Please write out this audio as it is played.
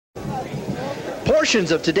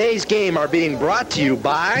Portions of today's game are being brought to you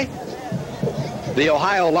by the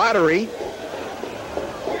Ohio Lottery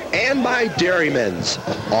and by Dairyman's.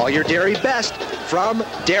 All your dairy best from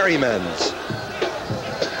Dairyman's.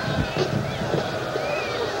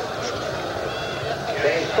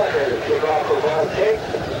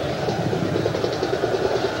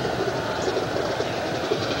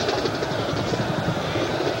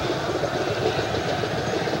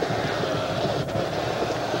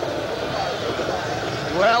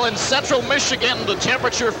 Well, in central Michigan, the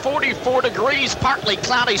temperature 44 degrees, partly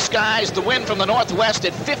cloudy skies, the wind from the northwest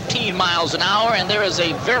at 15 miles an hour, and there is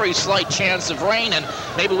a very slight chance of rain, and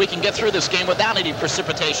maybe we can get through this game without any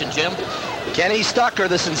precipitation, Jim. Kenny Stucker,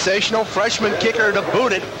 the sensational freshman kicker to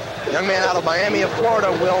boot it. Young man out of Miami of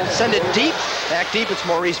Florida will send it deep. Back deep, it's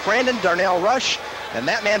Maurice Brandon, Darnell Rush, and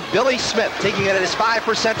that man, Billy Smith, taking it at his 5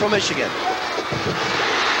 for Central Michigan.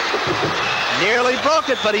 Nearly broke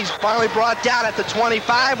it, but he's finally brought down at the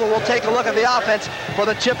 25, where we'll take a look at the offense for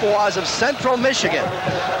the Chippewas of Central Michigan.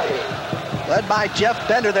 Led by Jeff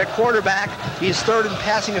Bender, their quarterback. He's third in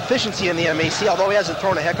passing efficiency in the MAC, although he hasn't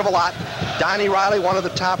thrown a heck of a lot. Donnie Riley, one of the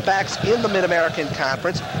top backs in the Mid-American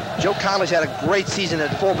Conference. Joe Conley's had a great season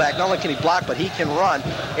at fullback. Not only can he block, but he can run.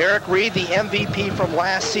 Eric Reed, the MVP from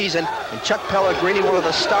last season, and Chuck Pellegrini, one of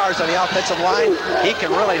the stars on the offensive line. He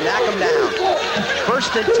can really knock them down.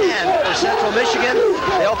 First and 10 for Central Michigan.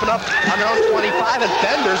 They open up on their own 25, and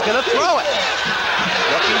Bender's going to throw it.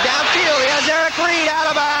 Looking downfield, he has Eric Reed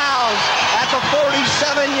out of bounds at the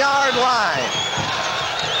 47-yard line.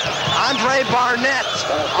 Andre Barnett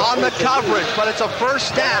on the coverage, but it's a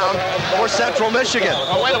first down for Central Michigan.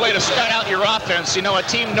 Oh, what a way to start out your offense. You know, a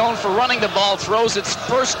team known for running the ball throws its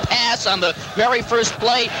first pass on the very first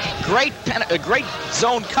play. Great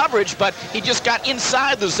zone coverage, but he just got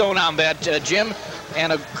inside the zone on that, Jim.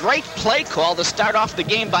 And a great play call to start off the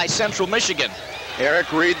game by Central Michigan.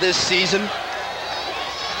 Eric Reed this season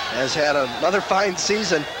has had another fine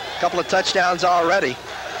season. A couple of touchdowns already.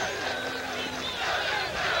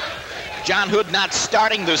 John Hood not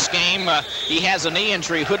starting this game. He has a knee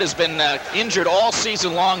injury. Hood has been injured all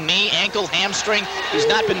season long. Knee, ankle, hamstring. He's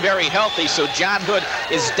not been very healthy, so John Hood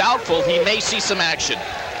is doubtful. He may see some action.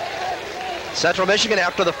 Central Michigan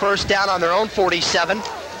after the first down on their own 47.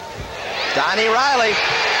 Donnie Riley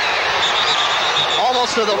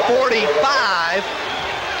almost to the 45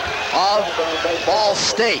 of Ball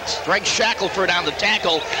State. Greg Shackelford on the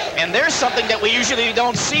tackle, and there's something that we usually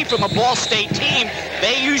don't see from a Ball State team.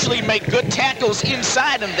 They usually make good tackles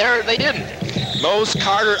inside, and there they didn't. Mose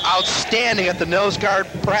Carter outstanding at the nose guard,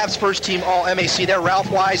 perhaps first team All-MAC there. Ralph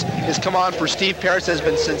Wise has come on for Steve Parris, has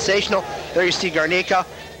been sensational. There you see Garnica,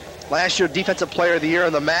 last year Defensive Player of the Year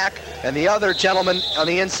in the MAC, and the other gentleman on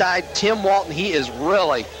the inside, Tim Walton, he is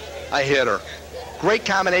really a hitter. Great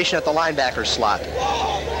combination at the linebacker slot.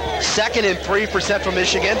 2nd and 3 for Central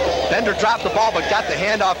Michigan. Bender dropped the ball but got the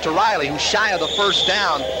handoff to Riley, who's shy of the first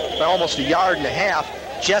down by almost a yard and a half.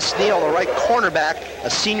 Jess Neal, the right cornerback, a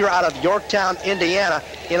senior out of Yorktown, Indiana,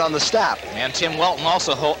 in on the stop. And Tim Welton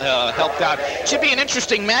also helped out. Should be an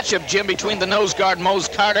interesting matchup, Jim, between the nose guard Mose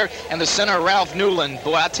Carter and the center Ralph Newland.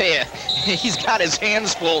 Boy, I tell you, he's got his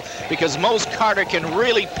hands full because Mose Carter can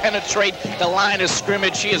really penetrate the line of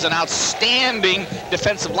scrimmage. He is an outstanding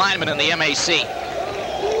defensive lineman in the MAC.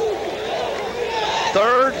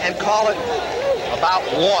 3rd and call it about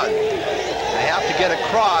 1. They have to get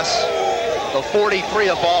across the 43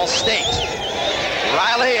 of Ball State.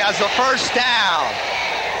 Riley has the first down.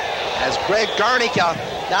 As Greg Garnica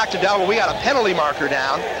knocked him down, but we got a penalty marker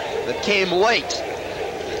down that came late.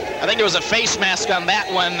 I think there was a face mask on that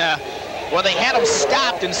one. Well, they had him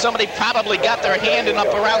stopped, and somebody probably got their hand in up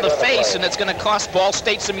around the face, and it's going to cost Ball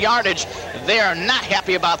State some yardage. They are not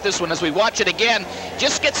happy about this one as we watch it again.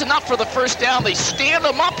 Just gets enough for the first down. They stand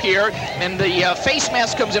him up here, and the face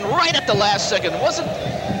mask comes in right at the last second. Wasn't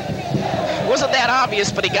that obvious,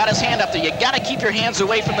 but he got his hand up there. You got to keep your hands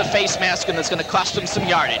away from the face mask, and it's going to cost him some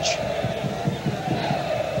yardage.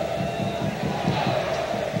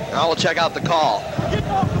 Now we'll check out the call.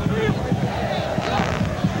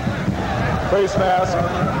 Face mask,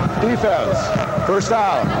 defense, first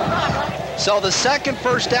down. So the second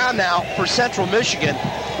first down now for Central Michigan.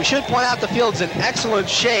 We should point out the field's in excellent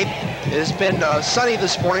shape. It has been sunny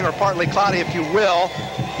this morning, or partly cloudy, if you will.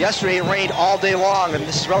 Yesterday it rained all day long, and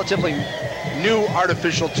this is relatively new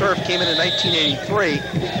artificial turf. Came in 1983.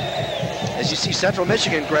 As you see, Central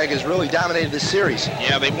Michigan, Greg, has really dominated this series.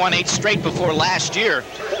 Yeah, they've won 8 straight before last year,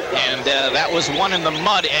 and that was won in the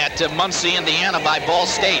mud at Muncie, Indiana by Ball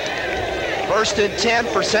State. 1st and 10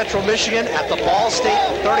 for Central Michigan at the Ball State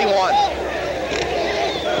 31.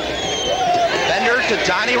 Bender to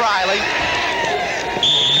Donnie Riley.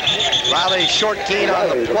 Riley, short gain on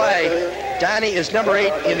the play. Donnie is number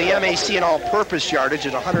 8 in the MAC in all-purpose yardage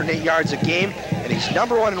at 108 yards a game, and he's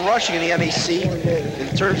number 1 in rushing in the MAC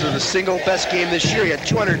in terms of the single best game this year. He had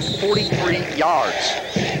 243 yards.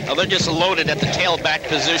 Well, they're just loaded at the tailback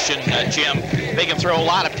position, Jim. They can throw a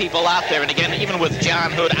lot of people out there, and again, even with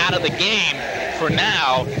John Hood out of the game for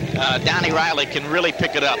now, Donnie Riley can really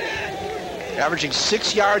pick it up. Averaging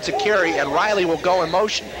 6 yards a carry, and Riley will go in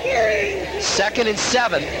motion. 2nd and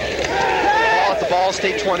 7. Ball at the Ball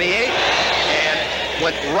State 28, and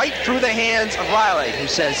went right through the hands of Riley, who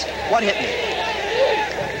says, "What hit me?"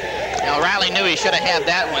 Now, Riley knew he should have had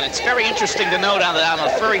that one. It's very interesting to note on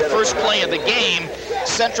the very first play of the game,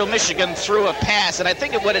 Central Michigan threw a pass, and I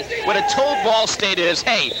think what it told Ball State is,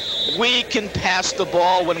 hey, we can pass the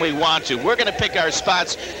ball when we want to. We're going to pick our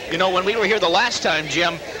spots. You know, when we were here the last time,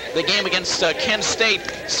 Jim, the game against Kent State,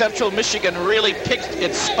 Central Michigan really picked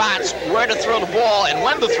its spots, where to throw the ball and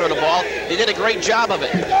when to throw the ball. They did a great job of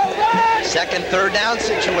it. 2nd, 3rd down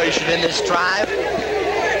situation in this drive.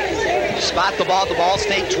 Spot the ball at the Ball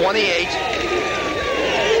State 28.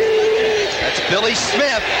 That's Billy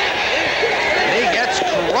Smith. And he gets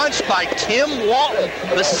crunched by Tim Walton,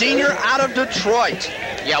 the senior out of Detroit.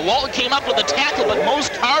 Yeah, Walton came up with a tackle, but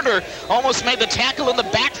Most Carter almost made the tackle in the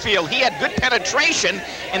backfield. He had good penetration,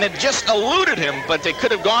 and it just eluded him, but they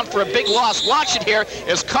could have gone for a big loss. Watch it here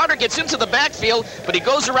as Carter gets into the backfield, but he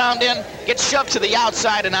goes around in, gets shoved to the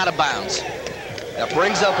outside and out of bounds. That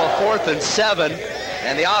brings up a 4th and 7,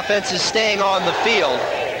 and the offense is staying on the field.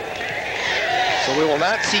 So we will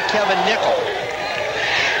not see Kevin Nickel.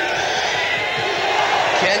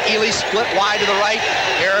 Ken Ely split wide to the right.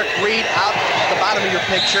 Eric Reed out at the bottom of your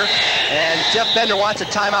picture. And Jeff Bender wants a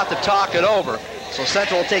timeout to talk it over. So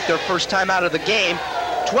Central will take their first timeout of the game.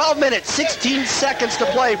 12 minutes, 16 seconds to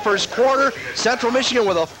play first quarter. Central Michigan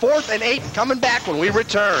with a 4th and 8 coming back when we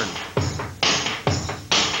return.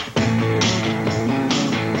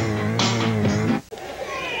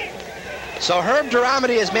 So Herb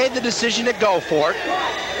Duramity has made the decision to go for it.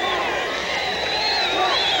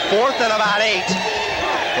 4th and about 8.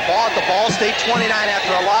 The ball at the Ball State 29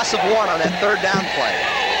 after a loss of 1 on that 3rd down play.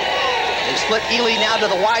 They split Ely now to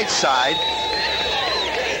the wide side.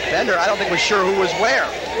 Bender, I don't think was sure who was where.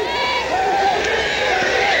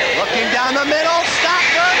 Looking down the middle,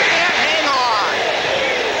 Stockford can't hang on.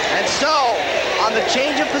 And so, on the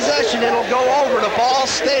change of possession, it'll go over to Ball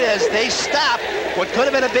State as they stop what could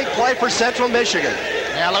have been a big play for Central Michigan.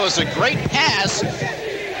 Now, that was a great pass.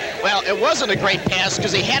 Well, it wasn't a great pass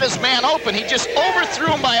because he had his man open. He just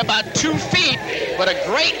overthrew him by about 2 feet, but a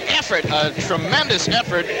great effort, a tremendous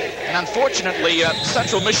effort. And unfortunately,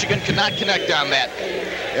 Central Michigan could not connect on that.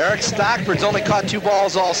 Eric Stockford's only caught 2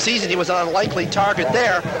 balls all season. He was an unlikely target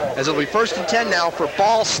there, as it'll be 1st and 10 now for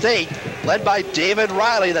Ball State, led by David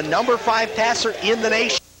Riley, the number 5 passer in the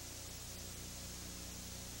nation.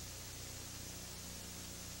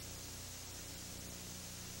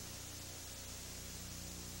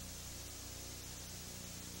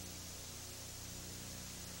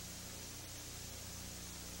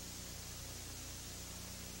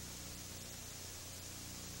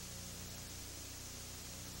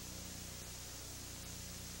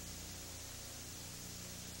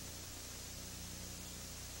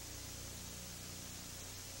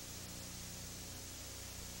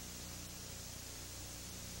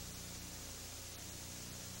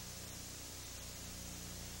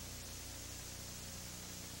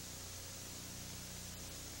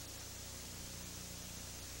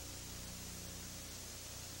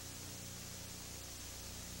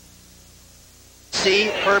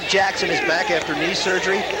 Herb Jackson is back after knee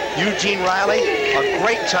surgery. Eugene Riley, a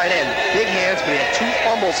great tight end. Big hands, but he had 2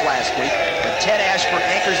 fumbles last week. And Ted Ashford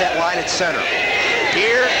anchors that line at center.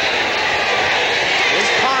 Here is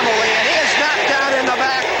Parmalee, and he is knocked down in the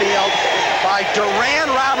backfield by Duran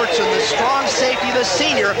Robertson, the strong safety, the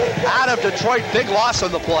senior, out of Detroit. Big loss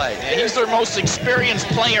on the play. And he's their most experienced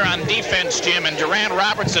player on defense, Jim, and Duran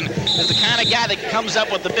Robertson is the kind of guy that comes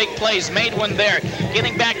up with the big plays. Made one there.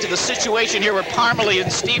 Getting back to the situation here where Parmalee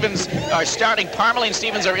and Stevens are starting. Parmalee and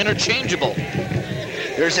Stevens are interchangeable.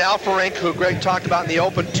 There's Al Ferenc, who Greg talked about in the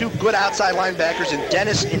open. 2 good outside linebackers in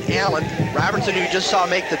Dennis and Allen. Robertson, who you just saw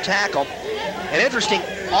make the tackle. And interesting,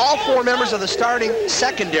 all 4 members of the starting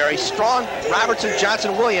secondary, Strong, Robertson,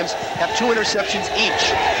 Johnson, Williams, have 2 interceptions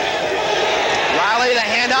each. Riley, the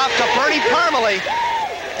handoff to Bernie Parmalee.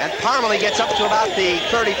 And Parmalee gets up to about the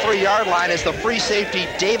 33-yard line as the free safety,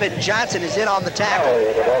 David Johnson, is in on the tackle.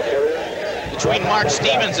 Between Mark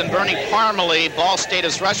Stevens and Bernie Parmalee, Ball State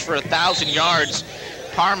has rushed for 1,000 yards.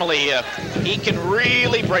 Parmalee, he can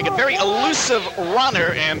really break it. Very elusive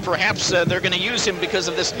runner, and perhaps they're going to use him because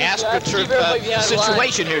of this AstroTurf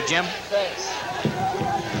situation here, Jim.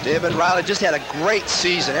 David Riley just had a great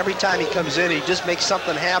season. Every time he comes in, he just makes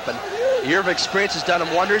something happen. A year of experience has done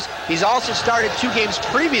him wonders. He's also started 2 games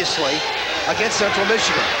previously against Central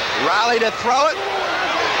Michigan. Riley to throw it,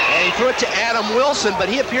 and he threw it to Adam Wilson, but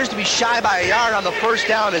he appears to be shy by a yard on the first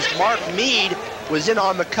down as Mark Mead was in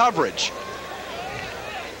on the coverage.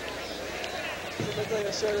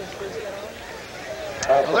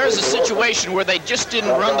 Well, there's a situation where they just didn't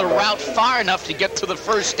run the route far enough to get to the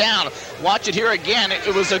first down. Watch it here again.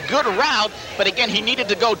 It was a good route, but again, he needed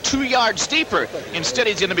to go 2 yards deeper. Instead,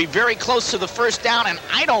 he's going to be very close to the first down, and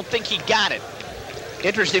I don't think he got it.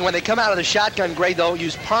 Interesting, when they come out of the shotgun, Gray, they'll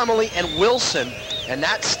use Parmalee and Wilson, and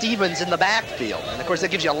not Stevens in the backfield. And, of course, that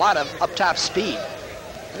gives you a lot of up-top speed.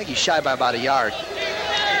 I think he's shy by about a yard.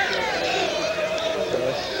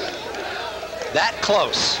 That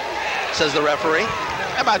close, says the referee.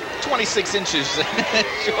 About 26 inches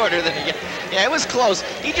shorter than he. Yeah, it was close.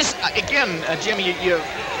 He just, again, Jimmy, you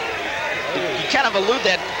kind of allude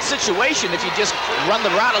that situation if you just run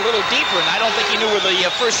the route a little deeper, and I don't think he knew where the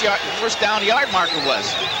first down yard marker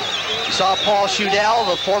was. You saw Paul Schudel,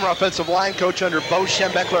 the former offensive line coach under Bo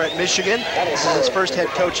Schembechler at Michigan. This is his first head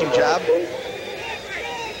coaching job.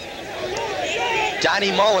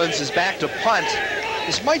 Donnie Mullins is back to punt.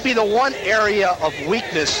 This might be the one area of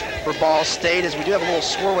weakness for Ball State, as we do have a little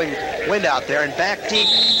swirling wind out there. And back deep,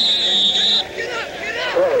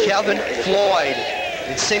 Kevin Floyd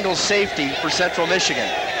in single safety for Central Michigan,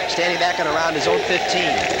 standing back and around his own 15.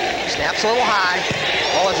 Snaps a little high.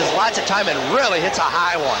 Mullins has lots of time and really hits a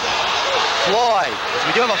high one. Floyd,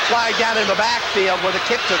 we do have a flag down in the backfield where the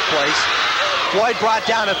kick took place. Floyd brought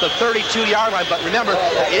down at the 32-yard line, but remember,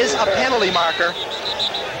 there is a penalty marker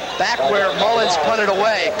back where Mullins punted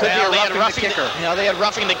away. Could be a roughing the kicker. They had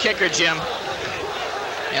roughing the kicker, Jim.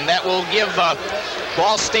 And that will give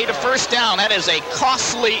Ball State a first down. That is a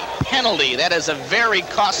costly penalty. That is a very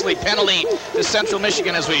costly penalty to Central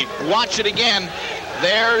Michigan. As we watch it again,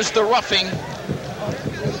 there's the roughing.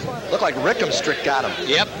 Looked like Rickenstrick got him.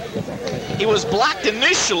 Yep. He was blocked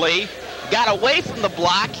initially, got away from the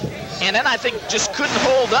block, and then I think just couldn't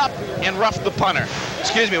hold up and roughed the punter.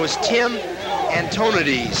 Excuse me, it was Tim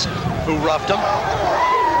Antonides who roughed him.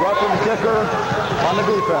 Roughing the kicker on the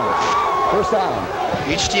defense. First down.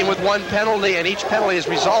 Each team with one penalty, and each penalty has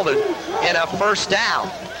resulted in a first down.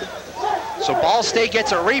 So Ball State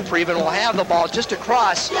gets a reprieve and will have the ball just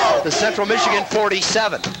across the Central Michigan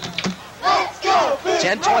 47.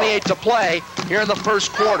 10:28 to play here in the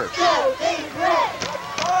first quarter.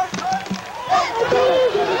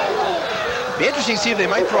 Be interesting to see if they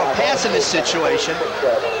might throw a pass in this situation.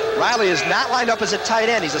 Riley is not lined up as a tight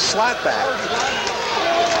end. He's a slot back.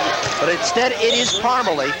 But instead, it is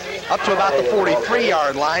Parmalee up to about the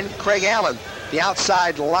 43-yard line. Craig Allen, the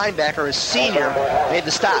outside linebacker, a senior, made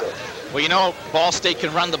the stop. Well, Ball State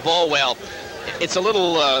can run the ball well. It's a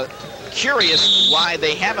little curious why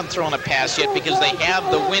they haven't thrown a pass yet, because they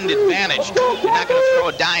have the wind advantage. You're not going to throw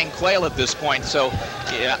a dying quail at this point, so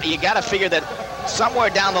you got to figure that somewhere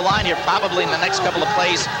down the line here, probably in the next couple of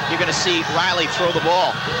plays, you're going to see Riley throw the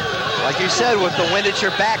ball. Like you said, with the wind at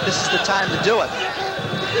your back, this is the time to do it.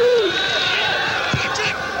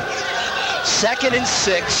 2nd and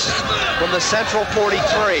 6 from the Central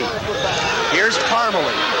 43. Here's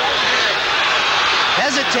Parmalee.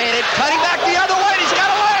 Hesitated, cutting back the other way, he's got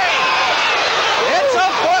away! It's a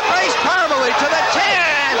foot race. Parmalee to the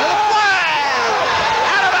 10, to the flag,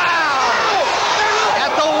 out of bounds,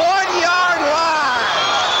 at the 1-yard line,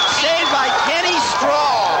 saved by Kenny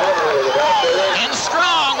Strong. And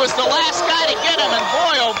Strong was the last guy to get him, and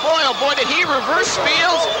boy, did he reverse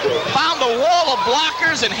fields, found the wall of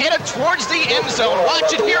blockers, and headed towards the end zone.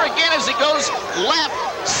 Watch it here again as he goes left,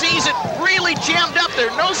 sees it really jammed up there,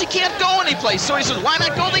 knows he can't go anyplace, so he says, why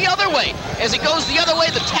not go the other way? As he goes the other way,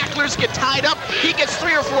 the tacklers get tied up. He gets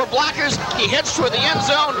 3 or 4 blockers. He heads toward the end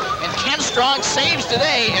zone, and Ken Strong saves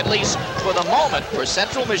today, at least for the moment, for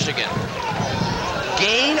Central Michigan.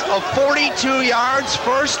 Gain of 42 yards,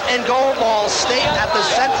 1st and goal, Ball State at the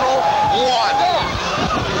Central 1.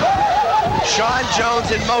 Sean Jones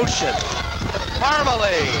in motion.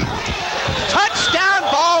 Parmalee. Touchdown,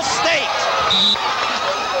 Ball State.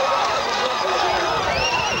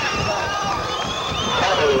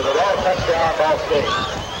 Touchdown, Ball State.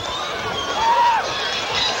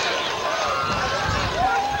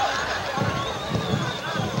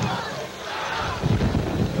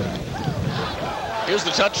 Here's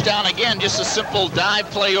the touchdown again, just a simple dive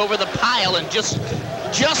play over the pile and just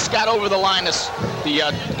just got over the line,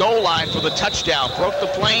 the goal line for the touchdown. Broke the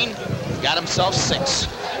plane, got himself 6.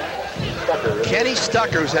 Kenny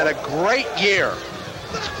Stucker, who's had a great year.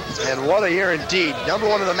 And what a year indeed. Number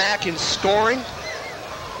 1 in the MAC in scoring.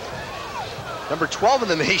 Number 12 in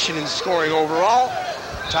the nation in scoring overall.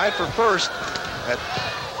 Tied for first at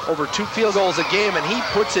over 2 field goals a game, and he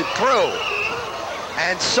puts it through.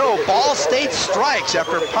 And so Ball State strikes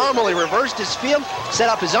after Parmalee reversed his field, set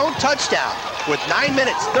up his own touchdown. With 9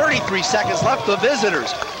 minutes, 33 seconds left, the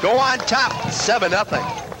visitors go on top,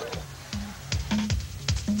 7-0.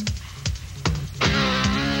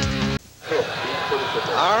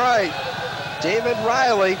 All right, David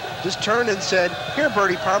Riley just turned and said, "Here,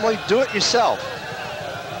 Bertie Parmalee, do it yourself."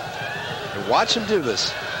 And watch him do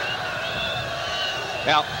this.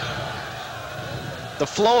 Now, the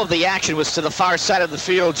flow of the action was to the far side of the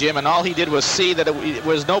field, Jim, and all he did was see that it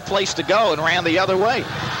was no place to go and ran the other way.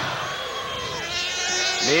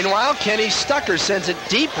 Meanwhile, Kenny Stucker sends it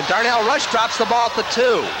deep, and Darnell Rush drops the ball at the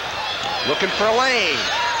 2. Looking for a lane.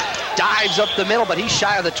 Dives up the middle, but he's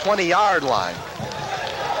shy of the 20-yard line.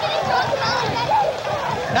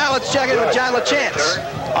 Now let's check in with John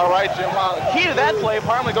LaChance. All right, Jim. Key to that play,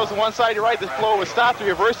 Parmalee goes to one side, you're right, this flow was stopped, he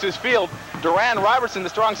reversed his field. Duran Robertson, the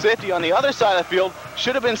strong safety on the other side of the field,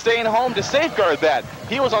 should have been staying home to safeguard that.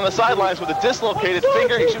 He was on the sidelines with a dislocated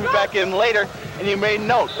finger. He should be back in later. And you may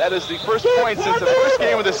note, that is the first point since the first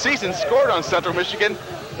game of the season scored on Central Michigan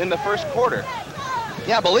in the first quarter.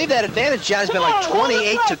 Yeah, I believe that advantage, John, has been like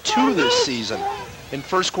 28-2 this season in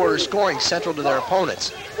first quarter scoring central to their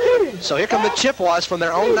opponents. So here come the Chippewas from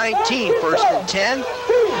their own 19, 1st and 10.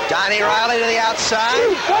 Donnie Riley to the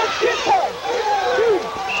outside.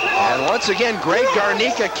 And once again, Greg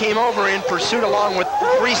Garnica came over in pursuit along with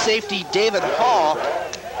free safety David Hall,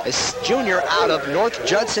 a junior out of North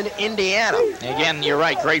Judson, Indiana. Again, you're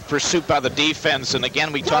right, great pursuit by the defense. And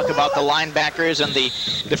again, we talk about the linebackers and the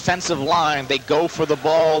defensive line. They go for the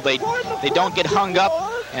ball. They don't get hung up.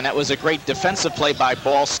 And that was a great defensive play by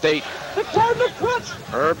Ball State.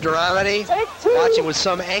 Herb Duramity watching with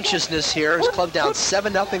some anxiousness here. His club down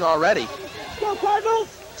 7-0 already.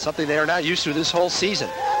 Something they are not used to this whole season.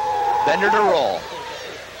 Bender to roll.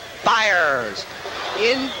 Fires.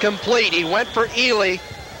 Incomplete. He went for Ely.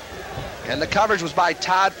 And the coverage was by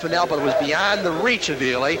Todd Fennell, but it was beyond the reach of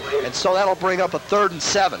Ely. And so that'll bring up a 3rd and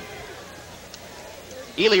 7.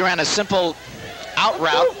 Ely ran a simple out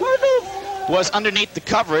route. Was underneath the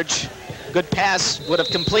coverage. Good pass, would have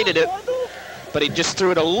completed it. But he just threw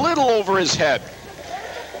it a little over his head.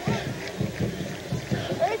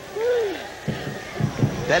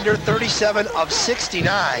 Bender 37 of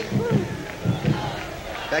 69.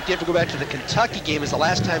 In fact, you have to go back to the Kentucky game as the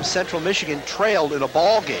last time Central Michigan trailed in a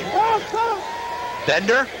ball game.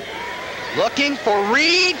 Bender looking for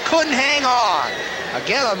Reed, couldn't hang on.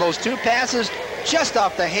 Again on those 2 passes, just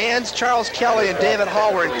off the hands. Charles Kelly and David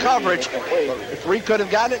Hall were in coverage. If Reed could have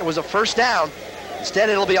gotten it, it was a 1st down. Instead,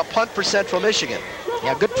 it'll be a punt for Central Michigan.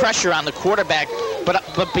 Yeah, good pressure on the quarterback.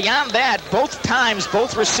 But beyond that, both times,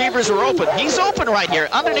 both receivers were open. He's open right here.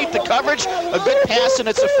 Underneath the coverage, a good pass, and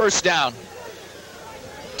it's a 1st down.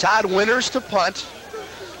 Todd Winters to punt,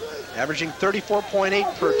 averaging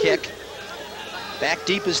 34.8 per kick. Back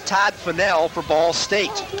deep is Todd Fennell for Ball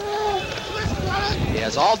State. He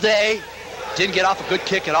has all day, didn't get off a good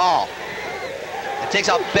kick at all. It takes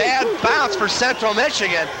a bad bounce for Central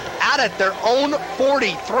Michigan out at their own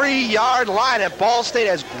 43-yard line, and Ball State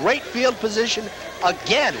has great field position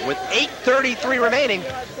again with 8:33 remaining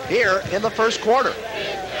here in the first quarter.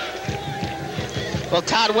 Well,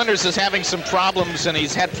 Todd Winters is having some problems, and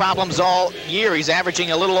he's had problems all year. He's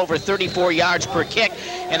averaging a little over 34 yards per kick.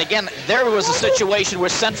 And again, there was a situation where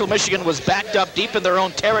Central Michigan was backed up deep in their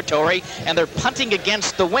own territory, and they're punting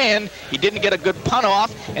against the wind. He didn't get a good punt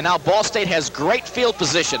off, and now Ball State has great field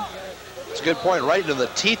position. It's a good point, right into the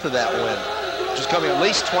teeth of that wind, which is coming at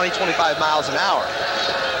least 20, 25 miles an hour.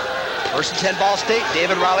 1st and 10 Ball State.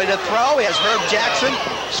 David Riley to throw. He has Herb Jackson.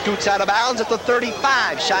 Scoots out of bounds at the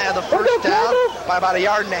 35, shy of the 1st down by about 1.5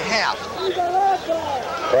 yards.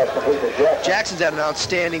 Jackson's had an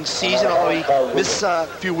outstanding season, although he missed a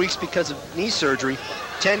few weeks because of knee surgery.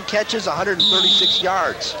 10 catches, 136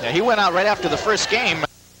 yards. Yeah, he went out right after the first game.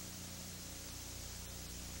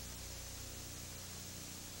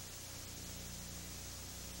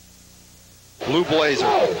 Blue Blazer.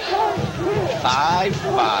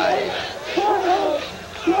 5-5.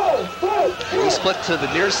 He split to the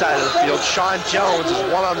near side of the field. Sean Jones is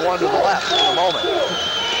one-on-one to the left for the moment.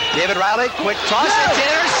 David Riley, quick toss. It's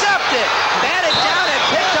intercepted. Batted down and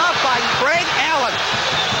picked off by Greg Allen.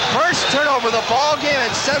 First turnover of the ball game,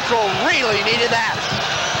 and Central really needed that.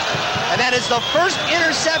 And that is the first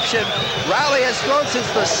interception Riley has thrown since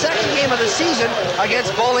the second game of the season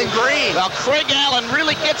against Bowling Green. Well, Craig Allen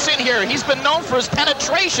really gets in here. He's been known for his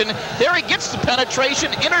penetration. There he gets the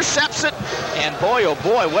penetration, intercepts it, and boy, oh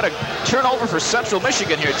boy, what a turnover for Central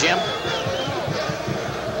Michigan here, Jim.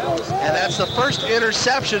 And that's the first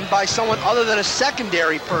interception by someone other than a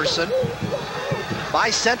secondary person by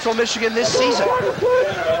Central Michigan this season.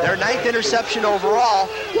 Their 9th interception overall.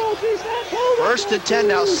 1st and 10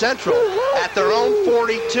 now, Central at their own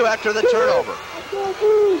 42 after the turnover.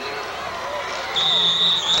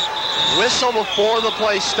 Whistle before the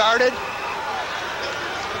play started.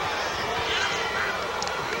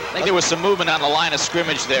 I think there was some movement on the line of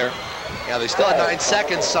scrimmage there. Yeah, they still had 9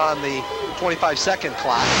 seconds on the 25-second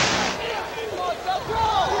clock.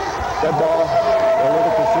 Dead ball,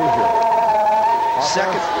 illegal procedure.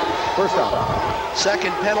 First down.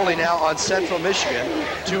 Second penalty now on Central Michigan,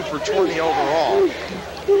 2 for 20 overall.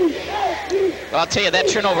 Well, I'll tell you, that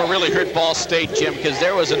turnover really hurt Ball State, Jim, because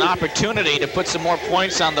there was an opportunity to put some more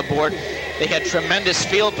points on the board. They had tremendous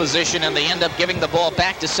field position, and they end up giving the ball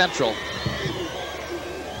back to Central.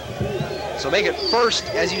 So make it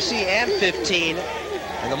 1st, as you see, and 15,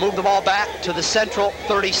 and they'll move the ball back to the Central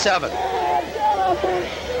 37.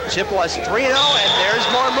 Chippewa is 3-0, and there's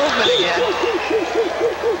more movement again.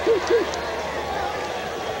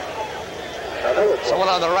 Someone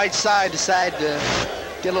on the right side decided to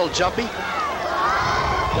get a little jumpy.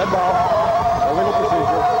 Dead ball, illegal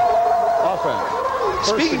procedure, offense.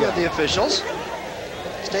 Speaking of the officials,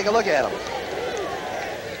 let's take a look at them.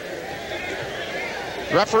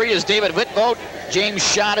 Referee is David Whitvote. James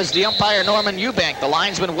Schott is the umpire, Norman Eubank. The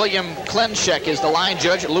linesman, William Klenschek, is the line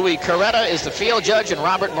judge. Louis Coretta is the field judge, and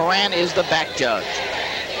Robert Moran is the back judge.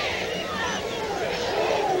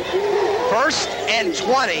 1st and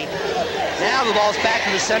 20. Now the ball's back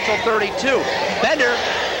to the Central 32. Bender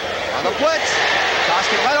on the blitz.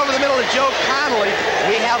 Tossed it right over the middle to Joe Connolly.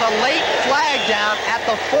 We have a late flag down at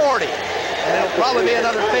the 40. And it'll probably be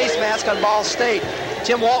another face mask on Ball State.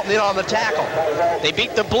 Tim Walton in on the tackle. They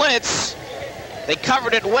beat the blitz. They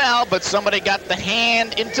covered it well, but somebody got the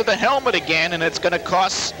hand into the helmet again, and it's going to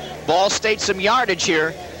cost Ball State some yardage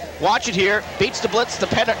here. Watch it here. Beats the blitz, the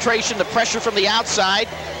penetration, the pressure from the outside.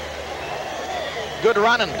 Good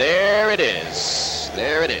running. There it is.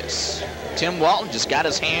 There it is. Tim Walton just got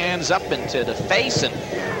his hands up into the face, and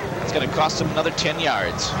it's going to cost him another 10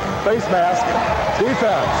 yards. Face mask,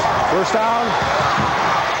 defense, first down.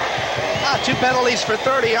 2 penalties for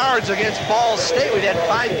 30 yards against Ball State. We've had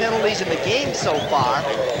 5 penalties in the game so far.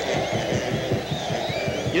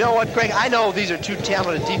 You know what, Craig? I know these are 2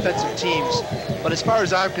 talented defensive teams, but as far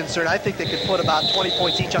as I'm concerned, I think they could put about 20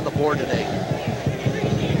 points each on the board today.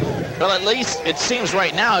 Well, at least it seems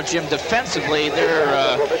right now, Jim, defensively,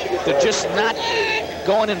 they're just not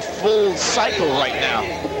going in full cycle right now.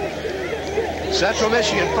 Central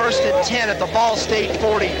Michigan 1st and 10 at the Ball State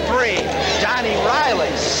 43. Donnie Riley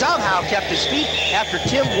somehow kept his feet after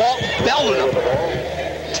Tim Walton belted him.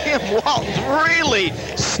 Tim Walton really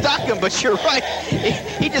stuck him, but you're right.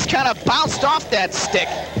 He just kind of bounced off that stick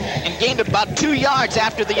and gained about 2 yards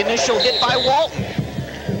after the initial hit by Walton.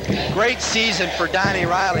 Great season for Donnie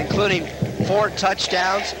Riley, including 4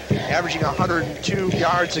 touchdowns, averaging 102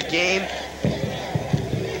 yards a game.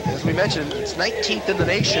 As we mentioned, it's 19th in the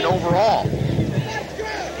nation overall.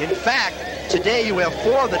 In fact, today you have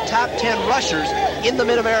 4 of the top 10 rushers in the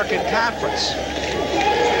Mid-American Conference.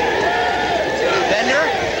 Bender,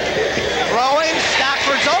 throwing,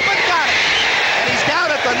 Stockford's open, got it. And he's down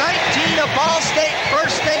at the 19 of Ball State,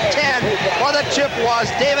 1st and 10 for the Chippewas.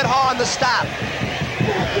 David Haw on the stop.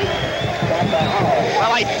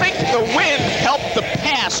 Well, I think the wind helped the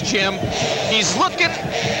pass, Jim. He's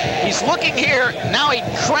looking here. Now he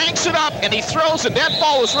cranks it up and he throws it. That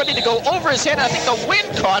ball was ready to go over his head. I think the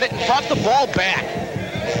wind caught it and brought the ball back.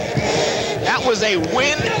 That was a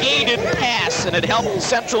wind-aided pass, and it helped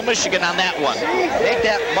Central Michigan on that one. Make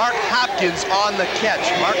that Mark Hopkins on the catch.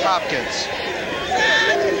 Mark Hopkins.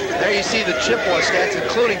 There you see the Chippewa stats,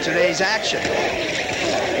 including today's action.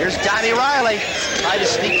 Here's Donnie Riley. Tried to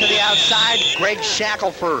sneak to the outside. Greg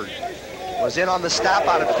Shackelford was in on the stop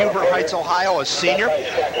out of Huber Heights, Ohio, a senior.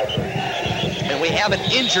 And we have an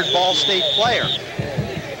injured Ball State player.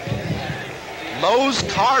 Mose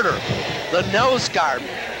Carter, the nose guard.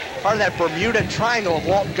 Part of that Bermuda Triangle of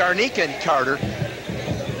Walton Garnica and Carter.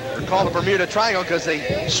 They're called the Bermuda Triangle because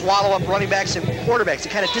they swallow up running backs and quarterbacks. They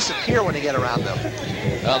kind of disappear when they get around them.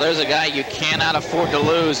 Well, there's a guy you cannot afford to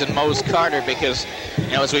lose in Mose Carter because,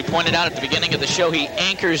 you know, as we pointed out at the beginning of the show, he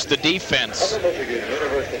anchors the defense.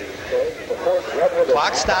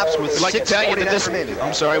 Clock stops with We'd like to tell you that 6:49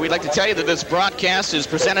 remaining. we'd like to tell you that this broadcast is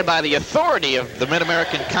presented by the authority of the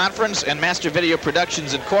Mid-American Conference and Master Video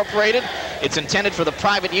Productions Incorporated. It's intended for the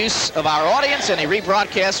private use of our audience. Any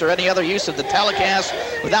rebroadcast or any other use of the telecast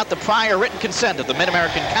without the prior written consent of the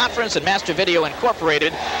Mid-American Conference and Master Video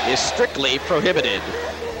Incorporated is strictly prohibited.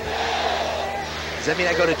 Does that mean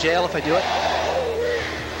I go to jail if I do it?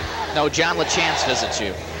 No, John LaChance visits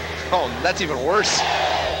you. Oh, that's even worse.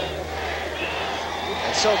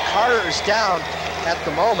 And so Carter is down at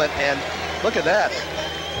the moment, and look at that.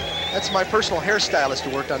 That's my personal hairstylist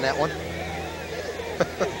who worked on that one.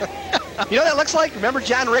 You know what that looks like? Remember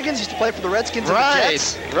John Riggins used to play for the Redskins and the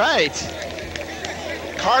Jets? Right.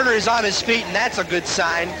 Carter is on his feet, and that's a good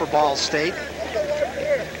sign for Ball State.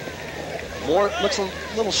 Moore looks a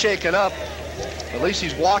little shaken up. At least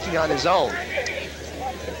he's walking on his own.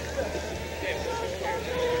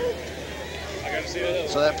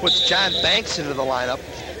 So that puts John Banks into the lineup.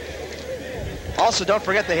 Also, don't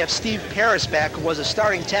forget they have Steve Paris back, who was a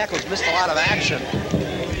starting tackle, who's missed a lot of action.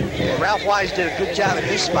 Ralph Wise did a good job in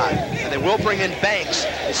his spot. And they will bring in Banks,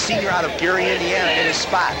 a senior out of Gary, Indiana, in his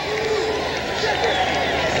spot.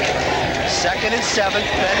 2nd and 7.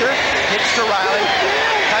 Bender hits to Riley.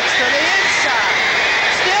 Cuts to the inside.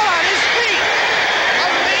 Still on his feet.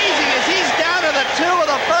 Amazing as he's down to the 2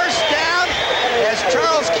 with a first down as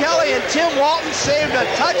Charles Kelly and Tim Walton saved a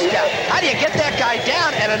touchdown. How do you get that guy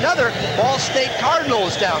down? And another Ball State Cardinal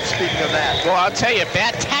is down, speaking of that. Well, I'll tell you,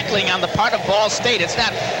 bad tackling on the part of Ball State. It's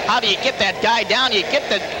not how do you get that guy down, you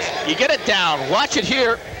get it down. Watch it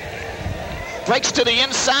here. Breaks to the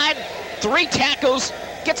inside, 3 tackles,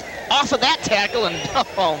 gets off of that tackle, and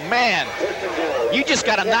oh man, you just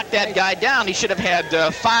got to knock that guy down. He should have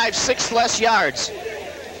had 5, 6 less yards.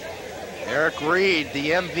 Eric Reed,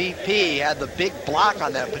 the MVP, had the big block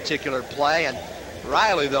on that particular play, and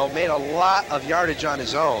Riley, though, made a lot of yardage on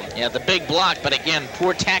his own. Yeah, the big block, but again,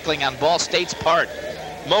 poor tackling on Ball State's part.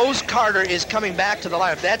 Mose Carter is coming back to the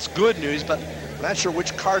lineup. That's good news, but I'm not sure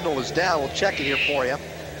which Cardinal is down. We'll check it here for you.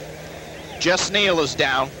 Just Neal is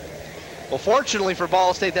down. Well, fortunately for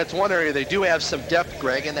Ball State, that's one area they do have some depth,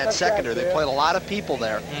 Greg, in that secondary. They played a lot of people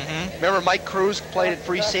there. Mm-hmm. Remember Mike Cruz played at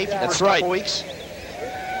free safety for a couple weeks?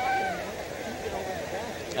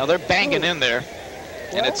 Now they're banging in there.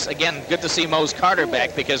 And it's, again, good to see Mose Carter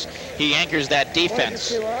back because he anchors that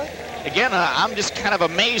defense. Again, I'm just kind of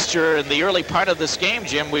amazed here in the early part of this game,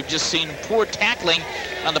 Jim. We've just seen poor tackling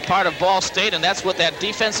on the part of Ball State, and that's what that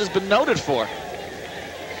defense has been noted for.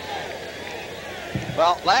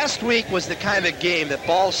 Well, last week was the kind of game that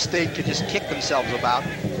Ball State could just kick themselves about.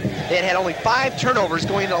 They had only 5 turnovers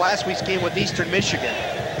going into last week's game with Eastern Michigan,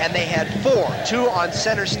 and they had 4, 2 on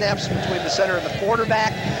center snaps between the center and the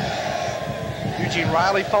quarterback. Eugene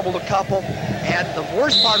Riley fumbled a couple, and the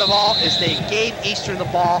worst part of all is they gave Eastern the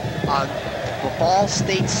ball on the Ball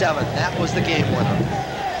State 7. That was the game winner.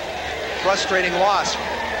 Frustrating loss.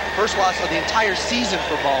 First loss of the entire season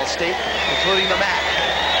for Ball State, including the MAC.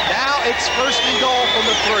 Now it's 1st and goal from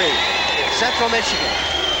the 3. Central Michigan.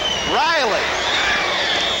 Riley.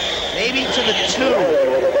 Maybe to the 2.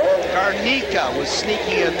 Garnica was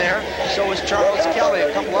sneaking in there. So was Charles Kelly,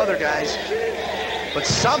 a couple other guys. But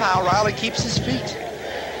somehow Riley keeps his feet.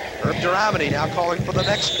 Herb Duramity now calling for the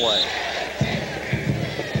next play.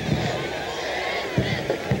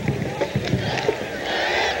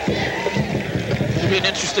 Should be an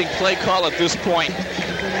interesting play call at this point.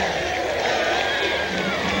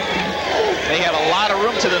 They have a lot of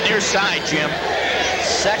room to the near side, Jim.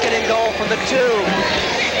 2nd and goal from the 2.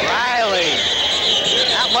 Riley.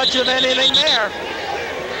 Not much of anything there.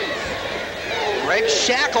 Greg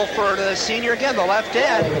Shackelford, the senior again, the left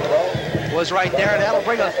end, was right there, and that'll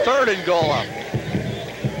bring a 3rd and goal up.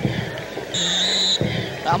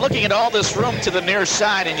 I'm looking at all this room to the near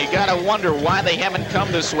side, and you got to wonder why they haven't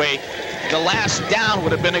come this way. The last down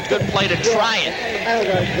would have been a good play to try it.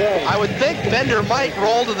 I would think Bender might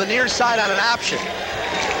roll to the near side on an option.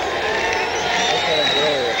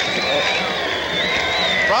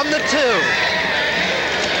 From the 2.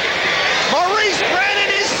 Maurice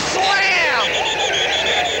Brennan is slammed.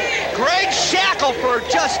 Greg Shackelford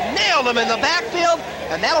just nailed him in the backfield,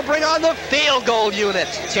 and that'll bring on the field goal unit.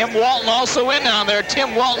 Tim Walton also in down there.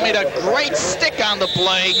 Tim Walton made a great stick on the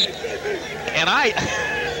play, and I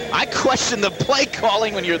question the play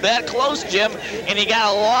calling when you're that close, Jim, and you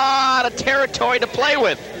got a lot of territory to play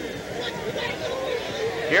with.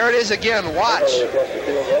 Here it is again. Watch.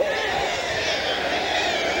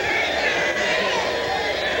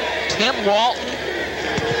 Tim Walton.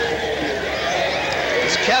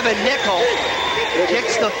 As Kevin Nickel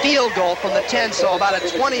kicks the field goal from the 10, so about a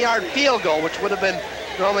 20-yard field goal, which would have been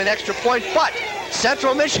normally an extra point, but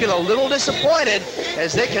Central Michigan a little disappointed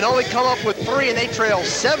as they can only come up with 3 and they trail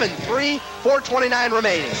 7-3, 4:29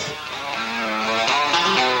 remaining.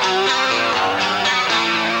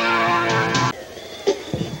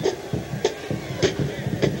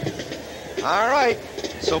 All right,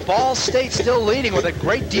 so Ball State still leading with a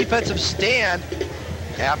great defensive stand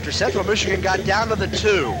after Central Michigan got down to the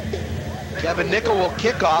 2. Kevin Nickel will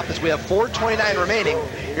kick off as we have 4:29 remaining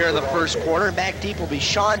here in the first quarter. And back deep will be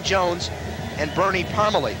Sean Jones and Bernie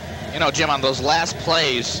Parmalee. You know, Jim, on those last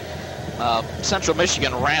plays, Central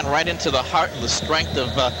Michigan ran right into the heart and the strength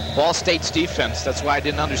of Ball State's defense. That's why I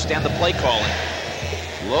didn't understand the play calling.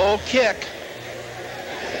 Low kick.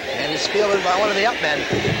 And it's fielded by one of the up men.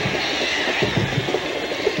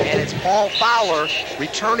 And it's Paul Fowler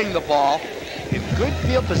returning the ball in good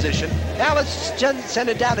field position. Now let's send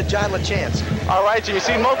it down to John LaChance. All right, Jim, you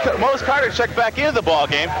see Mose Carter checked back into the ball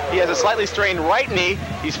game. He has a slightly strained right knee.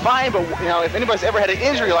 He's fine, but you know, if anybody's ever had an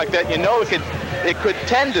injury like that, you know it could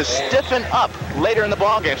tend to stiffen up later in the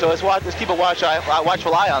ball game. So let's keep a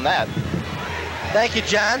watchful eye on that. Thank you,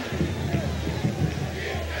 John.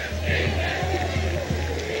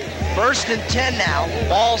 1st and 10 now,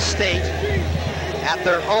 Ball State at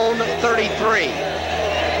their own 33.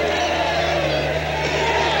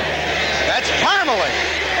 That's Parmalee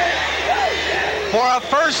for a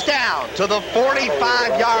first down to the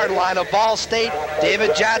 45-yard line of Ball State.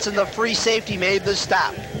 David Johnson, the free safety, made the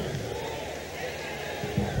stop.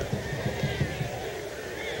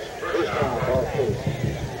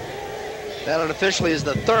 That unofficially is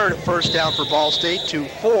the 3rd first down for Ball State to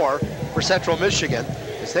 4 for Central Michigan.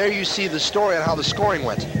 As there you see the story on how the scoring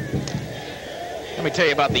went. Let me tell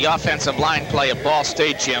you about the offensive line play of Ball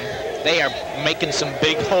State, Jim. They are making some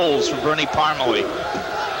big holes for Bernie Parmalee.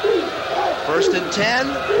 1st and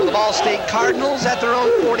 10 for the Ball State Cardinals at their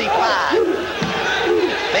own 45.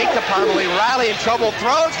 Fake to Parmalee. Riley in trouble,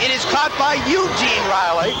 throws. It is caught by Eugene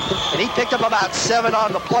Riley, and he picked up about 7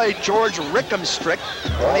 on the play. George Rickenstrick,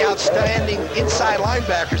 one of the outstanding inside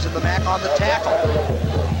linebackers in the MAC, on the tackle.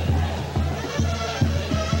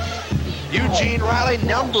 Eugene Riley,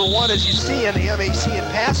 #1, as you see, in the MAC in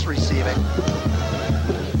pass receiving.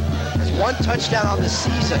 Has 1 touchdown on the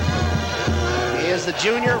season. He is the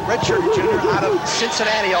junior, Richard Jr., out of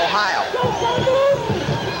Cincinnati, Ohio.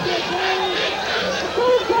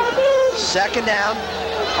 2nd down,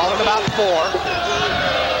 calling about 4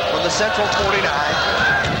 from the Central 49.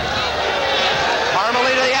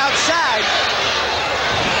 Parmalee to the outside.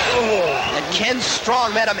 And Ken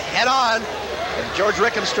Strong met him head on. And George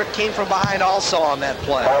Rickenstrick came from behind also on that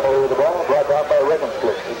play.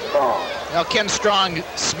 Now Ken Strong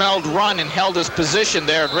smelled run and held his position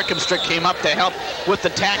there. Rickenstrick came up to help with the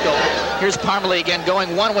tackle. Here's Parmalee again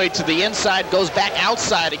going one way to the inside, goes back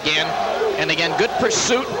outside again. And again, good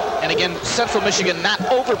pursuit. And again, Central Michigan not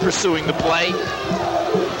over pursuing the play.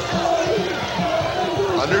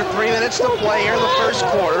 Under 3 minutes to play here in the first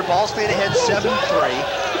quarter. Ball State ahead 7-3.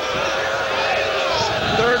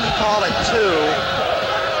 3rd and call at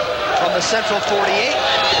 2 from the Central 48.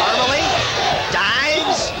 Parmalee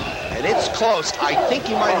dives, and it's close. I think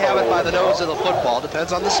he might have it by the nose of the football.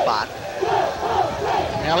 Depends on the spot.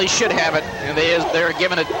 Well, he should have it, and they're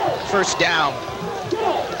giving it first down.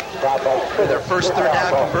 Their first 3rd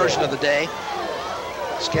down conversion of the day.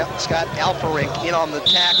 Scott Alferink in on the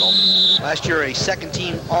tackle. Last year a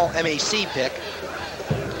 2nd-team All-MAC pick.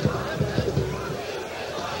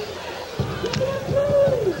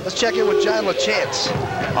 Let's check in with John LaChance.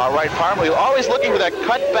 All right, Parmalee always looking for that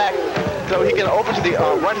cutback so he can open to the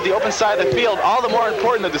run to the open side of the field. All the more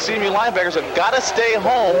important that the CMU linebackers have got to stay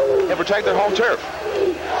home and protect their home turf.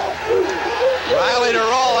 Riley to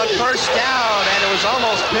roll on first down, and it was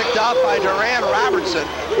almost picked off by Duran Robertson,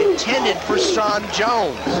 intended for Sean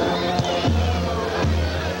Jones.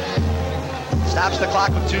 Stops the clock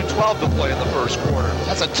with 2:12 to play in the first quarter.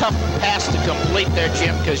 That's a tough pass to complete there,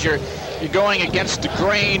 Jim, because you're going against the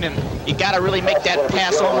grain, and you got to really make that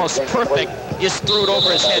pass almost perfect. Just threw it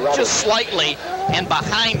over his head just slightly, and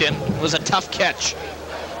behind him was a tough catch.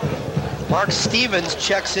 Mark Stevens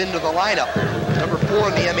checks into the lineup. Number 4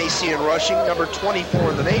 in the MAC in rushing, number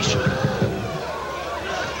 24 in the nation.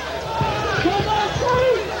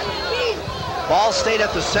 Ball State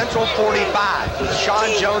at the Central 45 with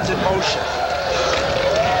Sean Jones in motion.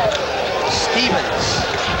 Stevens,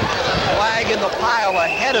 flag in the pile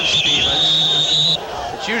ahead of Stevens.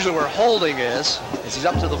 It's usually where holding is, as he's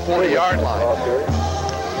up to the 40-yard line.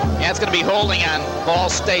 Yeah, it's going to be holding on Ball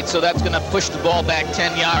State, so that's going to push the ball back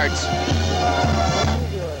 10 yards.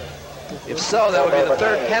 If so, that would be the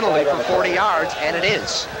 3rd penalty for 40 yards, and it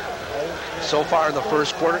is. So far in the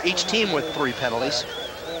first quarter, each team with 3 penalties.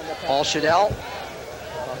 Paul Shadell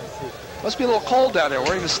Must be a little cold down there,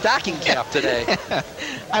 wearing the stocking cap today.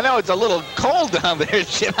 I know it's a little cold down there,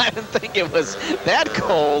 Jim. I didn't think it was that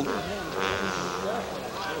cold.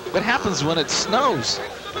 What happens when it snows?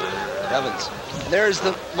 Evans. There's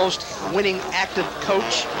the most winning active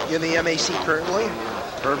coach in the MAC currently,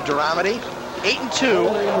 Herb Duramity. 8-2.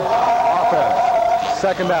 Offense.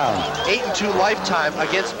 Second down. 8-2 lifetime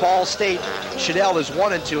against Ball State. Shadell is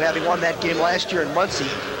 1-2, having won that game last year in Muncie,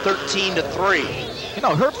 13-3. You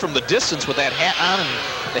know, Herb from the distance with that hat on and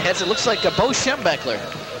the headset looks like a Bo Schembechler.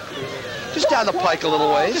 Just down the pike a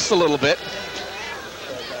little ways. Just a little bit.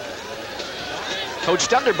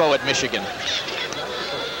 Coached under Bo at Michigan.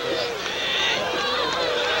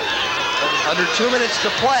 Under 2 minutes to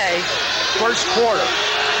play, first quarter.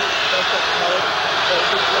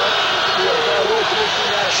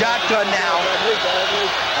 Shotgun now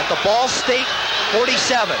at the Ball State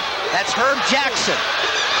 47. That's Herb Jackson.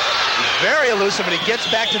 He's very elusive, and he gets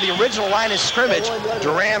back to the original line of scrimmage.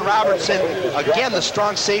 Duran Robertson, again, the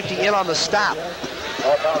strong safety in on the stop.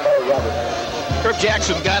 Herb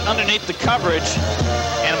Jackson got underneath the coverage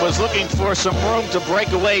and was looking for some room to break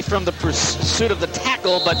away from the pursuit of the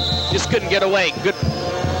tackle, but just couldn't get away. Good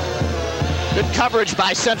coverage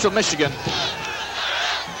by Central Michigan.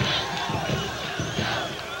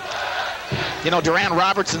 You know, Duran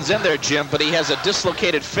Robertson's in there, Jim, but he has a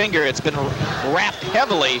dislocated finger. It's been wrapped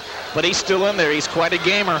heavily, but he's still in there. He's quite a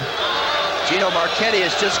gamer. Gino Marchetti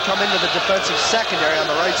has just come into the defensive secondary on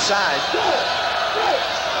the right side.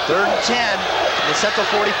 3rd and 10, the Central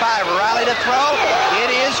 45. Riley to throw.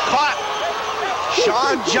 It is caught.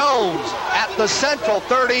 Sean Jones at the Central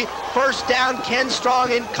 30. First down, Ken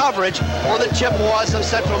Strong in coverage for the Chippewas of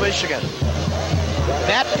Central Michigan.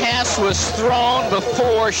 That pass was thrown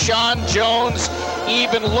before Sean Jones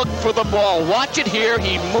even looked for the ball. Watch it here.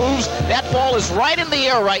 He moves. That ball is right in the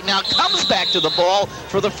air right now. Comes back to the ball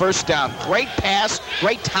for the first down. Great pass.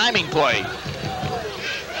 Great timing play.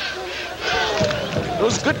 It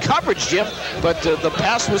was good coverage, Jim, but the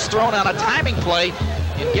pass was thrown on a timing play.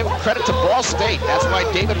 And give credit to Ball State. That's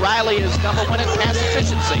why David Riley is #1 in pass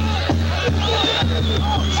efficiency.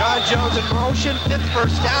 Sean Jones in motion, 5th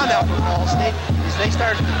first down now for Ball State as they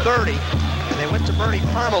started at the 30. And they went to Bernie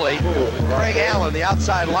Parmalee. Craig Allen, the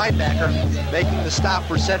outside linebacker, making the stop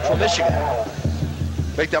for Central Michigan.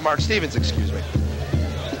 Make that Mark Stevens, excuse me.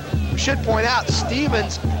 We should point out,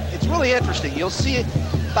 Stevens, it's really interesting. You'll see it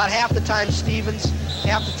about half the time Stevens,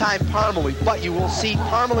 half the time Parmalee, but you will see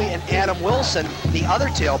Parmalee and Adam Wilson, the other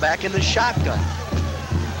tailback, in the shotgun.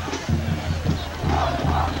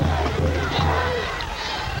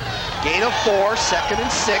 Gain of 4, 2nd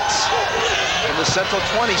and 6 from the Central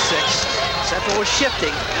 26. Central was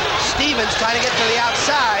shifting. Stevens trying to get to the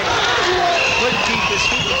outside. Couldn't keep his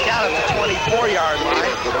feet. He's down at the 24-yard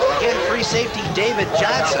line. Again, free safety David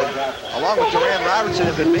Johnson, along with Duran Robertson,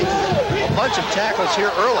 have been making a bunch of tackles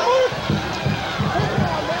here early.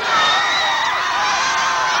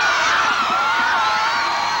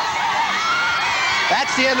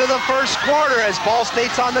 That's the end of the first quarter as Ball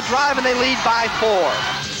State's on the drive and they lead by 4.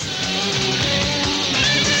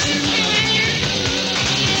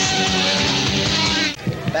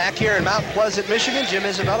 Back here in Mount Pleasant, Michigan, Jim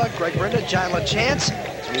Isabella, Greg Brenda, John LaChance.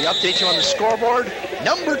 As we update you on the scoreboard,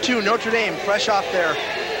 #2 Notre Dame, fresh off their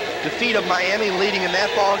defeat of Miami, leading in that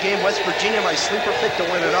ball game. West Virginia, my sleeper pick to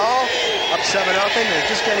win it all, up 7-0. They're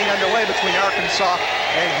just getting underway between Arkansas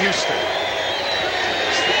and Houston.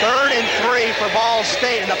 3rd and 3 for Ball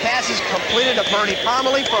State, and the pass is completed to Bernie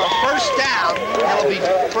Parmalee for a first down. That'll be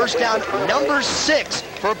first down #6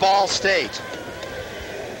 for Ball State.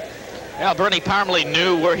 Now, Bernie Parmalee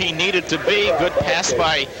knew where he needed to be. Good pass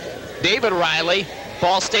by David Riley.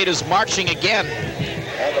 Ball State is marching again.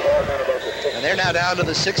 And they're now down to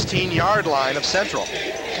the 16-yard line of Central.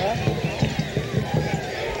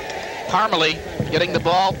 Parmalee getting the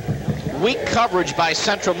ball. Weak coverage by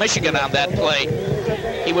Central Michigan on that play.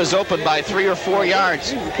 He was open by 3 or 4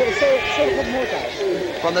 yards.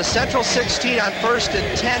 From the Central 16 on 1st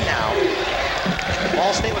and 10 now.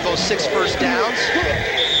 Ball State with those 6 first downs.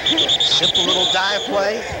 Simple little dive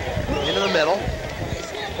play into the middle.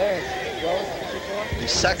 The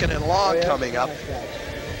 2nd and long coming up.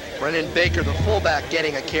 Brennan Baker, the fullback,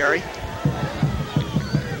 getting a carry.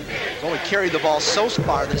 He's only carried the ball so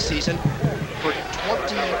far this season for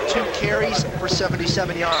 22 carries for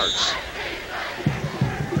 77 yards.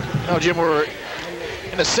 No, Jim, we're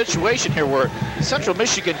in a situation here where Central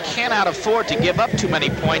Michigan cannot afford to give up too many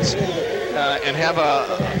points and have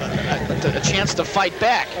a chance to fight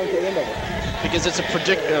back, because it's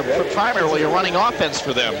primarily a running offense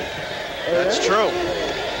for them. That's true. On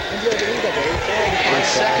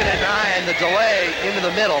 2nd and 9, the delay into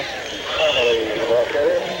the middle.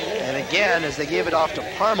 And again, as they gave it off to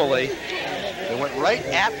Parmalee, they went right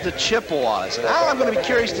at the Chippewas. And now I'm going to be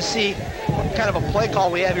curious to see what kind of a play call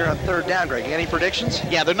we have here on third down, Greg. Any predictions?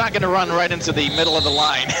 Yeah, they're not going to run right into the middle of the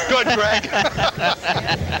line. Good, Greg.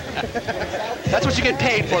 That's what you get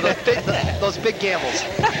paid for, those big gambles.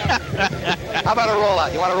 How about a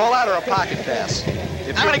rollout? You want a rollout or a pocket pass?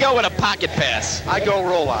 I'm going to go with a pocket pass. I go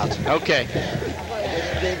rollout. Okay.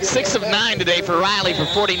 6 of 9 today for Riley for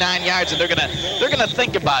 49 yards, and they're gonna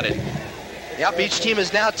think about it. Yep, each team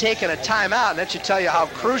has now taken a timeout, and that should tell you how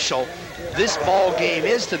crucial this ball game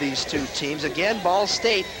is to these two teams. Again, Ball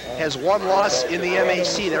State has one loss in the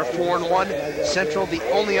MAC. They're 4-1. Central, the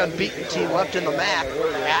only unbeaten team left in the MAC,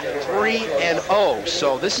 at 3-0.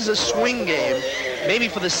 So this is a swing game, maybe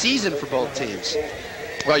for the season for both teams.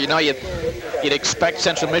 Well, you know, you'd expect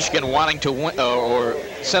Central Michigan wanting to win, or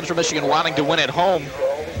Central Michigan wanting to win at home,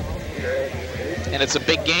 and it's a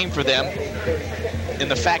big game for them. In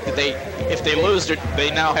the fact that if they lose,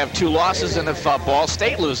 they now have 2 losses, and if Ball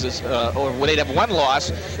State loses, or they'd have 1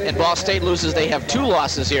 loss, and Ball State loses, they have 2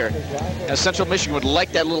 losses here. Now, Central Michigan would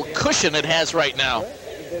like that little cushion it has right now.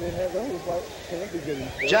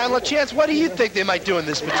 John LaChance, what do you think they might do in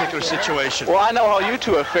this particular situation? Well, I know how you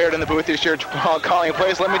two have fared in the booth this year calling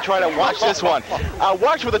plays. Let me try to watch this one.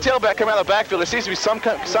 Watch with the tailback coming out of the backfield. There seems to be some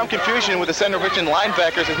confusion with the Central Michigan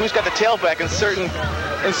linebackers and who's got the tailback in certain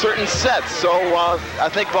sets. So I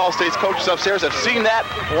think Ball State's coaches upstairs have seen that.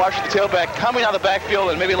 Watch the tailback coming out of the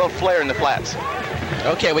backfield and maybe a little flare in the flats.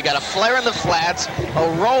 Okay, we got a flare in the flats, a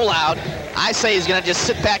rollout. I say he's going to just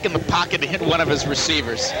sit back in the pocket and hit one of his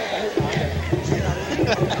receivers.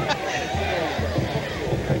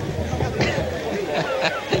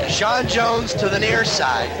 Sean Jones to the near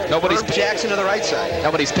side. Herb Jackson to the right side.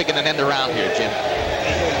 Nobody's picking an end around here, Jim.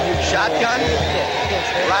 Shotgun.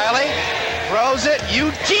 Riley throws it.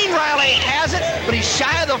 Eugene Riley has it, but he's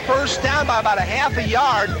shy of the first down by about a half a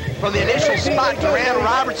yard from the initial spot. Duran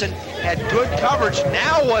Robertson had good coverage.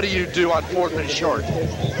 Now what do you do on 4th and short?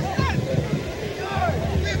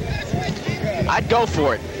 I'd go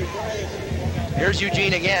for it. Here's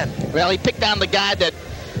Eugene again. Well, he picked down the guy that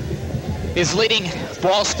is leading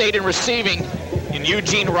Ball State in receiving in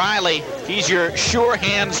Eugene Riley. He's your sure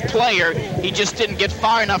hands player. He just didn't get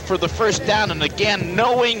far enough for the first down. And again,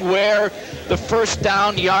 knowing where the first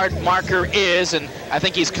down yard marker is, and I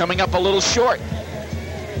think he's coming up a little short.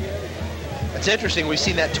 It's interesting. We've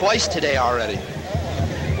seen that twice today already.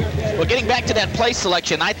 Well, getting back to that play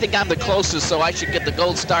selection, I think I'm the closest, so I should get the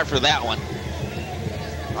gold star for that one.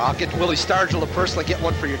 I'll get Willie Stargell to personally get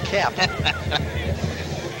one for your cap.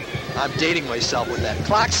 I'm dating myself with that.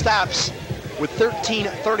 Clock stops with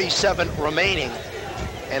 13:37 remaining,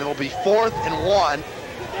 and it will be 4th and 1.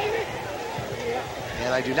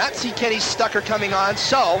 And I do not see Kenny Stucker coming on,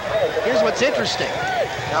 so here's what's interesting.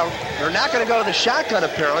 Now, they're not going to go to the shotgun,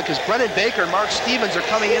 apparently, because Brennan Baker and Mark Stevens are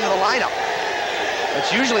coming into the lineup.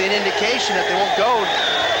 That's usually an indication that they won't go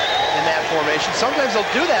in that formation. Sometimes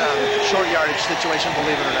they'll do that on a short yardage situation,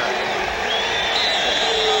 believe it or not.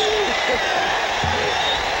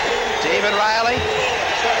 David Riley.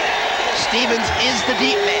 Stevens is the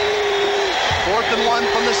deep man. 4th and 1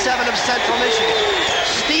 from the 7 of Central Michigan.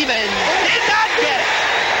 Stevens did not get it.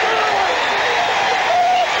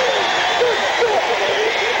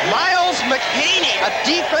 Miles McHaney, a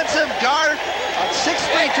defensive guard, a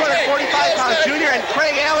 6'3", 245-pound junior, and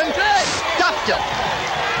Craig Allen stuffed him.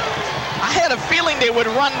 I had a feeling they would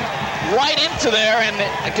run right into there, and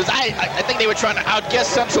because I think they were trying to outguess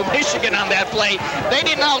Central Michigan on that play. They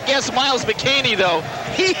didn't outguess Miles McHaney, though.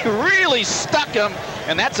 He really stuck him,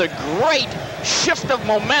 and that's a great shift of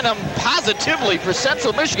momentum positively for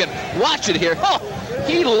Central Michigan. Watch it here. Oh,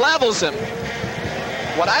 he levels him.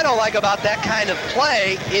 What I don't like about that kind of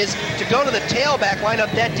play is to go to the tailback, line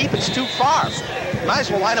up that deep, it's too far. Might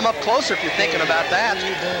as well line him up closer if you're thinking about that.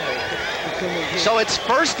 So it's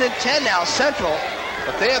 1st and 10 now, Central,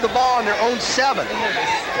 but they have the ball on their own 7.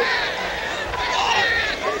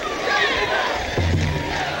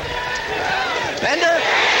 Bender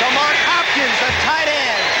to Mark Hopkins, the tight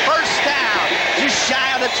end. First down, just shy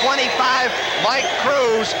of the 25. Mike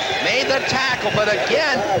Cruz made the tackle, but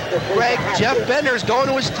again, Greg, Jeff Bender's going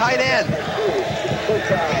to his tight end.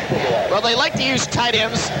 Well, they like to use tight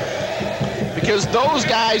ends because those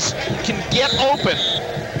guys can get open.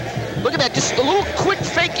 Look at that, just a little quick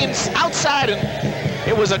fake outside, and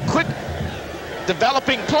it was a quick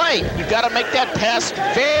developing play. You've got to make that pass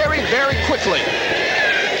very, very quickly.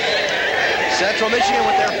 Central Michigan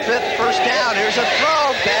with their 5th first down. Here's a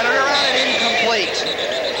throw, batted around and incomplete.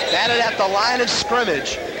 Batted at the line of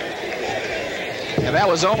scrimmage. And that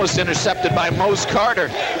was almost intercepted by Mose Carter.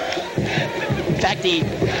 In fact, he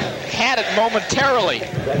had it momentarily.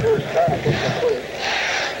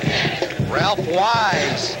 Ralph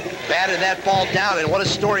Wise batted that ball down, and what a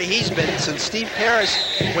story he's been since Steve Paris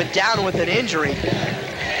went down with an injury.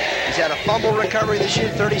 He's had a fumble recovery this year,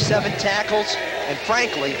 37 tackles, and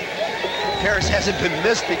frankly, Paris hasn't been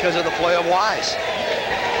missed because of the play of Wise.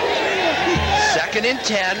 2nd and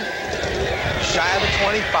 10, shy of the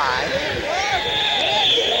 25.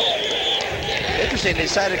 Interesting, they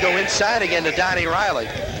decided to go inside again to Donnie Riley.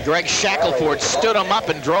 Greg Shackelford stood him up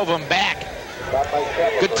and drove him back.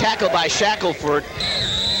 Good tackle by Shackelford.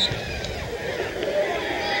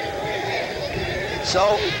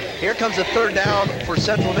 So here comes a 3rd down for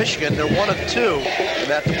Central Michigan. They're 1 of 2 in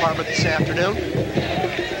that department this afternoon.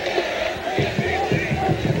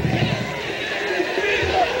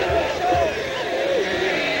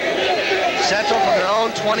 Central from their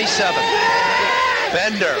own 27.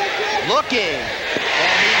 Bender looking,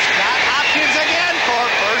 and he's got Hopkins again for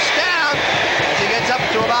 1st down as he gets up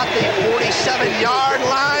to about the 47-yard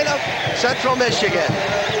line of Central Michigan.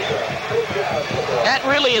 That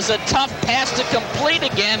really is a tough pass to complete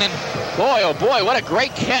again, and boy, oh boy, what a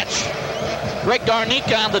great catch. Greg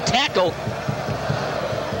Garnica on the tackle.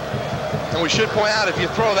 And we should point out, if you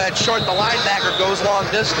throw that short, the linebacker goes long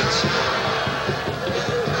distance.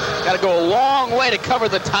 Got to go a long way to cover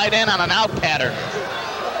the tight end on an out pattern.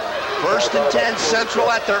 1st and 10, Central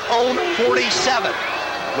at their own 47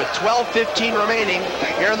 with 12:15 remaining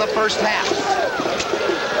here in the 1st half.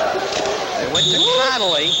 They went to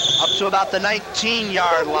Connolly up to about the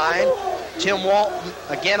 19-yard line. Tim Walton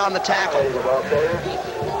again on the tackle.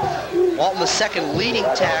 Walton, the 2nd leading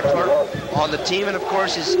tackler on the team, and of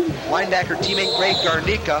course his linebacker teammate Greg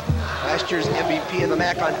Garnica, last year's MVP in the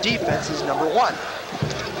MAC on defense, is number 1.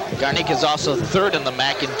 Garnica is also 3rd in the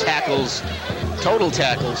MAC in tackles, total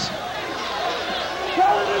tackles.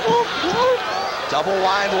 Double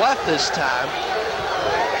wide left this time.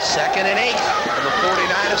 2nd and 8 from the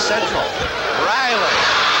 49 of Central. Riley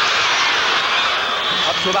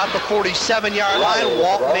up to about the 47-yard line.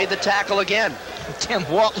 Walton made the tackle again. Tim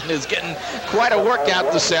Walton is getting quite a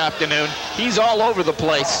workout this afternoon. He's all over the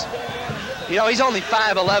place. You know, he's only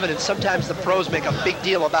 5'11", and sometimes the pros make a big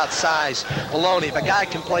deal about size. Baloney, if a guy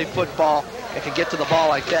can play football and can get to the ball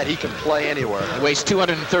like that, he can play anywhere. He weighs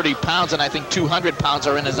 230 pounds, and I think 200 pounds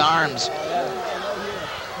are in his arms.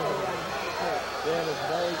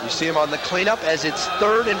 You see him on the cleanup as it's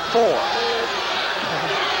 3rd and 4.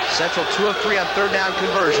 Central 2 of 3 on 3rd down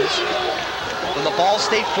conversions. From the Ball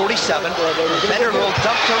State 47, Bender will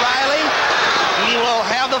dump to Riley. He will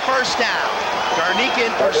have the 1st down. Garnica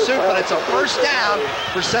in pursuit, but it's a 1st down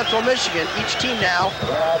for Central Michigan. Each team now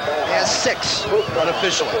has 6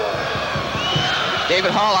 unofficially.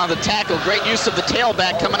 David Hall on the tackle. Great use of the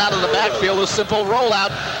tailback coming out of the backfield. A simple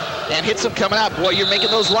rollout and hits him coming out. Boy, you're making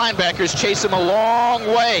those linebackers chase him a long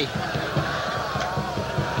way.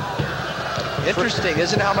 Interesting,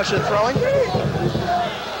 isn't it, how much they're throwing?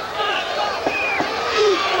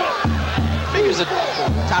 Figures a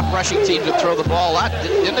top rushing team to throw the ball out,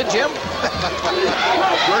 didn't it, Jim?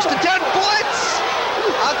 1st and 10, blitz!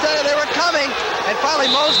 I'll tell you, they were coming, and finally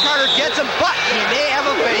Mose Carter gets him, but he may have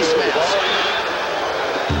a face mask.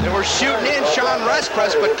 They were shooting in Sean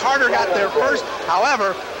Respress, but Carter got there first.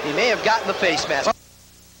 However, he may have gotten the face mask.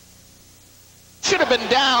 Should have been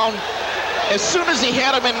down as soon as he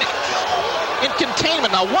had him in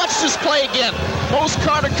containment. Now watch this play again. Mose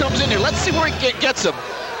Carter comes in here. Let's see where he gets him.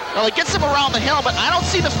 Well, he gets him around the helmet. I don't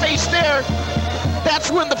see the face there.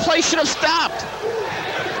 That's when the play should have stopped.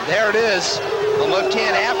 There it is, the left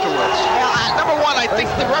hand afterwards. Well, number one, I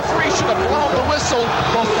think the referee should have blown the whistle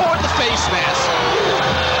before the face mask.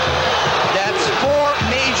 That's 4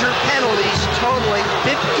 major penalties totaling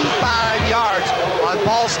 55 yards on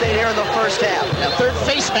Ball State here in the 1st half. Now, 3rd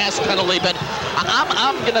face mask penalty, but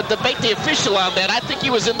I'm going to debate the official on that. I think he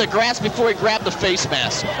was in the grass before he grabbed the face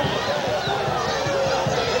mask.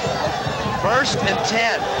 1st and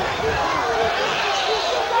 10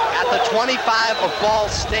 at the 25 of Ball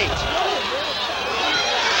State.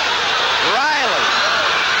 Riley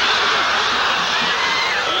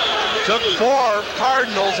took 4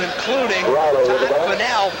 Cardinals, including Todd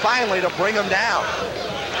Fennell, finally to bring him down.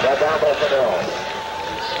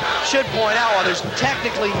 Should point out, while there's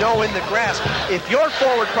technically no in the grass, if your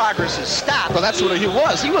forward progress is stopped. Well, that's what he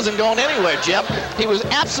was. He wasn't going anywhere, Jeff. He was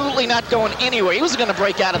absolutely not going anywhere. He wasn't going to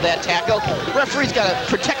break out of that tackle. The referee's got to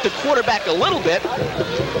protect the quarterback a little bit.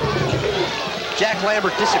 Jack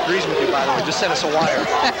Lambert disagrees with you, by the way. Just sent us a wire.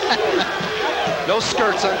 No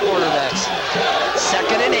skirts on quarterbacks.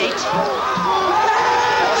 2nd and 8.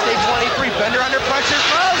 Ball State 23. Bender under pressure,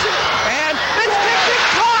 throws, and it's picked and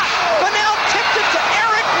caught. Fennell tipped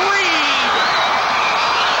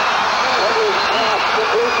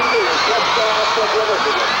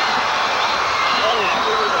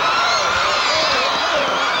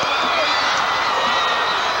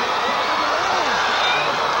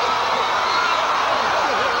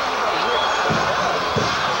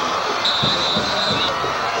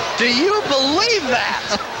believe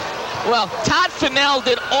that? Well, Todd Fennell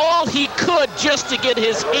did all he could just to get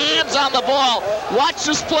his hands on the ball. Watch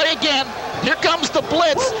this play again. Here comes the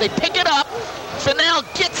blitz. They pick it up. Fennell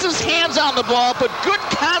gets his hands on the ball, but good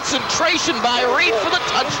concentration by Reed for the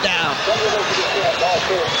touchdown.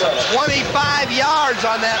 25 yards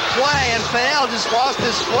on that play, and Fennell just lost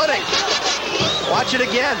his footing. Watch it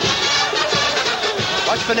again.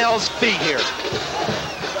 Watch Fennell's feet here.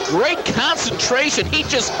 Great concentration. He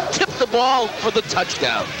just tipped the ball for the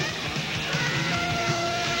touchdown.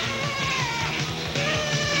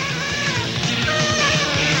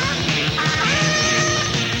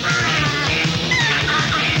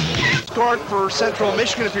 Scored for Central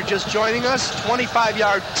Michigan, if you're just joining us,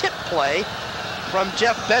 25-yard tip play from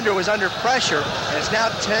Jeff Bender was under pressure, and it's now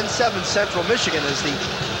 10-7 Central Michigan as the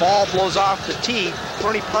ball blows off the tee.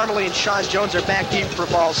 Bernie Parmalee and Sean Jones are back deep for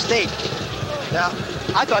Ball State. Now,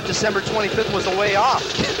 I thought December 25th was a way off.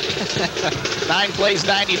 9 plays,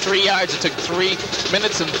 93 yards. It took 3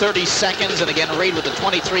 minutes and 30 seconds. And again, Reed with a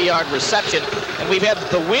 23-yard reception. And we've had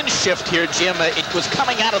the wind shift here, Jim. It was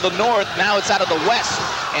coming out of the north. Now it's out of the west.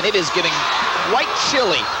 And it is getting quite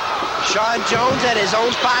chilly. Sean Jones at his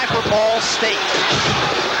own 5 for Ball State.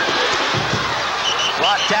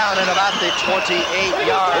 Brought down at about the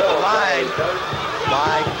 28-yard line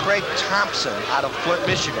by Craig Thompson out of Flint,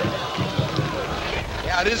 Michigan.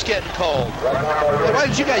 Yeah, it is getting cold. Hey, why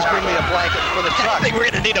did you guys bring me a blanket for the truck? I think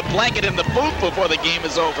we're going to need a blanket in the booth before the game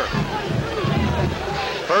is over.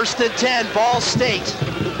 1st and 10, Ball State.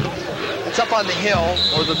 It's up on the hill,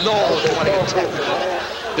 or the knoll, if you want to get technical.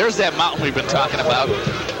 There's that mountain we've been talking about.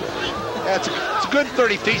 Yeah, it's a good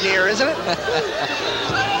 30 feet in the air, isn't it?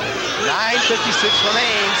 9:56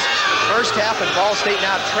 remains. First half, and Ball State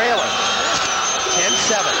now trailing.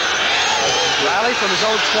 10-7. Riley from his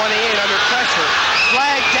own 28 under pressure.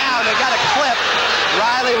 Flag down, they got a clip.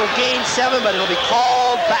 Riley will gain 7, but it'll be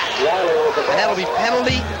called back. And that'll be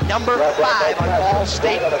penalty number 5 on Ball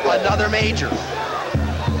State, another major.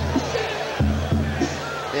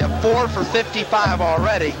 They have 4 for 55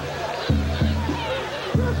 already.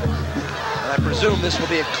 And I presume this will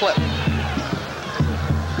be a clip.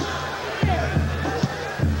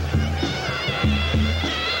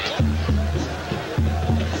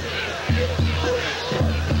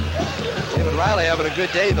 Riley having a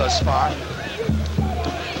good day thus far.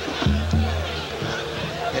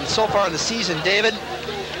 And so far in the season, David,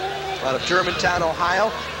 out of Germantown,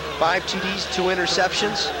 Ohio, 5 TDs, 2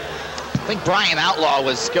 interceptions. I think Brian Outlaw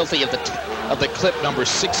was guilty of the clip number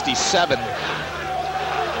 67.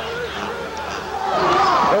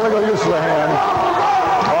 Illegal use of the hand.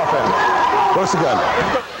 Offense. First again.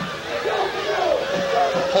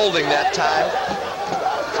 Holding that time.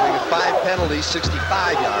 So we get 5 penalties,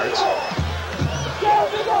 65 yards.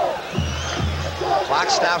 Clock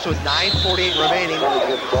stops with 9:48 remaining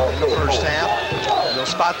in the first half. And they'll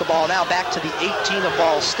spot the ball now back to the 18 of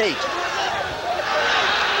Ball State.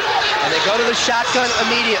 And they go to the shotgun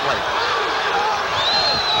immediately.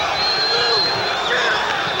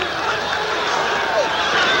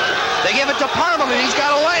 They give it to Parmalee. He's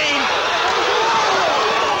got a lane.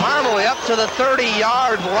 Parmalee up to the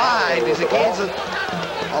 30-yard line. He gains a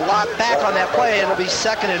lot back on that play, and it'll be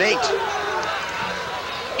 2nd and 8.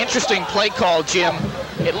 Interesting play call, Jim.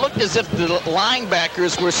 It looked as if the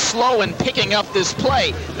linebackers were slow in picking up this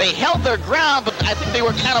play. They held their ground, but I think they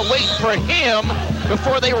were kind of waiting for him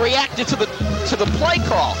before they reacted to the play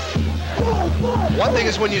call. One thing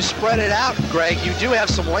is when you spread it out, Greg, you do have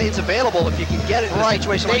some lanes available if you can get it in a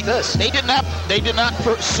situation like this. They did not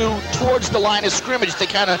pursue towards the line of scrimmage. They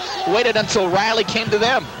kind of waited until Riley came to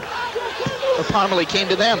them, or Parmalee came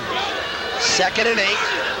to them. 2nd and 8.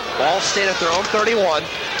 Ball State at their own 31.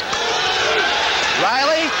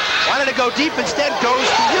 Riley wanted to go deep, instead goes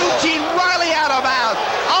to Eugene Riley out of bounds.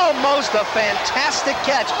 Almost a fantastic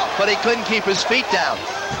catch, but he couldn't keep his feet down.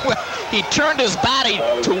 Well, he turned his body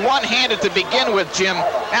to one-handed to begin with, Jim.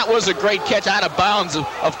 That was a great catch out of bounds,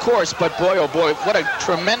 of course, but boy, oh boy, what a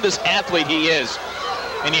tremendous athlete he is.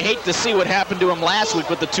 And you hate to see what happened to him last week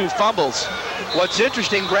with the 2 fumbles. What's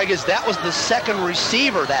interesting, Greg, is that was the 2nd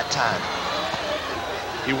receiver that time.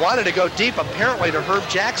 He wanted to go deep, apparently, to Herb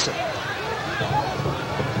Jackson.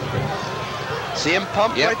 See him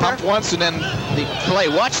pump right there? Pump once and then the play.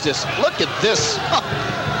 Watch this. Look at this.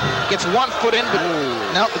 Gets 1 foot in, but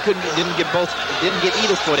no, didn't get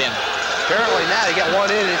either foot in. Apparently now you got 1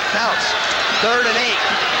 in, it counts. 3rd and 8.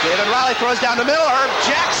 David Riley throws down the middle. Herb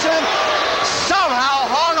Jackson somehow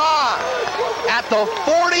hung on. At the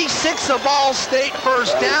 46 of Ball State,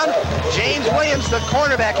 first down. James Williams, the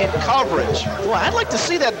cornerback, in coverage. Well, I'd like to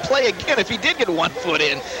see that play again if he did get 1 foot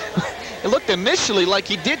in. It looked initially like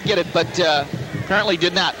he did get it, but apparently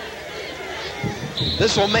did not.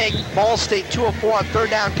 This will make Ball State 2 of 4 on third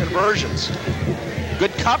down conversions.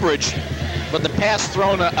 Good coverage, but the pass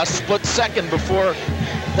thrown a split second before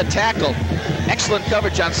the tackle. Excellent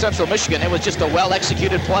coverage on Central Michigan. It was just a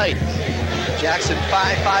well-executed play. Jackson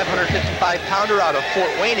 555-pounder out of Fort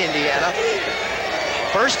Wayne, Indiana.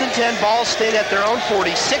 1st and 10, Ball State at their own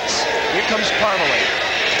 46. Here comes Parmalee.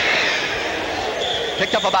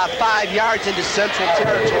 Picked up about 5 yards into Central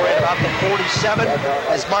territory at about the 47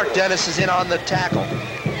 as Mark Dennis is in on the tackle.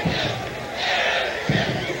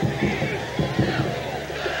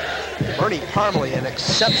 Bernie Parmalee, an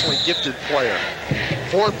exceptionally gifted player.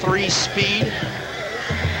 4.3 speed.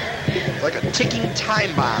 Like a ticking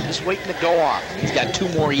time bomb, just waiting to go off. He's got 2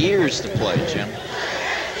 more years to play, Jim.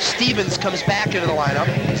 Stevens comes back into the lineup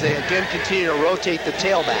as they again continue to rotate the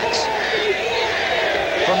tailbacks.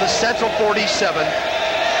 From the Central 47,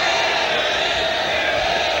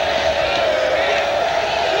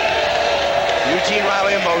 Eugene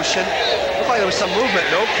Riley in motion. Looked like there was some movement,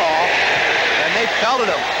 no call, and they belted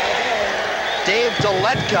him. Dave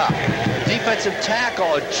Deletka, defensive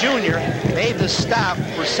tackle, a junior, made the stop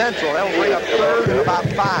for Central. That'll bring up 3rd and about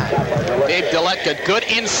 5. Dave Deletka, good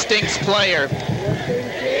instincts player.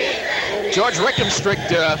 George Rickenstrick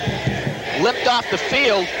limped off the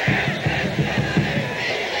field.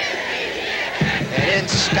 And then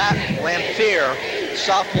Scott Lamphere,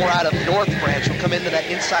 sophomore out of North Branch, will come into that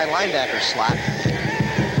inside linebacker slot.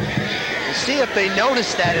 We'll see if they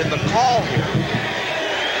notice that in the call here.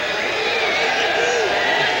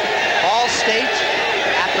 Ball State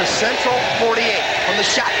at the Central 48 from the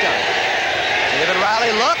shotgun. David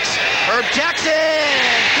Riley looks. Herb Jackson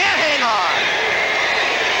can't hang on.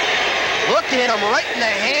 Look to hit him right in the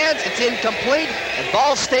hands. It's incomplete, and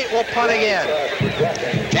Ball State will punt again.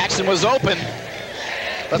 Jackson was open.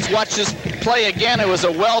 Let's watch this play again. It was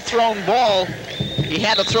a well-thrown ball. He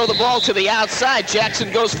had to throw the ball to the outside. Jackson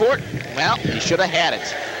goes for it. Well, he should have had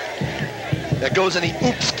it. That goes in the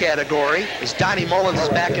oops category as Donnie Mullins is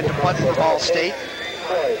back into punt for Ball State.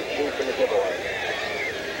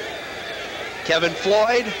 Kevin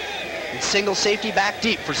Floyd in single safety back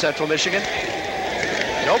deep for Central Michigan.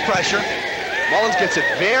 No pressure. Mullins gets it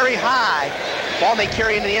very high. Ball may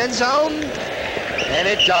carry into the end zone, and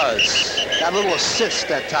it does. Got a little assist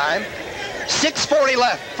that time. 6:40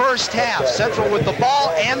 left, first half. Central with the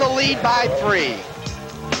ball and the lead by 3.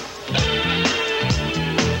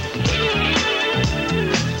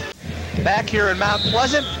 Back here in Mount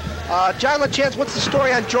Pleasant. John LaChance, what's the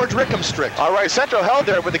story on George Rickenstrick? All right, Central held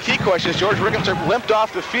there, but the key question is George Rickenstrick limped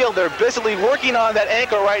off the field. They're busily working on that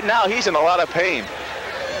ankle right now. He's in a lot of pain.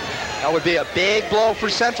 That would be a big blow for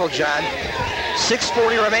Central, John.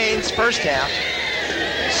 6:40 remains, first half.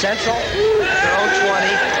 Central, their own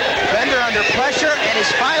 20. Bender under pressure and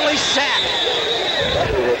is finally sacked.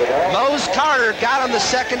 Mose Carter got him the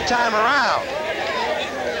second time around.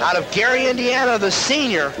 Out of Gary, Indiana, the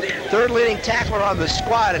senior, 3rd leading tackler on the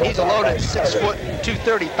squad, and he's a loaded 6 foot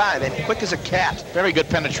 235 and quick as a cat. Very good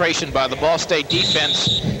penetration by the Ball State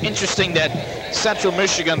defense. Interesting that Central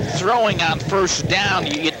Michigan throwing on first down.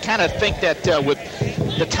 You'd kind of think that with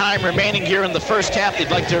the time remaining here in the first half, they'd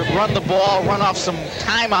like to run the ball, run off some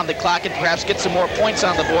time on the clock, and perhaps get some more points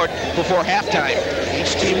on the board before halftime.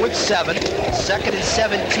 Each team with 7, 2nd and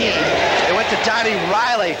 17. They went to Donnie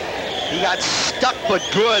Riley. He got stuck but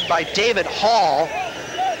good by David Hall,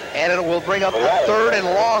 and it will bring up a 3rd and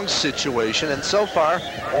long situation. And so far,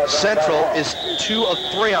 Central is 2 of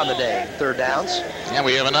 3 on the day, 3rd downs. And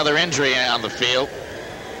we have another injury on the field.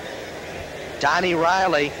 Donnie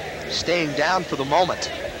Riley staying down for the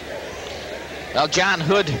moment. Well, John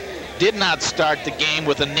Hood did not start the game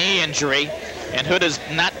with a knee injury, and Hood has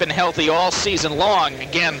not been healthy all season long.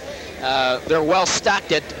 Again, they're well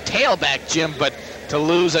stocked at tailback, Jim, but to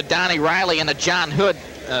lose a Donnie Riley and a John Hood,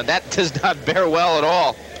 that does not bear well at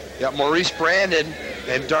all. Yeah, Maurice Brandon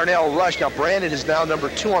and Darnell Rush. Now, Brandon is now number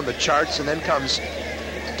 2 on the charts, and then comes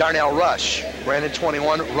Darnell Rush. Brandon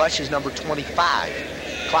 21, Rush is number 25.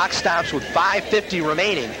 Clock stops with 5:50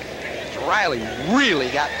 remaining. Riley really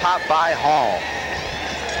got popped by Hall.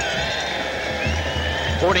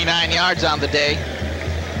 49 yards on the day.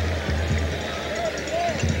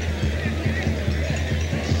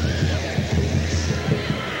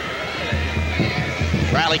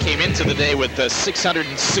 Riley came into the day with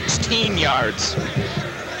 616 yards.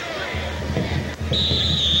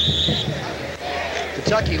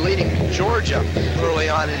 Kentucky leading Georgia early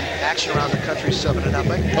on in action around the country,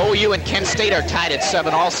 7-0. OU and Kent State are tied at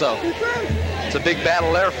 7 also. It's a big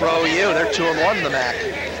battle there for OU. They're 2-1 in the MAC.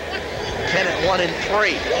 Kent at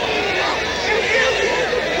 1-3.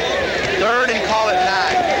 Third and call it 9.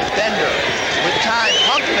 Bender with time.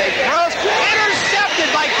 Pump fake. Throws.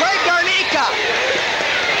 Intercepted by Greg Garnica.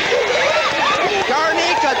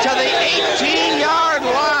 Garnica to the 18-yard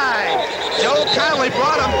line. Joe Connolly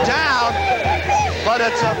brought him down, but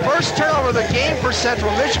it's a first turnover of the game for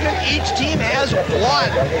Central Michigan. Each team has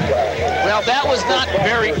one. Well, that was not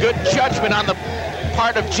very good judgment on the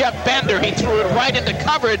part of Jeff Bender. He threw it right into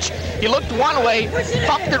coverage. He looked one way,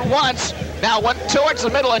 pumped it once, now went towards the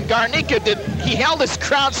middle, and Garnica he held his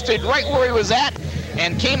ground, stayed right where he was at,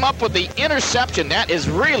 and came up with the interception. That is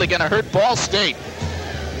really going to hurt Ball State.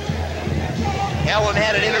 Allen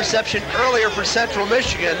had an interception earlier for Central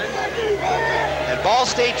Michigan, and Ball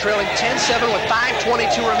State trailing 10-7 with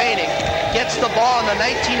 5:22 remaining. Gets the ball on the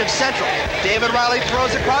 19 of Central. David Riley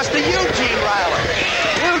throws across to Eugene Riley.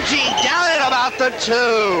 Eugene down at about the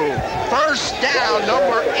 2. First down,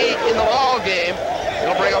 number 8 in the ball game.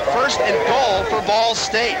 It'll bring a first and goal for Ball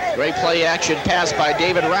State. Great play action pass by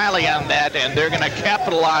David Riley on that, and they're going to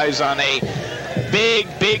capitalize on a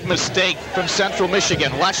big mistake from Central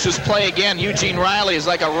Michigan. Watch this play again. Eugene Riley is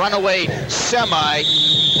like a runaway semi,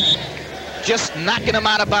 just knocking him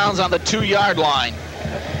out of bounds on the 2-yard line.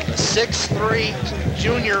 6'3"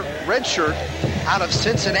 junior redshirt out of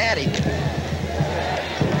Cincinnati.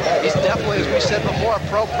 He's definitely, as we said before, a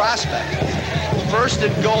pro prospect. First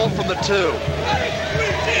and goal from the 2.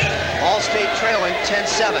 Ball State trailing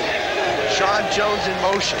 10-7. Sean Jones in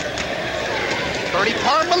motion. Bernie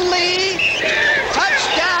Parmalee.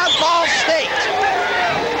 Touchdown, Ball State.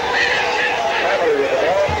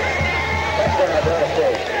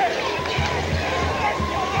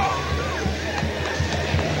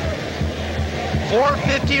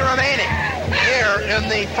 .450 remaining here in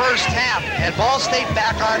the first half, and Ball State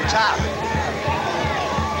back on top.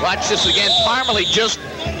 Watch this again. Parmalee just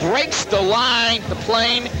breaks the line, the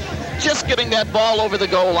plane, just getting that ball over the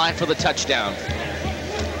goal line for the touchdown.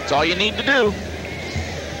 That's all you need to do.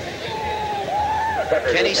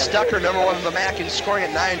 Kenny Stucker, number 1 in the MAC in scoring at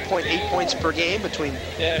 9.8 points per game between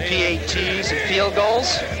PATs and field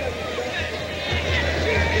goals.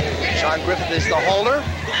 Sean Griffith is the holder.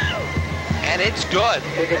 And it's good.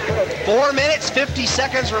 4 minutes, 50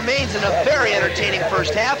 seconds remains in a very entertaining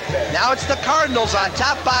first half. Now it's the Cardinals on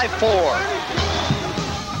top by 4.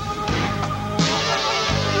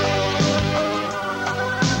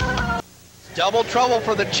 Double trouble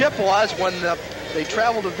for the Chippewas when they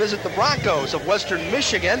travel to visit the Broncos of Western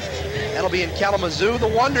Michigan. That'll be in Kalamazoo. The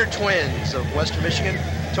Wonder Twins of Western Michigan.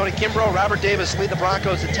 Tony Kimbrough, Robert Davis lead the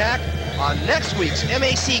Broncos attack on next week's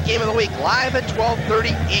MAC Game of the Week, live at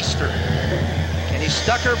 12:30 Eastern. Kenny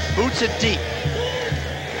Stucker boots it deep.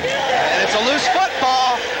 And it's a loose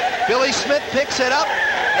football. Billy Smith picks it up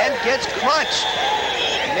and gets crunched.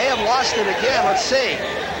 He may have lost it again. Let's see.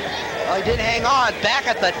 Well, he did hang on. Back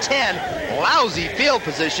at the 10. Lousy field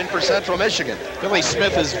position for Central Michigan. Billy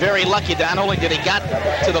Smith is very lucky. Not only did he got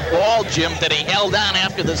to the ball, Jim, that he held on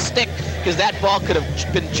after the stick, because that ball could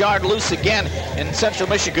have been jarred loose again, and Central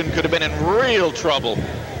Michigan could have been in real trouble.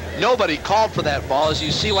 Nobody called for that ball, as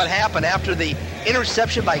you see what happened after the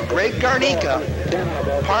interception by Greg Garnica.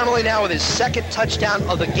 Parmalee now with his second touchdown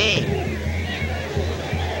of the game.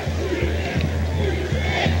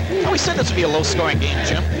 We said this would be a low-scoring game,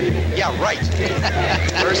 Jim. Yeah, right.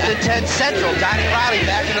 First and 10 Central. Donnie Riley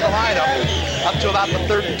back into the lineup. Up to about the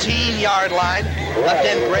 13-yard line. Left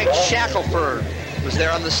end Greg Shackelford was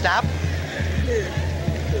there on the stop.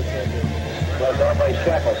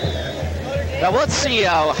 Now let's see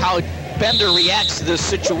how Bender reacts to this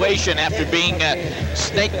situation after being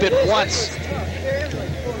snake bit once.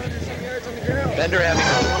 Bender having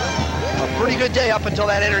a pretty good day up until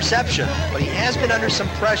that interception, but he has been under some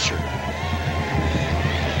pressure.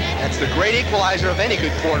 That's the great equalizer of any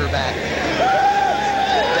good quarterback.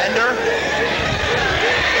 Bender.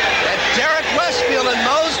 And Derek Westfield and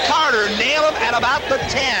Mose Carter nail him at about the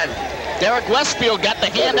 10. Derek Westfield got the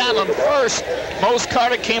hand on him first. Mose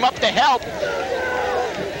Carter came up to help.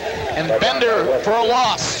 And Bender for a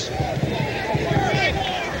loss.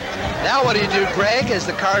 Now what do you do, Greg, as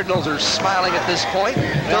the Cardinals are smiling at this point?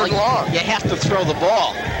 Well, Third long. You have to throw the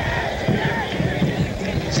ball.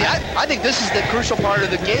 See, I think this is the crucial part of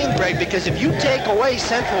the game, Greg, because if you take away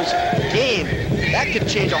Central's game, that could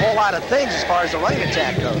change a whole lot of things as far as the running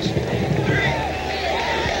attack goes.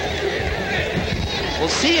 We'll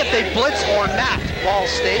see if they blitz or not, Ball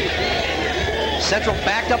State. Central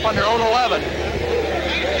backed up on their own 11.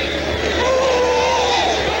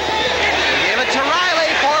 Give it to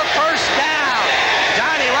Riley for a first down.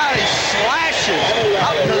 Donnie Riley slashes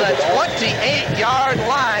up to the 28-yard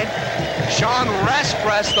line. Sean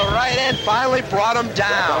Respress, the right end, finally brought him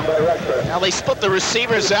down. Now they split the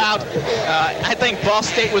receivers out. I think Ball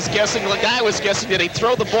State was guessing, the guy was guessing, did he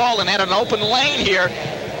throw the ball and had an open lane here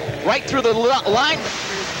right through the line?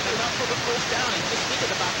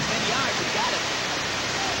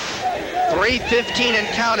 3:15 and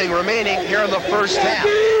counting remaining here in the first half.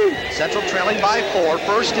 Central trailing by 4,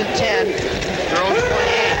 1st and 10, their own 28.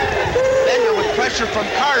 Bender with pressure from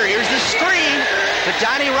Carter. Here's the screen to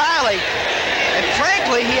Donnie Riley. And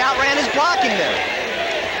frankly, he outran his blocking there.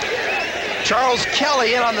 Charles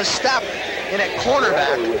Kelly in on the step in at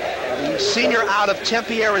cornerback, the senior out of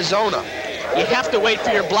Tempe, Arizona. You have to wait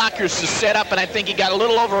for your blockers to set up, and I think he got a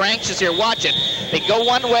little over anxious here. Watch it. They go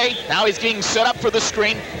one way. Now he's getting set up for the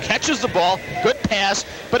screen, catches the ball, good pass,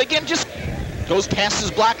 but again, just goes past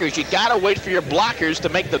his blockers. You got to wait for your blockers to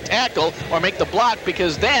make the tackle or make the block,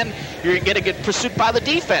 because then you're going to get pursued by the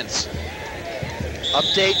defense.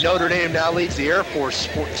 Update, Notre Dame now leads the Air Force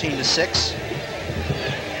 14-6.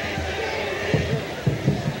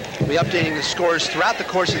 We'll be updating the scores throughout the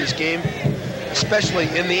course of this game, especially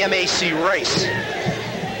in the MAC race.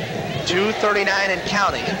 2:39 and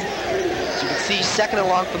counting. As you can see, second and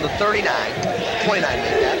long from the 29, 29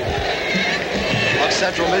 made that, of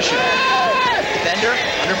Central Michigan. Bender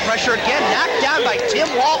under pressure again, knocked down by Tim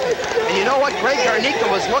Walton. And you know what? Greg Garnica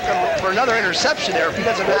was looking for another interception there if he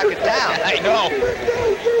doesn't knock it down. I know.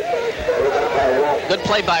 Good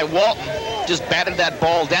play by Walton. Just batted that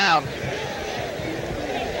ball down.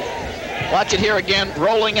 Watch it here again,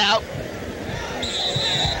 rolling out.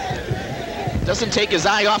 Doesn't take his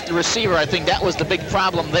eye off the receiver. I think that was the big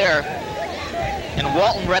problem there. And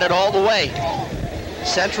Walton read it all the way.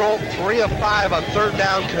 Central 3 of 5 on third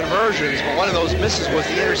down conversions, but one of those misses was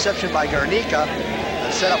the interception by Garnica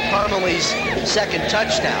that set up Parmalee's second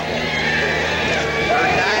touchdown.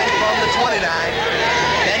 Third down from the 29.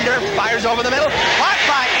 Bender fires over the middle, caught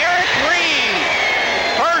by Eric Reed.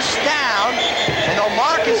 First down, and they'll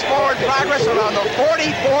mark his forward progress around the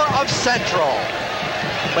 44 of Central.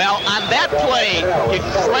 Well, on that play, you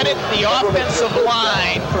credit the offensive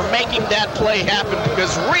line for making that play happen,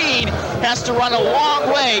 because Reed has to run a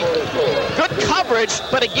long way. Good coverage,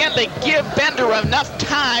 but again, they give Bender enough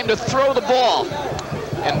time to throw the ball.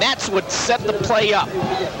 And that's what set the play up.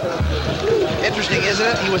 Interesting, isn't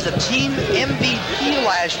it? He was the team MVP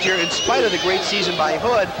last year in spite of the great season by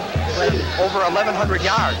Hood, playing over 1,100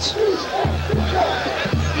 yards.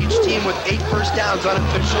 Each team with 8 first downs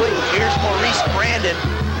unofficially. Here's Maurice Brandon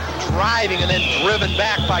driving and then driven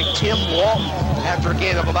back by Tim Walton after a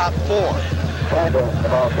gain of about 4.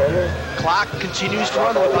 Clock continues to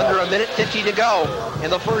run with under 1:50 to go in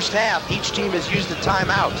the first half. Each team has used a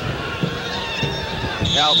timeout.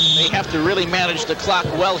 Now, they have to really manage the clock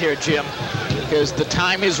well here, Jim, because the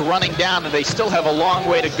time is running down and they still have a long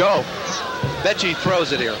way to go. Veggie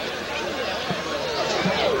throws it here.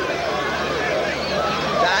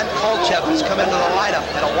 Don Kolchev has come into the lineup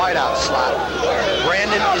at a wideout slot.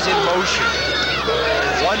 Brandon is in motion.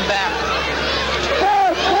 One back.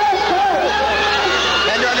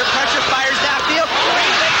 Bender under pressure, fires downfield.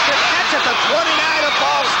 Reed makes the catch at the 29 of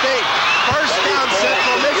Ball State. First down,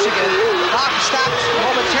 Central Michigan. Clock stops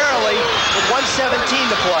momentarily with 1:17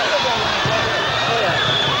 to play.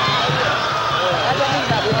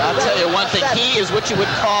 I'll tell you one thing, he is what you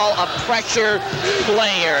would call a pressure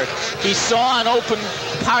player. He saw an open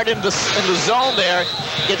part in the zone there,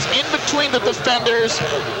 gets in between the defenders,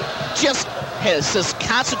 just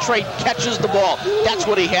concentrate, catches the ball. That's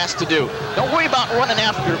what he has to do. Don't worry about running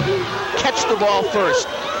after, catch the ball first.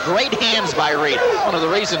 Great hands by Reed. One of the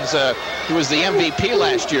reasons he was the MVP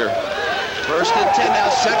last year. First and 10 now,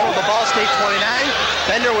 Central, the Ball State 29.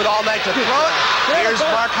 Bender with all night to throw it. Here's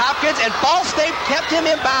Mark Hopkins, and Ball State kept him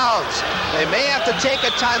in bounds. They may have to take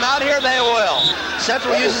a timeout here. They will.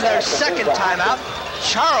 Central uses their second timeout.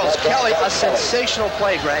 Charles Kelly, a sensational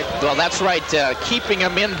play, Greg. Well, that's right, keeping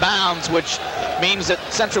him in bounds, which means that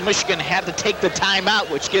Central Michigan had to take the timeout,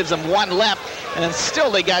 which gives them 1 left, and then still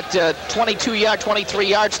they got 23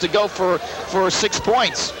 yards to go for 6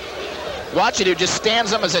 points. Watch it, he just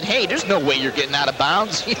stands up and said, hey, there's no way you're getting out of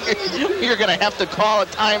bounds. You're going to have to call a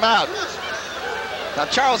timeout. Now,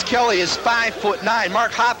 Charles Kelly is 5'9".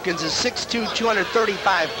 Mark Hopkins is 6'2",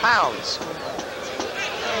 235 pounds.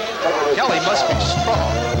 Kelly must be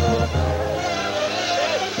strong.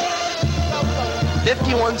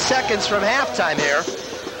 51 seconds from halftime here.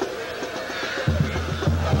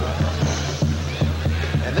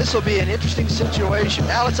 And this will be an interesting situation.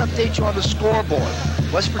 Now let's update you on the scoreboard.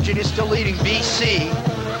 West Virginia still leading BC.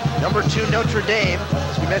 Number 2, Notre Dame,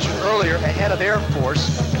 as we mentioned earlier, ahead of Air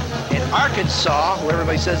Force. And Arkansas, who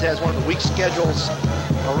everybody says has one of the weak schedules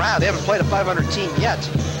around. They haven't played a 500 team yet.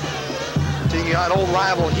 Taking on old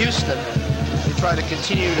rival Houston. They try to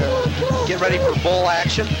continue to get ready for bowl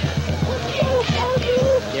action.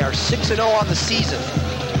 They are 6-0 on the season.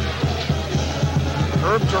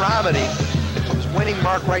 Herb Dramedy, his winning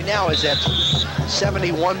mark right now is at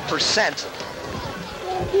 71%.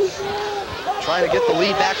 Trying to get the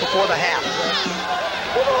lead back before the half.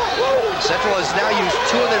 Central has now used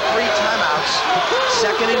 2 of their 3 timeouts.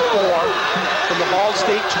 2nd and 4 from the Ball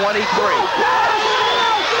State 23.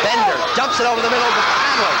 Bender dumps it over the middle to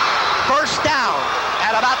Conley. First down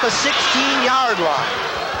at about the 16-yard line.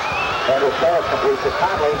 And it's ball complete to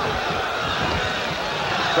Conley.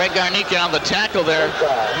 Greg Garnica on the tackle there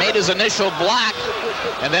made his initial block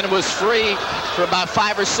and then was free for about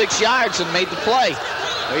 5 or 6 yards and made the play.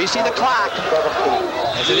 There you see the clock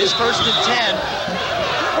as it is 1st and 10.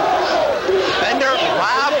 Bender,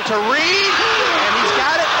 Rob to Reed, and he's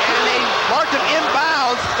got it, and they marked him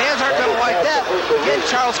inbounds. Fans aren't going to like that. Again,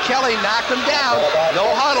 Charles Kelly knocked him down. No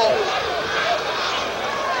huddle.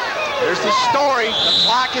 There's the story. The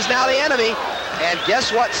clock is now the enemy. And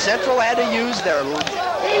guess what? Central had to use their... Wait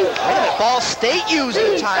a minute, Ball State used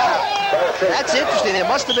the timeout. That's interesting. There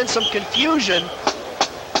must have been some confusion.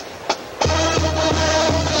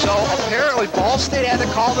 So apparently Ball State had to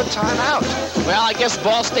call the timeout. Well, I guess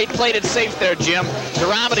Ball State played it safe there, Jim.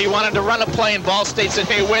 Dramedy wanted to run a play, and Ball State said,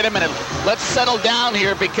 hey, wait a minute. Let's settle down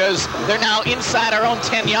here because they're now inside our own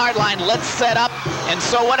 10-yard line. Let's set up. And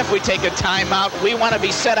so what if we take a timeout? We want to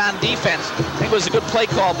be set on defense. I think it was a good play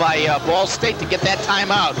call by Ball State to get that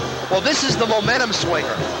timeout. Well, this is the momentum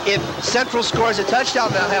swinger. If Central scores a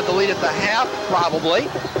touchdown, they'll have the lead at the half, probably.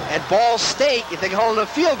 And Ball State, if they can hold a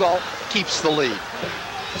field goal, keeps the lead.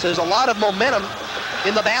 So there's a lot of momentum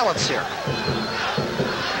in the balance here.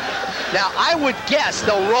 Now, I would guess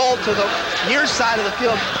they'll roll to the near side of the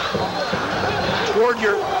field toward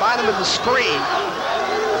your bottom of the screen.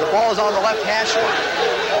 The ball is on the left hash line.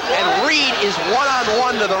 And Reed is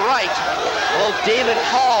one-on-one to the right. Well, David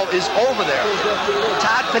Hall is over there.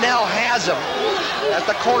 Todd Pinnell has him at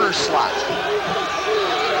the corner slot.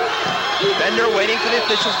 Bender waiting for the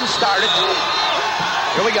officials to start it.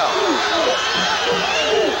 Here we go.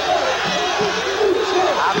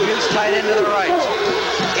 Hopkins tight end to the right.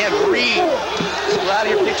 And Reed split out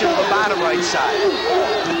of your picture to the bottom right side.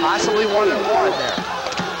 Possibly 1-1 there.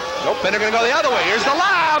 Nope, Bender gonna go the other way. Here's the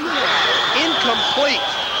lob. Incomplete.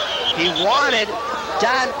 He wanted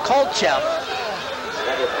Don Kolcheff,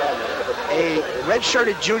 a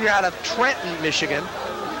red-shirted junior out of Trenton, Michigan.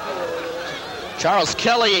 Charles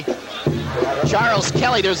Kelly,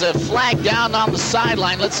 there's a flag down on the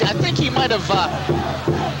sideline. Let's see, I think he might have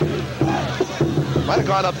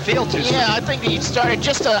gone upfield too soon. Yeah, I think he started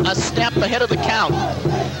just a step ahead of the count.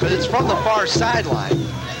 But it's from the far sideline.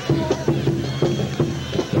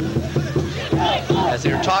 As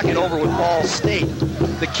they're talking over with Ball State.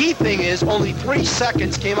 The key thing is only 3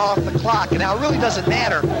 seconds came off the clock, and now it really doesn't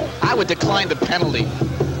matter. I would decline the penalty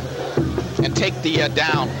and take the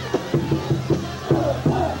down.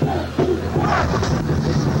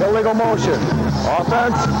 Illegal motion.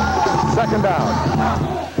 Offense, 2nd down.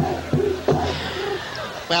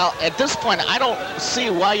 Well, at this point, I don't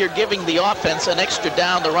see why you're giving the offense an extra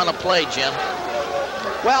down to run a play, Jim.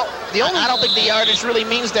 Well, I don't think the yardage really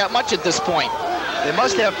means that much at this point. They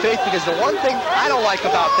must have faith, because the one thing I don't like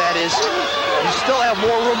about that is you still have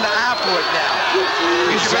more room to operate now.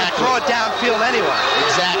 You should throw it downfield anyway.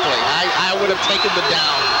 Exactly. I would have taken the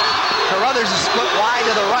down. Carruthers is split wide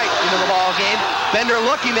to the right into the ball game. Bender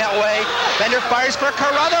looking that way. Bender fires for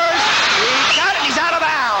Carruthers. He got it. He's out of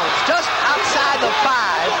bounds. Just outside the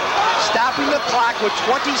 5. Stopping the clock with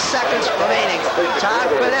 20 seconds remaining.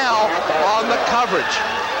 Todd Pinnell on the coverage.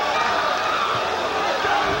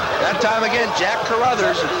 That time again, Jack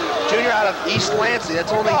Carruthers, junior out of East Lansing.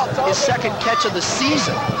 That's only his 2nd catch of the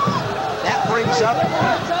season. That brings up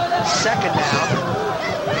 2nd down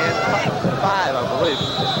and 5, I believe.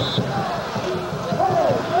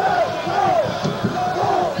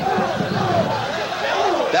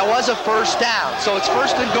 That was a first down, so it's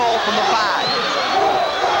 1st and goal from the 5.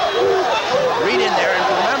 Reed in there, and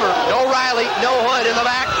remember, no Riley, no Hood in the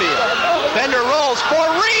backfield. Bender rolls for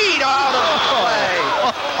Reed on the play.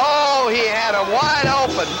 Oh, he had him wide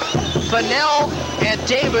open. Pinnell and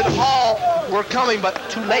David Hall were coming, but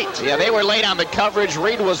too late. Yeah, they were late on the coverage.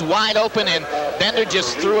 Reed was wide open, and Bender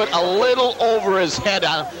just threw it a little over his head.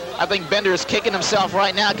 I think Bender is kicking himself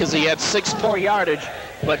right now because he had 6 poor yardage.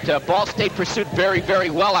 But Ball State pursued very,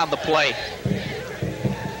 very well on the play.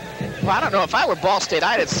 Well, I don't know. If I were Ball State,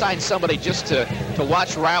 I'd have signed somebody just to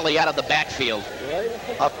watch Riley out of the backfield.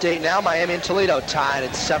 Update now, Miami and Toledo tied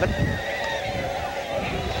at 7.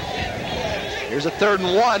 Here's a 3rd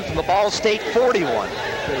and 1 from the Ball State 41.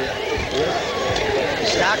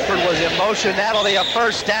 Stockford was in motion. That'll be a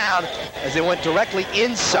first down as they went directly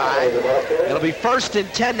inside. It'll be 1st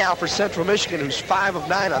and 10 now for Central Michigan, who's 5 of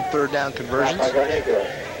 9 on 3rd down conversions.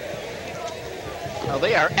 Well,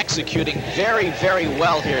 they are executing very, very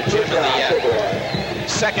well here, Jim, in the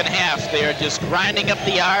second half. They're just grinding up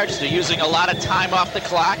the yards. They're using a lot of time off the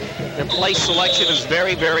clock. Their play selection is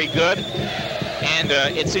very, very good. And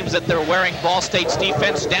it seems that they're wearing Ball State's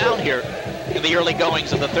defense down here in the early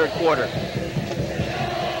goings of the 3rd quarter.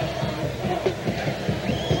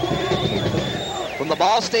 From the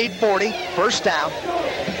Ball State 40, first down.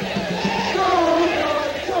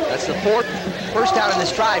 That's the 4th first down in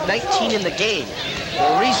this drive, 19 in the game.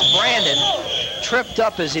 Maurice Brandon tripped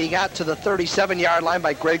up as he got to the 37-yard line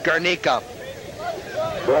by Greg Garnica.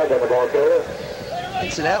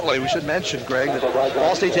 Incidentally, we should mention, Greg, that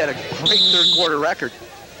Ball State's had a great 3rd quarter record.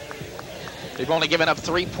 They've only given up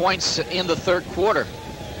 3 points in the 3rd quarter.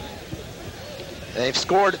 They've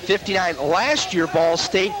scored 59. Last year, Ball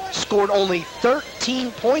State scored only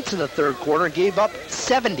 13 points in the 3rd quarter and gave up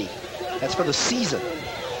 70. That's for the season.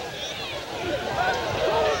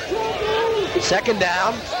 2nd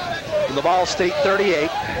down from the Ball State 38.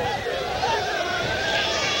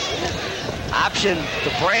 Option to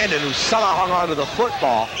Brandon, who somehow hung onto the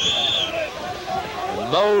football.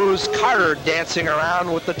 Mose Carter dancing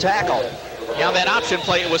around with the tackle. Now that option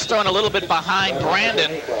play, it was thrown a little bit behind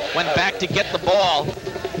Brandon, went back to get the ball.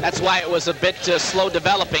 That's why it was a bit slow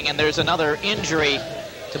developing, and there's another injury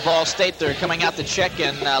to Ball State. They're coming out to check,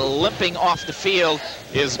 and limping off the field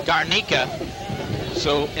is Garnica.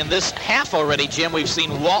 So in this half already, Jim, we've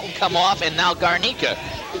seen Walton come off and now Garnica.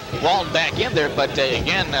 Walton back in there, but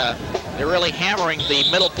again, they're really hammering the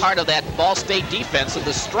middle part of that Ball State defense and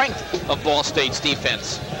the strength of Ball State's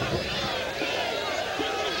defense.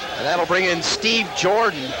 And that'll bring in Steve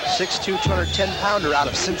Jordan, 6'2", 210-pounder out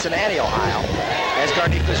of Cincinnati, Ohio, as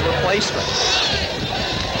Garnica's replacement.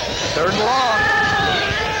 3rd and long.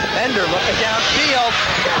 Bender looking downfield,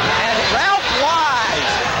 and Ralph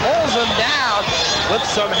Wise pulls him down with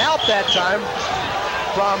some help that time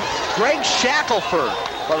from Greg Shackelford.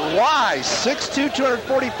 But Wise, 6'2",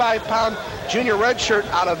 245-pound junior redshirt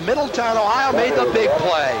out of Middletown, Ohio, made the big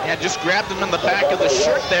play. Yeah, just grabbed him in the back of the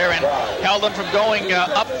shirt there and held him from going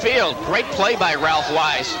upfield. Great play by Ralph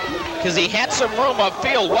Wise, because he had some room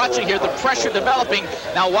upfield. Watching here, the pressure developing.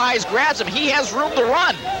 Now Wise grabs him. He has room to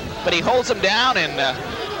run, but he holds him down, and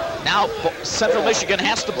now Central Michigan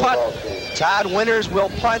has to punt. Todd Winters will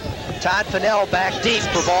punt. Todd Fennell back deep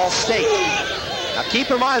for Ball State. Now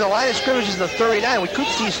keep in mind, the line of scrimmage is the 39. We could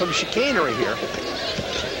see some chicanery here.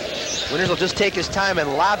 Winters will just take his time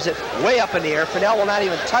and lobs it way up in the air. Fennell will not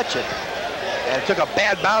even touch it. And it took a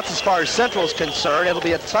bad bounce as far as Central is concerned. It'll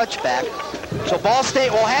be a touchback. So Ball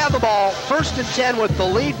State will have the ball, 1st and 10 with the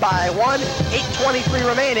lead by 1, 8:23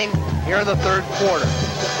 remaining here in the 3rd quarter.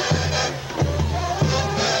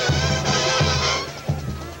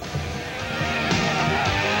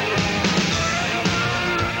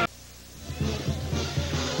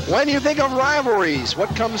 When you think of rivalries,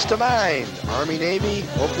 what comes to mind? Army-Navy,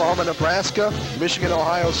 Oklahoma-Nebraska,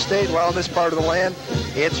 Michigan-Ohio State. Well, in this part of the land,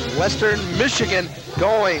 it's Western Michigan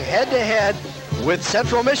going head-to-head with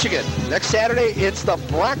Central Michigan. Next Saturday, it's the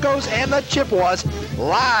Broncos and the Chippewas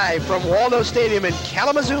live from Waldo Stadium in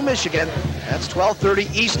Kalamazoo, Michigan. That's 12:30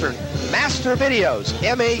 Eastern. Master Videos,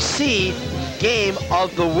 MAC Game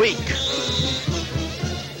of the Week.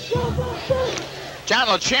 John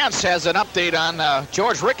LaChance has an update on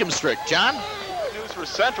George Rickenstrick. John? News for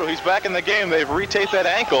Central. He's back in the game. They've retaped that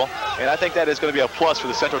ankle, and I think that is going to be a plus for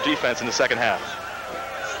the Central defense in the second half.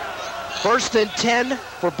 1st and 10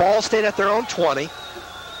 for Ball State at their own 20.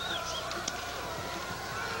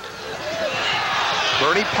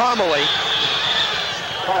 Bernie Parmalee.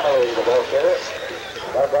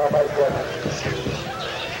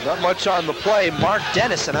 Not much on the play. Mark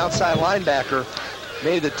Dennis, an outside linebacker,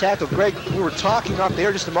 made the tackle. Greg, we were talking off the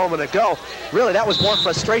air just a moment ago. Really, that was more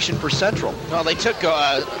frustration for Central. Well, they took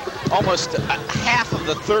almost half of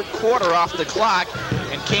the 3rd quarter off the clock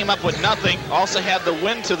and came up with nothing. Also had the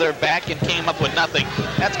wind to their back and came up with nothing.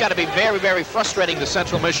 That's got to be very, very frustrating to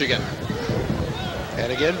Central Michigan.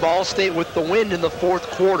 And again, Ball State with the wind in the 4th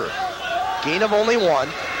quarter. Gain of only 1.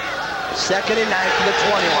 2nd and 9 from the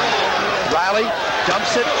 21. Riley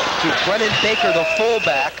dumps it to Brennan Baker, the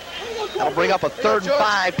fullback. That'll bring up a 3rd and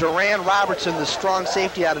 5. Duran Robertson, the strong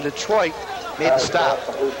safety out of Detroit, made the stop.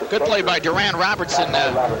 Good play by Duran Robertson,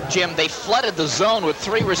 Jim. They flooded the zone with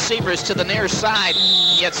 3 receivers to the near side,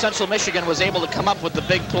 yet Central Michigan was able to come up with the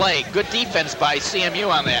big play. Good defense by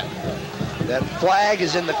CMU on that. That flag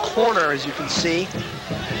is in the corner, as you can see,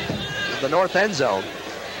 of the north end zone.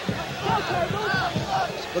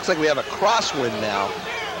 Looks like we have a crosswind now.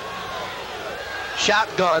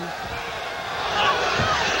 Shotgun.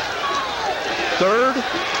 3rd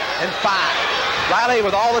and 5. Riley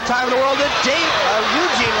with all the time in the world.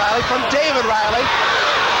 Eugene Riley from David Riley.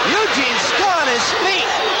 Eugene still on his feet.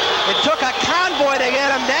 It took a convoy to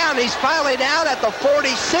get him down. He's finally down at the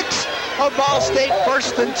 46 of Ball State,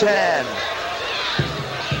 1st and 10.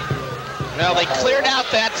 Well, they cleared out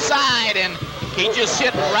that side, and he just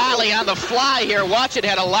hit Riley on the fly here. Watch it,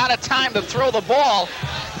 had a lot of time to throw the ball.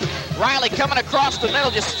 Riley coming across the middle,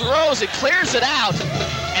 just throws it, clears it out,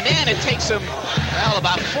 and then it takes him, well,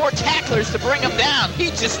 about 4 tacklers to bring him down. He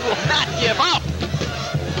just will not give up.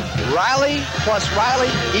 Riley plus Riley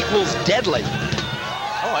equals deadly.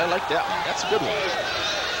 Oh, I like that one. That's a good one.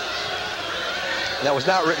 That was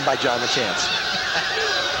not written by John LaChance.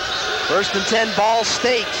 1st and 10, Ball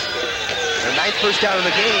State. Their 9th first down of the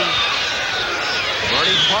game.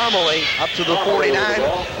 Bernie Parmalee up to the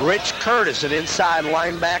 49. Rich Curtis, an inside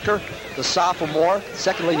linebacker, the sophomore,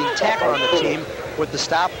 second leading tackler on the team with the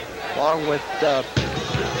stop, along with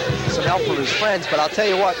some help from his friends. But I'll tell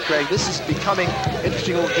you what, Greg, this is becoming an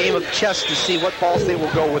interesting little game of chess to see what Ball State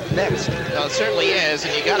will go with next. Well, it certainly is,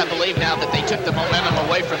 and you got to believe now that they took the momentum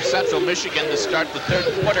away from Central Michigan to start the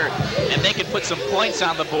 3rd quarter, and they can put some points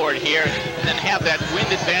on the board here and then have that wind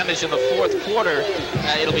advantage in the 4th quarter.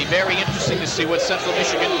 It'll be very interesting to see what Central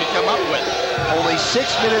Michigan can come up with. Only 6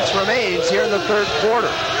 minutes remains here in the 3rd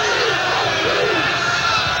quarter.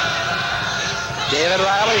 David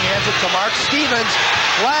Riley hands it to Mark Stevens.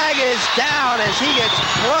 Flag is down as he gets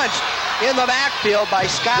crunched in the backfield by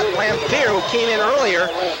Scott Lamphere, who came in earlier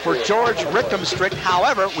for George Rickenstrick.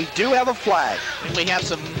 However, we do have a flag. We have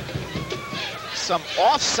some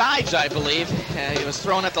offsides, I believe. He was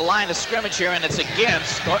thrown at the line of scrimmage here, and it's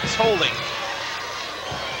against. It's holding.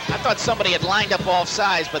 I thought somebody had lined up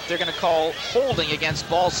offsides, but they're going to call holding against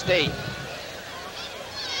Ball State.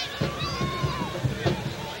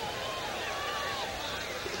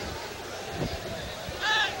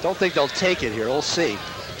 Don't think they'll take it here. We'll see.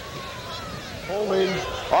 Holding.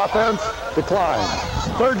 Offense decline.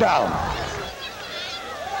 3rd down.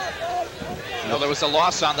 No, there was a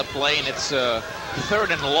loss on the play, and it's 3rd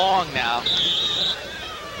and long now.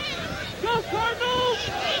 Go Cardinals!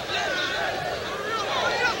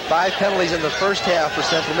 5 penalties in the first half for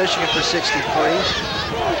Central Michigan for 63.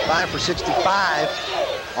 5 for 65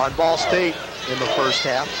 on Ball State in the first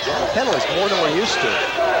half. Penalties, more than we're used to.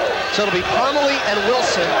 So it'll be Parmalee and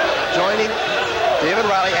Wilson joining David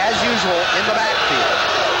Riley, as usual, in the backfield.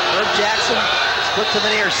 Herb Jackson split to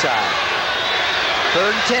the near side.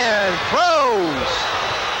 3rd and 10, throws.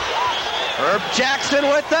 Herb Jackson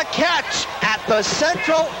with the catch at the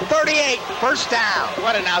Central 38, 1st down.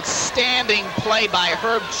 What an outstanding play by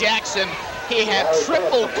Herb Jackson. He had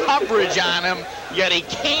triple coverage on him, yet he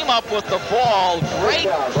came up with the ball. Great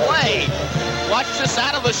play. Watch this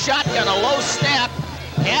out of the shotgun, a low snap.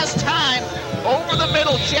 Has time, over the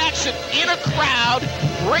middle, Jackson in a crowd,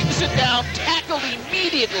 brings it down, tackled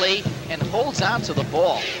immediately, and holds on to the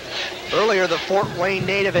ball. Earlier, the Fort Wayne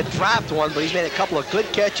native had dropped one, but he's made a couple of good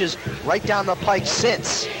catches right down the pike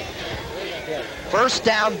since. 1st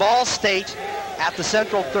down, Ball State at the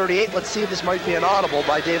Central 38. Let's see if this might be an audible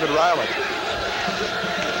by David Riley.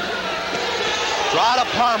 Draw to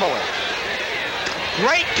Parmalee.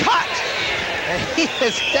 Great cut! And he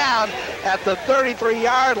is down at the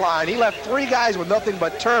 33-yard line. He left 3 guys with nothing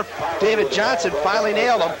but turf. David Johnson finally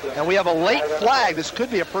nailed him, and we have a late flag. This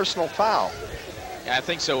could be a personal foul. Yeah, I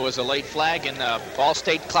think so. It was a late flag, and Ball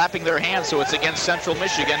State clapping their hands, so it's against Central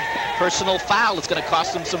Michigan. Personal foul. It's going to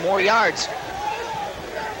cost them some more yards.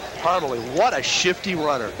 Parmalee, what a shifty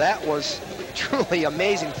runner. That was truly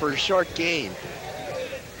amazing for a short gain.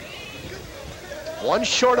 1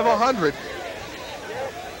 short of 100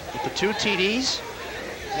 with the 2 TDs.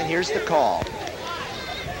 And here's the call.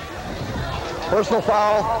 Personal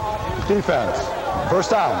foul, defense. 1st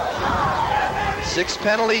down. 6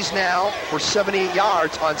 penalties now for 78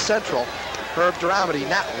 yards on Central. Herb Dramedy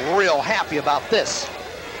not real happy about this,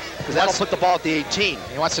 because that'll put the ball at the 18.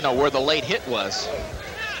 He wants to know where the late hit was.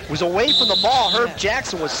 Was away from the ball. Herb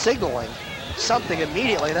Jackson was signaling something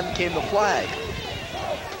immediately, and then came the flag.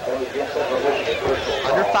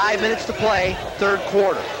 Under 5 minutes to play, 3rd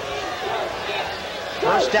quarter.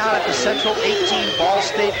 1st down at the Central 18. Ball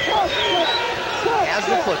State has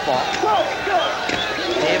the football.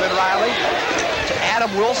 David Riley to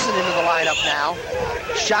Adam Wilson into the lineup now.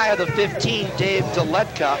 Shy of the 15, Dave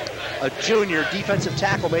Deletka, a junior defensive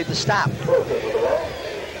tackle, made the stop.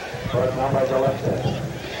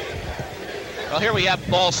 Well, here we have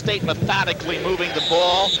Ball State methodically moving the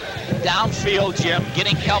ball downfield, Jim,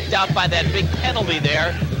 getting helped out by that big penalty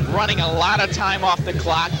there, running a lot of time off the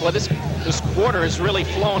clock. Well, this quarter has really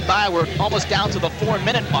flown by. We're almost down to the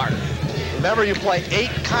 4-minute mark. Remember, you play 8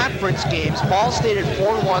 conference games. Ball State at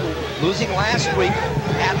 4-1, losing last week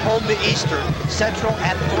at home to Eastern. Central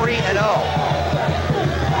at 3-0.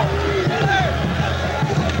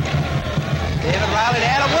 David Riley to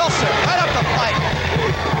Adam Wilson, right up the pipe.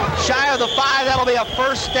 Shy of the 5, that'll be a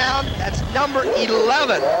first down. That's number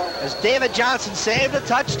 11 as David Johnson saved a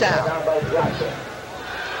touchdown.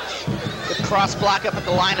 Good cross block up at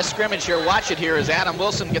the line of scrimmage here. Watch it here as Adam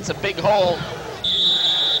Wilson gets a big hole.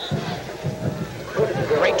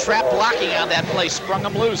 Great trap blocking on that play, sprung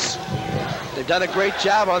him loose. They've done a great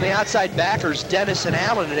job on the outside backers, Dennis and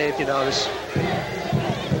Allen today, if you notice.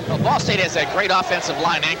 Well, Ball State has a great offensive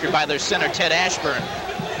line anchored by their center, Ted Ashburn.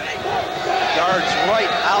 Guards right,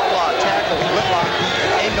 Outlaw, tackles, Whitlock,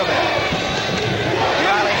 and Engelman.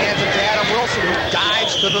 Riley hands it to Adam Wilson, who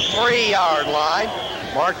dives to the 3-yard line.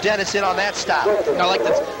 Mark Dennis in on that stop. I like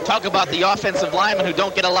to talk about the offensive linemen who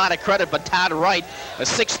don't get a lot of credit, but Todd Wright, a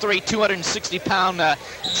 6'3", 260-pound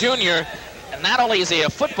junior. And not only is he a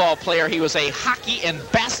football player, he was a hockey and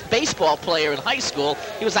baseball player in high school.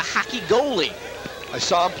 He was a hockey goalie. I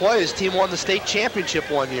saw him play. His team won the state championship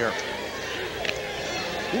one year.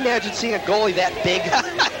 Can you imagine seeing a goalie that big?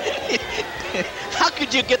 How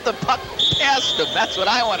could you get the puck past him? That's what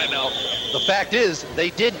I want to know. The fact is,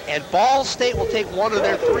 they didn't, and Ball State will take one of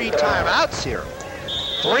their 3 timeouts here.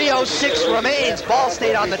 3:06 remains. Ball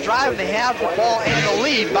State on the drive, and they have the ball and the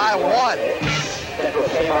lead by 1.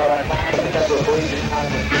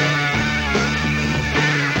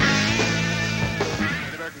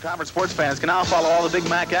 American Conference sports fans can now follow all the Big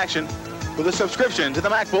Mac action with a subscription to the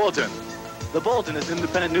Mac Bulletin. The Bulletin is an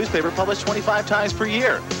independent newspaper published 25 times per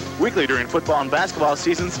year, weekly during football and basketball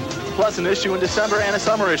seasons, plus an issue in December and a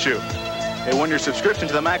summer issue. A one-year subscription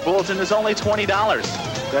to the Mac Bulletin is only $20.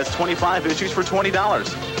 That's 25 issues for $20,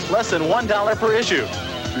 less than $1 per issue.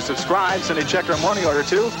 To subscribe, send a check or money order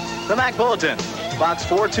to the Mac Bulletin, Box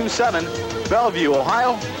 427, Bellevue,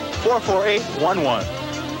 Ohio, 44811.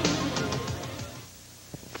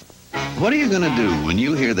 What are you going to do when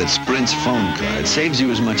you hear that Sprint's phone card saves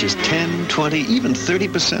you as much as 10, 20, even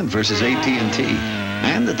 30% versus AT&T?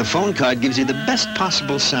 And that the phone card gives you the best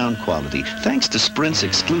possible sound quality, thanks to Sprint's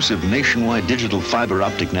exclusive nationwide digital fiber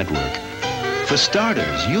optic network. For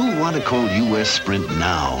starters, you'll want to call U.S. Sprint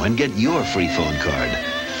now and get your free phone card.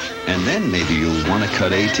 And then maybe you'll want to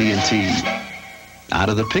cut AT&T out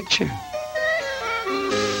of the picture.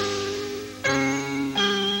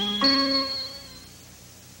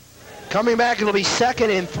 Coming back, it'll be 2nd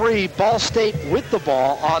and 3. Ball State with the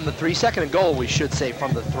ball on the 3. 2nd and goal, we should say,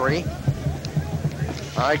 from the 3.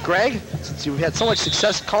 All right, Greg, since you've had so much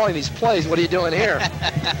success calling these plays, what are you doing here?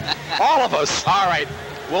 All of us. All right,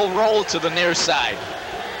 we'll roll to the near side.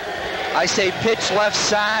 I say pitch left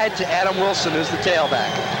side to Adam Wilson, who's the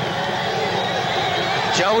tailback.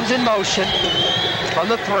 Jones in motion from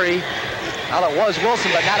the 3. Well, it was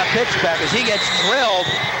Wilson, but not a pitch back as he gets drilled.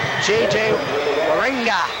 J.J.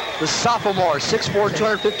 Waringa, the sophomore, 6'4",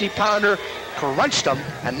 250-pounder, crunched him.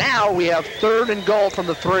 And now we have 3rd and goal from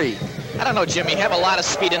the 3. I don't know, Jim. You have a lot of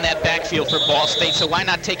speed in that backfield for Ball State, so why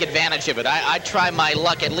not take advantage of it? I'd try my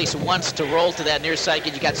luck at least once to roll to that near side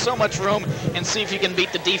because you got so much room, and see if you can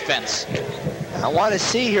beat the defense. I want to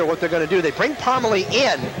see here what they're going to do. They bring Parmalee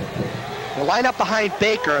in. They line up behind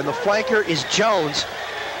Baker, and the flanker is Jones.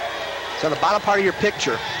 It's on the bottom part of your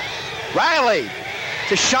picture. Riley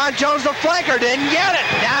to Sean Jones, the flanker, didn't get it.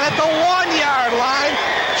 Down at the 1-yard line.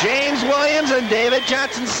 James Williams and David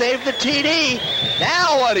Johnson saved the TD.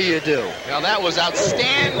 Now what do you do? Well, that was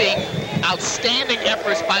outstanding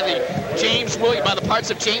efforts by the parts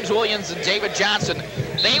of James Williams and David Johnson.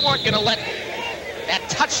 They weren't going to let that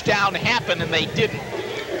touchdown happen, and they didn't.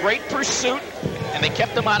 Great pursuit, and they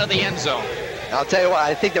kept them out of the end zone. I'll tell you what,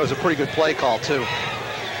 I think that was a pretty good play call, too.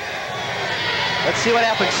 Let's see what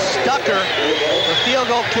happens. Stucker, the field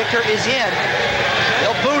goal kicker, is in.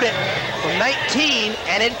 They'll boot it from 19,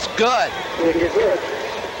 and it's good.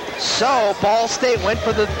 So Ball State went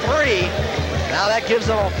for the 3. Now that gives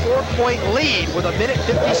them a 4-point lead with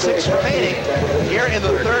 1:56 remaining here in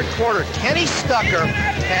the 3rd quarter. Kenny Stucker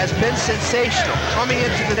has been sensational. Coming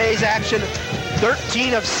into today's action,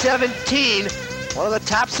 13 of 17, one of the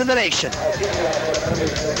tops in the nation.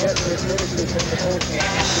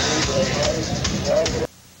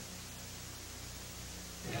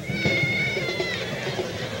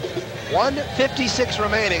 1:56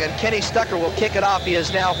 remaining, and Kenny Stucker will kick it off. He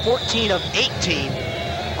is now 14 of 18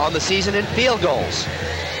 on the season in field goals.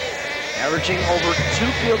 averaging over 2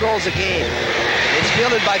 field goals a game. It's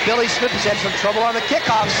fielded by Billy Smith, who's had some trouble on the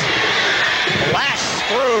kickoffs. Blasts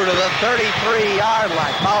through to the 33-yard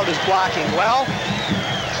line. Fouled his blocking well.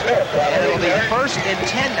 And it'll be 1st and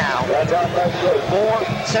 10 now for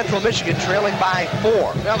Central Michigan, trailing by 4.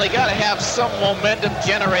 Well, they got to have some momentum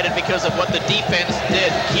generated because of what the defense did,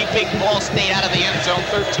 keeping Ball State out of the end zone.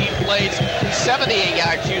 13 plays,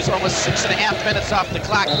 78-yard use, almost 6.5 minutes off the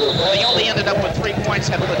clock. They only ended up with 3 points,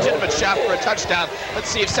 had a legitimate shot for a touchdown. Let's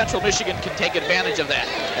see if Central Michigan can take advantage of that.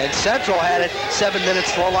 And Central had it 7 minutes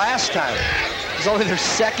for last time. It's only their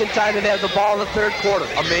 2nd time they've had the ball in the 3rd quarter.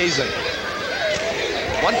 Amazing.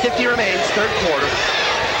 1:50 remains, 3rd quarter.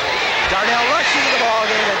 Darnell rushing to the ball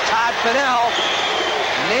game, and Todd Fennell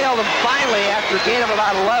nailed him finally after a gain of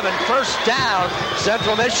about 11. 1st down,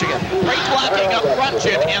 Central Michigan. Great blocking up front,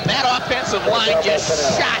 Jim, and that offensive line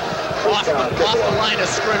just shot off the line of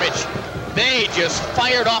scrimmage. They just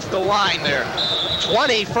fired off the line there.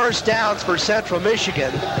 20 first downs for Central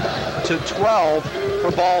Michigan to 12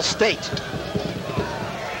 for Ball State.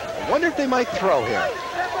 I wonder if they might throw here.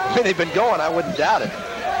 The way they've been going, I wouldn't doubt it.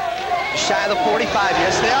 Shy of the 45,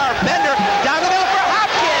 yes they are. Bender down the middle for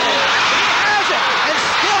Hopkins. Has it, and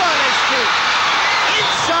still on his feet.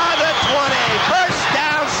 Inside the 20. First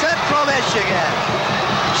down, Central Michigan.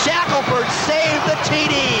 Shackelford saved the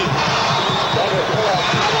TD.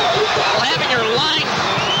 Well, having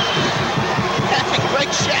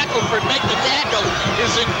Greg Shackelford make the tackle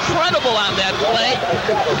is incredible on that play.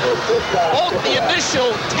 Both the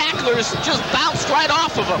initial tacklers just bounced right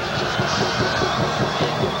off of him.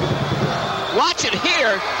 Watch it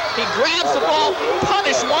here. He grabs the ball,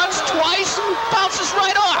 punished once, twice, bounces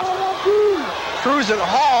right off. Cruz and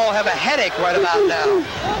Hall have a headache right about now.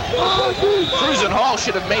 Cruz and Hall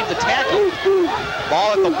should have made the tackle.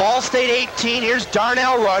 Ball at the Ball State 18. Here's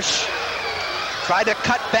Darnell Rush. Tried to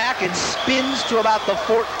cut back and spins to about the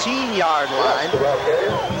 14-yard line.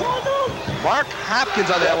 Mark Hopkins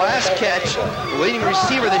on that last catch, the leading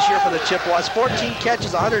receiver this year for the Chippewas. 14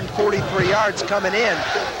 catches, 143 yards coming in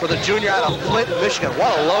for the junior out of Flint, Michigan.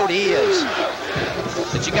 What a load he is.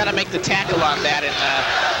 But you got to make the tackle on that, and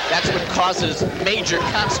that's what causes major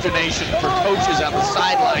consternation for coaches on the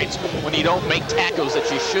sidelines when you don't make tackles that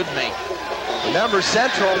you should make. Remember,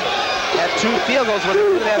 Central had 2 field goals when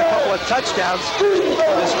they had a couple of touchdowns.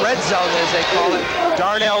 This red zone, as they call it.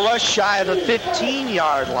 Darnell Rush shy of the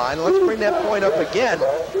 15-yard line. Let's bring that point up again.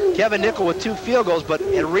 Kevin Nickel with 2 field goals, but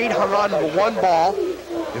Reed hung on to 1 ball.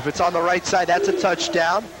 If it's on the right side, that's a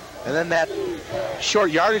touchdown. And then that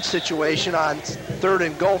short yardage situation on 3rd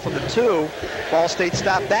and goal from the 2, Ball State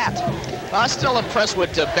stopped that. I'm still impressed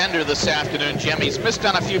with Bender this afternoon, Jim. He's missed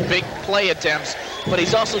on a few big play attempts, but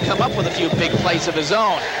he's also come up with a few big plays of his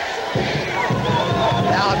own.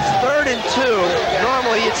 Now it's 3rd and 2.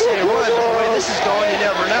 Normally you'd say run, but the way this is going, you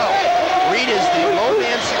never know. Reed is the low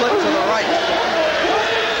man split to the right.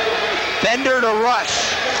 Bender to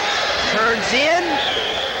Rush. Turns in,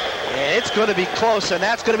 and it's going to be close, and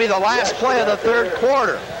that's going to be the last play of the 3rd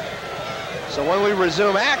quarter. So when we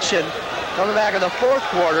resume action, coming back in the 4th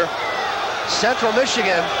quarter, Central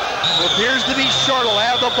Michigan, who appears to be short, will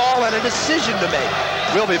have the ball and a decision to make.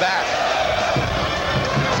 We'll be back.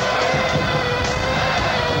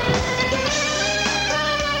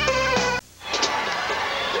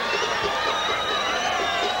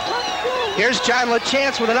 Here's John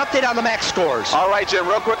LaChance with an update on the MAC scores. All right, Jim,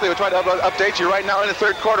 real quickly, we'll try to update you right now in the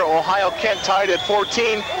 3rd quarter. Ohio-Kent tied at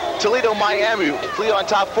 14. Toledo-Miami, Toledo on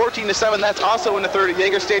top 14-7. That's also in the 3rd at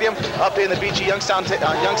Yager Stadium. Update in the BG Youngstown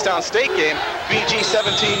State game. BG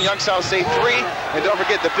 17, Youngstown State 3. And don't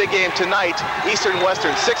forget the big game tonight,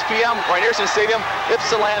 Eastern-Western, 6 p.m., Rynearson Stadium,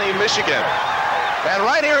 Ypsilanti, Michigan. And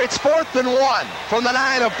right here, it's 4th and 1 from the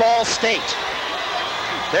 9 of Ball State.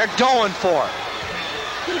 They're going for it.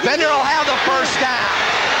 Bender will have the 1st down.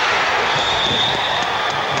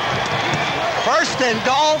 1st and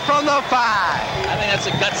goal from the 5. I think that's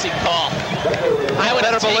a gutsy call. I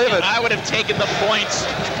would have taken the points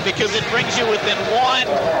because it brings you within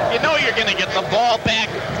 1. You know you're going to get the ball back.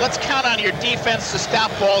 Let's count on your defense to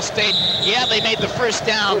stop Ball State. Yeah, they made the 1st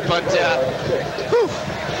down, but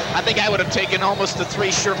I think I would have taken almost the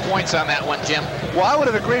 3 sure points on that one, Jim. Well, I would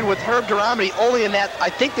have agreed with Herb Duromedy only in that I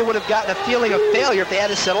think they would have gotten a feeling of failure if they had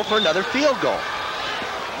to settle for another field goal.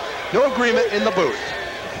 No agreement in the booth.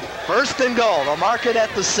 1st and goal. They'll mark it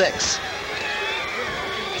at the 6.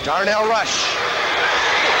 Darnell Rush.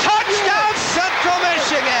 Touchdown, Central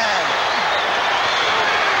Michigan!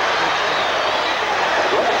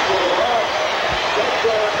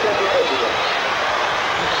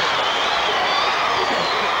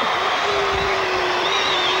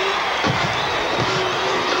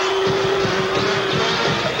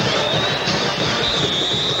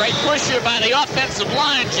 push here by the offensive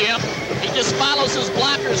line, Jim. He just follows his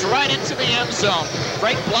blockers right into the end zone.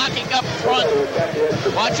 Great blocking up front.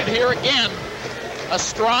 Watch it here again. A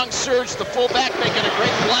strong surge. The fullback making a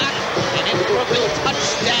great block. And in for a big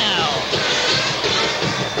touchdown.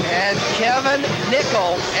 And Kevin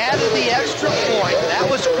Nickel added the extra point. That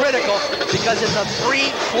was critical because it's a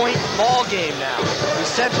 3-point ball game now. The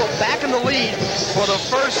Central back in the lead for the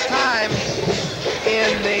first time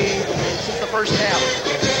since the first half.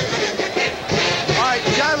 All right,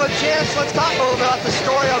 John LaChance, let's talk a little bit about the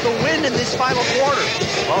story of the win in this final quarter.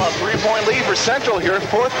 Well, a 3-point lead for Central here.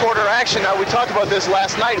 Fourth quarter action. Now, we talked about this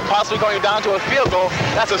last night, possibly going down to a field goal.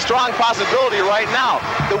 That's a strong possibility right now.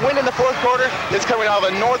 The wind in the fourth quarter is coming out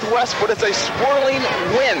of a northwest, but it's a swirling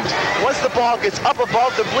wind. Once the ball gets up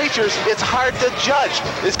above the bleachers, it's hard to judge.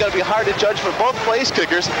 It's going to be hard to judge for both place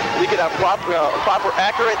kickers. You can have proper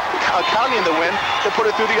accurate counting the wind to put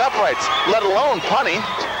it through the uprights, let alone punting.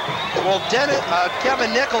 Well,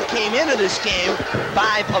 Kevin Nickel came into this game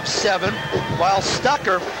 5 of 7, while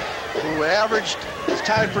Stucker, who averaged, is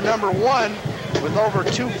tied for number 1 with over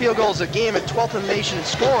 2 field goals a game and 12th in the nation in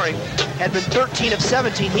scoring, had been 13 of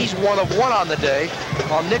 17. He's 1 of 1 on the day,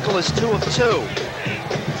 while Nickel is 2 of 2.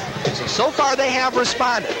 So far they have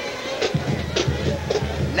responded.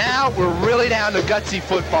 Now we're really down to gutsy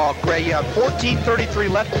football, Greg. You have 14:33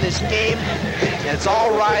 left in this game, and it's all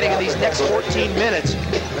riding in these next 14 minutes,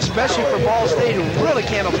 especially for Ball State, who really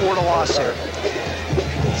can't afford a loss here.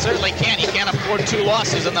 Certainly can't. You can't afford 2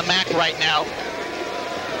 losses in the MAC right now.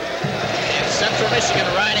 And Central Michigan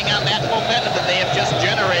riding on that momentum that they have just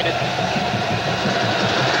generated.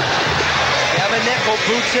 Kevin Nickel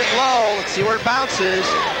boots it low. Let's see where it bounces.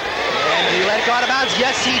 And did he let it go out of bounds?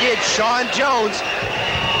 Yes, he did. Sean Jones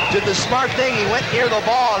did the smart thing. He went near the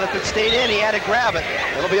ball, and if it stayed in, he had to grab it.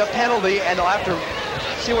 It'll be a penalty, and they'll have to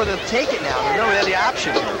see where they'll take it now. Remember, they had the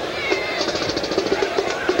option.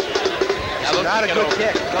 Now not a good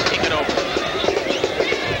kick. They'll kick it over.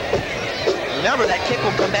 Remember, that kick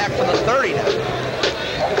will come back from the 30 now.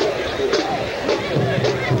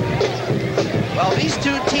 Well, these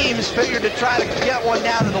two teams figured to try to get one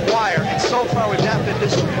down to the wire, and so far we've not been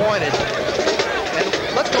disappointed. And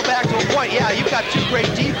let's go back to a point. Yeah, you've got 2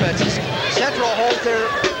 great defenses. Central holds their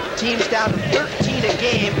teams down to 13 a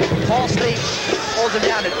game. Ball State holds them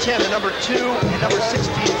down to 10. The number 2 and number 6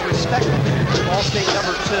 teams respectively. Ball State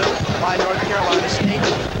number 2 by North Carolina State.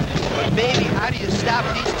 But maybe, how do you stop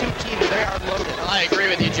these 2 teams? They are loaded. I agree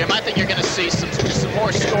with you, Jim. I think you're going to see some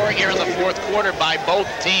more scoring here in the fourth quarter by both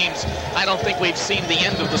teams. I don't think we've seen the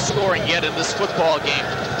end of the scoring yet in this football game.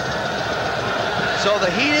 So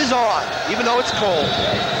the heat is on, even though it's cold.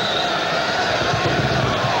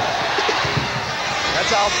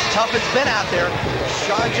 That's how tough it's been out there.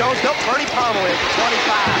 Sean Jones, nope, Bernie Parmalee at the 25.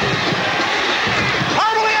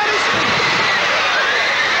 Parmalee on his feet.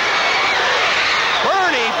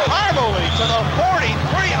 Bernie Parmalee to the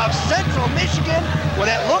 43 of Central Michigan when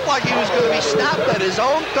it looked like he was going to be stopped at his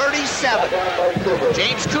own 37.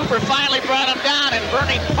 James Cooper finally brought him down, and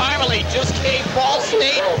Bernie Parmalee just gave Ball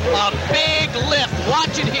State a big lift.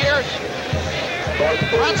 Watch it here.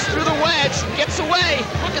 Runs through the wedge, gets away.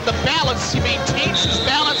 Look at the balance. He maintains his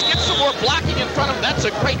balance, gets some more blocking in front of him. That's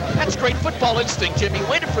great football instinct, Jimmy.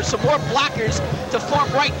 Waited for some more blockers to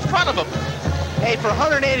form right in front of him. Hey, for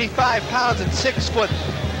 185 pounds and 6 foot,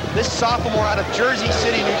 this sophomore out of Jersey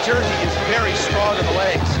City, New Jersey is very strong in the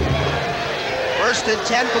legs. 1st and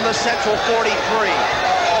 10 from the Central 43.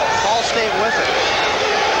 Ball State with it.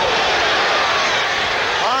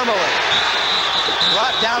 Parmalee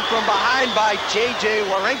brought down from behind by J.J.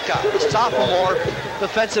 Warenka, the sophomore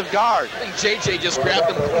defensive guard. I think J.J. just grabbed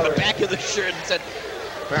him from the back of the shirt and said,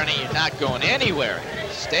 Bernie, you're not going anywhere.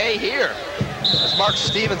 Stay here. There's Mark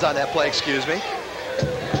Stevens on that play, excuse me.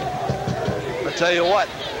 I'll tell you what,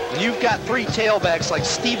 when you've got 3 tailbacks like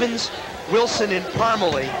Stevens, Wilson, and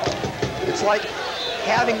Parmalee, it's like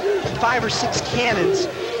having 5 or 6 cannons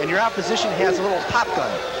and your opposition has a little pop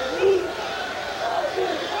gun.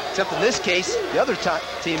 Except in this case, the other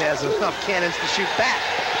team has enough cannons to shoot back.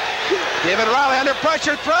 David Riley under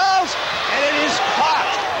pressure throws, and it is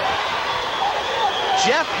caught.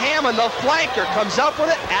 Jeff Hammond, the flanker, comes up with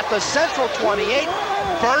it at the Central 28,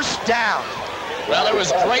 1st down. Well, there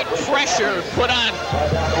was great pressure put on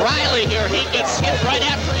Riley here. He gets hit right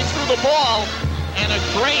after he threw the ball, and a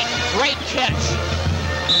great catch.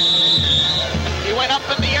 He went up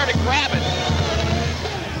in the air to grab it.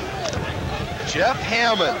 Jeff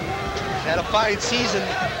Hammond had a fine season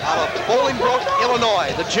out of Bolingbroke,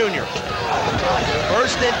 Illinois, the junior.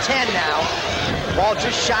 1st and 10 now. Ball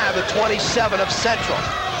just shy of the 27 of Central.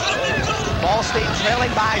 Ball State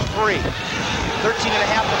trailing by 3. 13 and a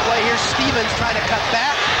half to play here. Stevens trying to cut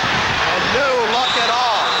back, and no luck at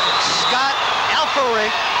all. Scott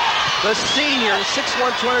Alferink, the senior, 6'1",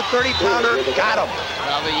 230-pounder, got him.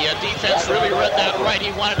 Well, the defense really read that right.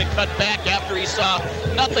 He wanted to cut back after he saw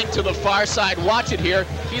nothing to the far side. Watch it here.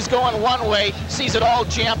 He's going one way, sees it all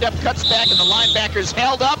jammed up, cuts back, and the linebackers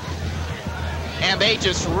held up. And they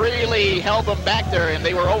just really held them back there, and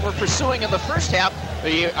they were over pursuing in the first half.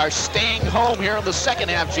 They are staying home here in the second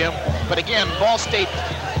half, Jim. But again, Ball State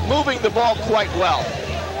moving the ball quite well.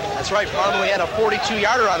 That's right. Parmalee had a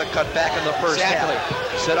 42-yarder on a cutback in the first half.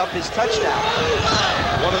 Set up his touchdown.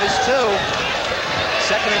 One of his two.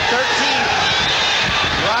 Second and 13.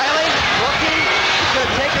 Riley looking. He's going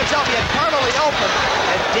to take himself. He had Parmalee open,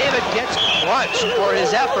 and David gets crunched for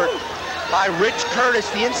his effort by Rich Curtis,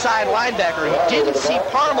 the inside linebacker. He didn't see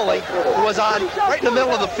Parmalee, who was on right in the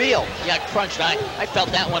middle of the field. Yeah, crunched. I felt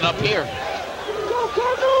that one up here.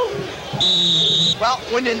 Well,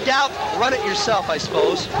 when in doubt, run it yourself, I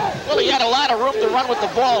suppose. Well, he had a lot of room to run with the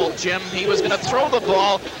ball, Jim. He was going to throw the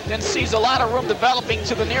ball, then sees a lot of room developing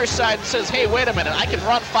to the near side and says, hey, wait a minute, I can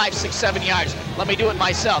run 5, 6, 7 yards. Let me do it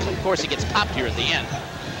myself. Of course, he gets popped here at the end.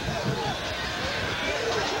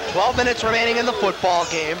 12 minutes remaining in the football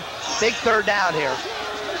game. Big third down here.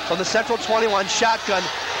 From the Central 21 shotgun.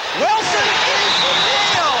 Wilson is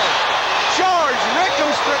nailed! George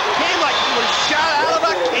Rickenstrick came like he was shot out of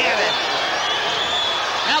a cannon.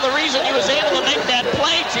 Now the reason he was able to make that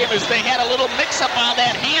play, Jim, is they had a little mix-up on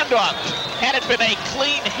that handoff. Had it been a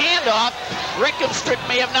clean handoff, Rickenstrick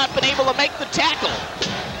may have not been able to make the tackle.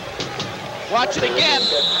 Watch it again.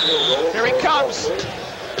 Here he comes.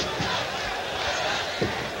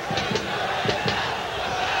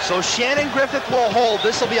 So Shannon Griffith will hold.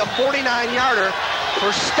 This will be a 49-yarder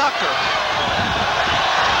for Stucker.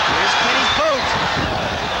 Here's Kenny's boot.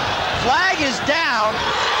 Flag is down.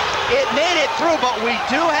 It made it through, but we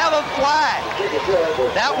do have a flag.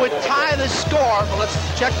 That would tie the score, but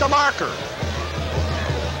let's check the marker.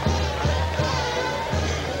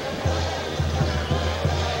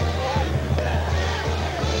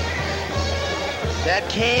 That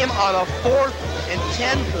came on a 4th and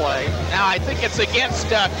 10 play. Now I think it's against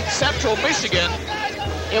Central Michigan.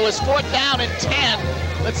 It was 4th down and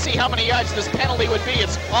 10. Let's see how many yards this penalty would be.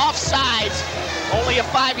 It's offsides, only a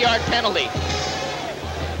 5-yard penalty.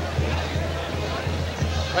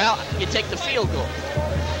 Well, you take the field goal.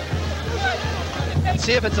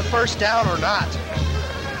 See if it's a first down or not.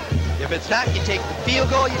 If it's not, you take the field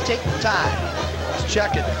goal, you take the time. Let's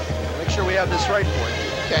check it. Make sure we have this right for you.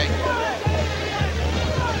 Okay.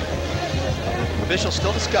 Official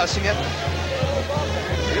still discussing it.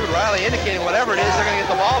 David Riley indicating whatever it is, they're going to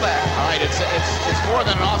get the ball back. All right, it's more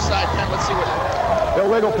than an offside penalty. Let's see what.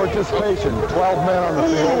 Illegal participation. 12 men on the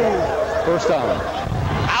field. First down.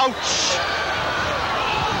 Ouch!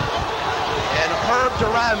 And Herb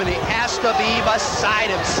Duramini has to be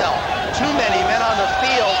beside himself. Too many men on the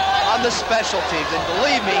field on the special teams. And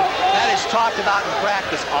believe me, that is talked about in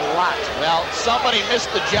practice a lot. Well, somebody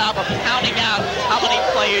missed the job of counting out how many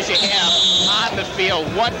players you have on the field.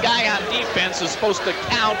 One guy on defense is supposed to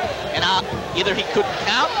count, and either he couldn't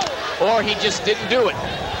count or he just didn't do it.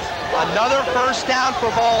 Another first down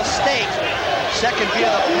for Ball State. Second via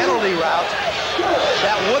the penalty route.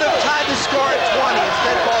 That would have tied the score at 20.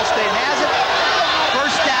 Instead, Ball State has it.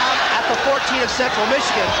 First down at the 14 of Central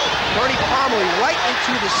Michigan. Bernie Parmalee right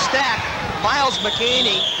into the stack. Miles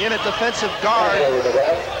McCaney in a defensive guard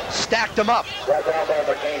stacked him up.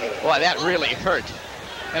 Boy, that really hurt.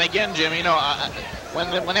 And again, Jim, you know,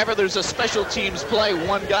 whenever there's a special teams play,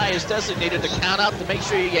 one guy is designated to count out to make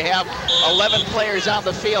sure you have 11 players on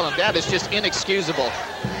the field, and that is just inexcusable.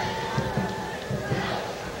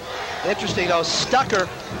 Interesting, though, Stucker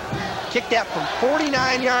kicked that from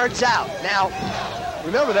 49 yards out. Now,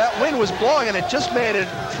 remember that wind was blowing and it just made it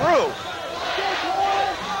through.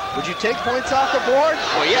 Would you take points off the board?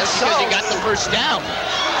 Well, yes, because you got the first down.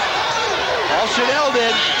 Paul Chanel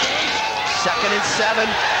did. Second and 7.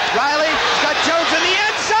 Riley's got Jones in the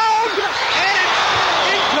end zone, and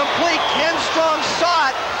it's incomplete. Ken Strong saw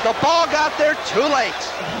it. The ball got there too late.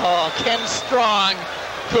 Oh, Ken Strong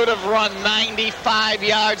could have run 95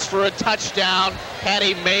 yards for a touchdown had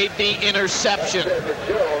he made the interception.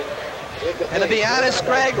 And to be honest,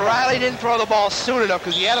 Greg, Riley didn't throw the ball soon enough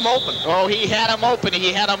because he had him open. Oh, he had him open.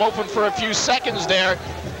 He had him open for a few seconds there.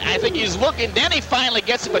 I think he's looking, then he finally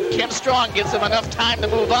gets it, but Ken Strong gives him enough time to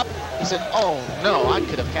move up. He said, oh, no, I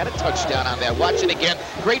could have had a touchdown on that. Watch it again.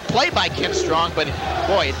 Great play by Ken Strong, but,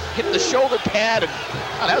 boy, it hit the shoulder pad, and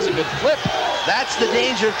oh, that was a good flip. That's the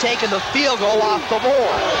danger of taking the field goal off the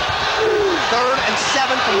board. 3rd and 7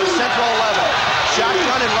 from the Central 11.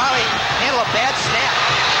 Shotgun, and Riley handled a bad snap.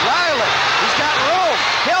 Riley, he's got room.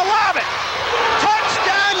 He'll lob it.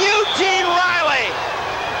 Touchdown, Eugene Riley.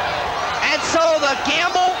 And so the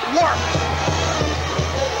gamble worked.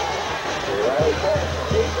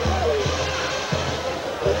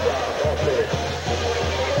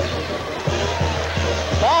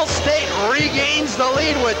 Ball State regains the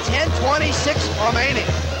lead with 10:26 remaining.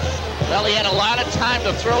 Well, he had a lot of time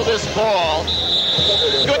to throw this ball.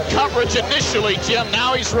 Good coverage initially, Jim.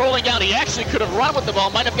 Now he's rolling out. He actually could have run with the ball.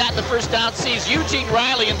 Might have gotten the first down. Sees Eugene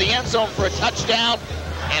Riley in the end zone for a touchdown.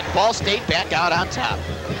 And Ball State back out on top.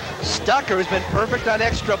 Stucker has been perfect on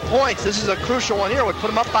extra points. This is a crucial one here. Would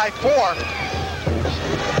put him up by 4.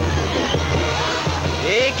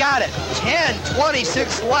 He got it.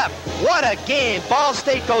 10:26 left. What a game. Ball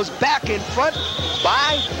State goes back in front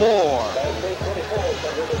by 4.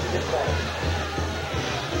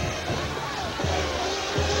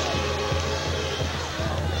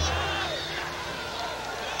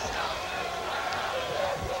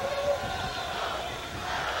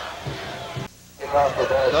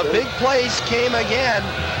 The big plays came again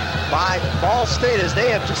by Ball State as they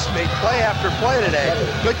have just made play after play today.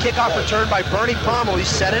 Good kickoff return by Bernie Pommel. He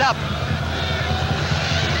set it up.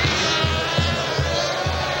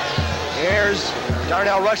 Here's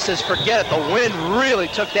Darnell Rush says, forget it. The wind really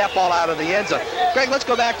took that ball out of the end zone. Greg, let's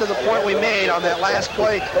go back to the point we made on that last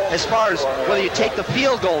play as far as whether you take the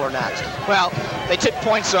field goal or not. Well, they took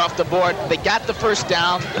points off the board. They got the first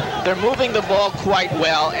down. They're moving the ball quite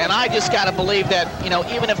well. And I just got to believe that, you know,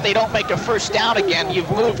 even if they don't make a first down again,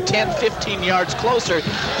 you've moved 10, 15 yards closer.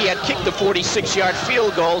 He had kicked the 46-yard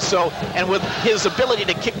field goal. So, and with his ability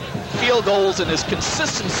to kick field goals and his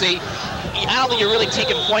consistency, I don't think you're really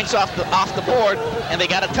taking points off the board, and they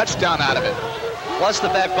got a touchdown out of it. Plus the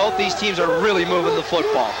fact both these teams are really moving the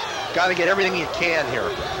football. Got to get everything you can here.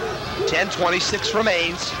 10:26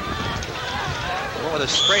 remains. Went with a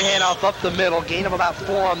straight handoff up the middle, gain of about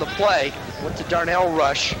 4 on the play. Went to Darnell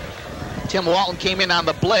Rush. Tim Walton came in on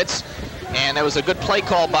the blitz, and there was a good play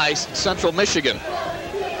call by Central Michigan.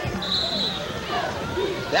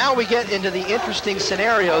 Now we get into the interesting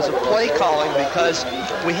scenarios of play calling because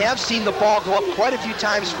we have seen the ball go up quite a few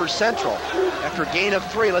times for Central. After a gain of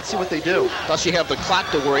 3, let's see what they do. Plus you have the clock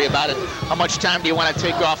to worry about it. How much time do you want to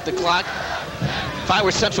take off the clock? If I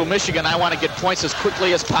were Central Michigan, I want to get points as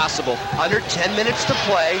quickly as possible. Under 10 minutes to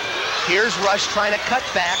play. Here's Rush trying to cut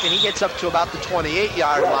back, and he gets up to about the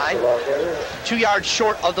 28-yard line. 2 yards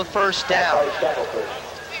short of the first down.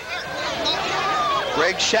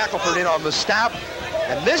 Greg Shackelford in on the stop.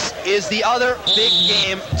 And this is the other big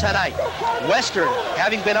game tonight. Western,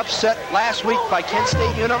 having been upset last week by Kent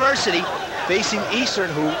State University, facing Eastern,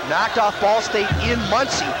 who knocked off Ball State in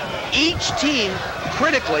Muncie. Each team,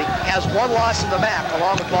 critically, has 1 loss in the MAC,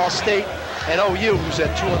 along with Ball State and OU, who's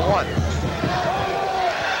at 2-1.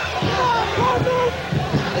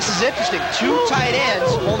 This is interesting. 2 tight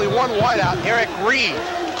ends, only 1 wideout, Eric Reed.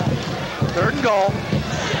 3rd and goal.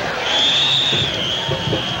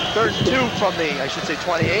 3rd and 2 from the,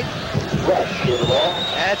 28.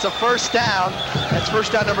 And it's a first down. That's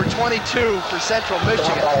first down number 22 for Central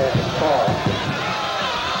Michigan.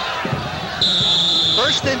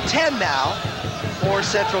 1st and 10 now for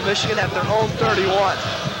Central Michigan at their own 31.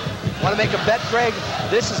 Want to make a bet, Greg?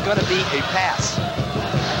 This is going to be a pass.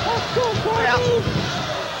 Well,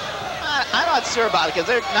 I'm not sure about it because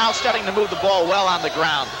they're now starting to move the ball well on the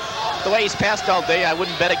ground. The way he's passed all day, I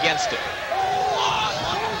wouldn't bet against it.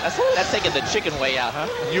 That's taking the chicken way out, huh?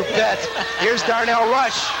 You bet. Here's Darnell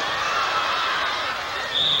Rush.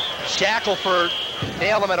 Shackelford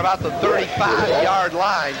nailed him at about the 35-yard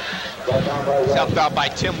line. Helped out by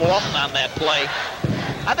Tim Walton on that play.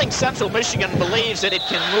 I think Central Michigan believes that it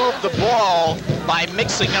can move the ball by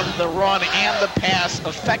mixing up the run and the pass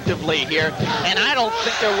effectively here. And I don't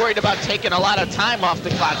think they're worried about taking a lot of time off the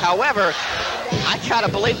clock. However, I gotta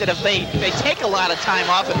believe that if they take a lot of time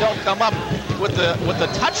off and don't come up with the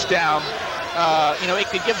touchdown, it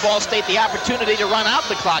could give Ball State the opportunity to run out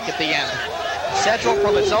the clock at the end. Central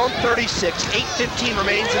from its own 36, 8:15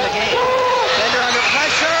 remains in the game. Bender under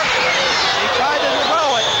pressure. He tried to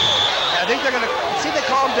throw it. I think they're going to see if they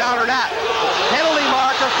call him down or not. Penalty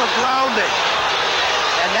marker for grounding.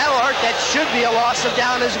 And that should be a loss of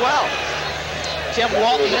down as well. Tim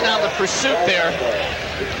Walton in on the pursuit there.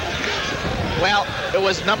 Well, it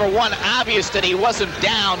was, number 1, obvious that he wasn't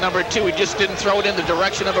down. Number 2, he just didn't throw it in the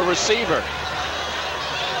direction of a receiver.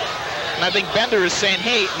 And I think Bender is saying,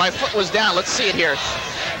 hey, my foot was down. Let's see it here.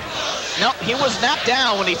 No, he was not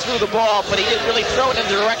down when he threw the ball, but he didn't really throw it in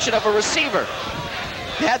the direction of a receiver.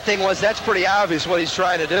 Bad thing was that's pretty obvious what he's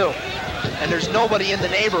trying to do. And there's nobody in the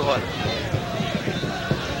neighborhood.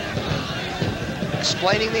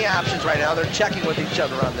 explaining the options right now. They're checking with each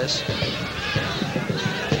other on this.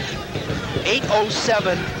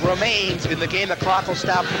 8:07 remains in the game. The clock will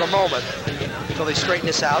stop for the moment until they straighten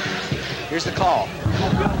this out. Here's the call.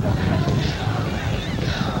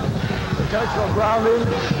 Intentional grounding,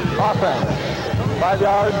 offense. 5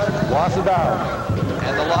 yards, loss of down.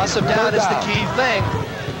 And the loss of down is the key thing.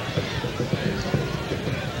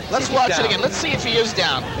 Let's watch it again. Let's see if he is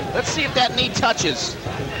down. Let's see if that knee touches.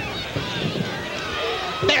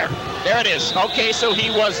 There it is. Okay, so he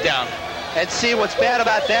was down. And see, what's bad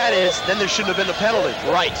about that is then there shouldn't have been a penalty.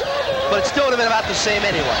 Right. But it still would have been about the same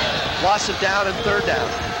anyway. Loss of down and third down.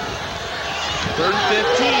 3rd and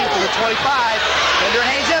 15 for the 25. Bender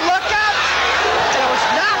hangs in, look out! And it was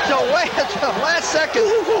knocked away at the last second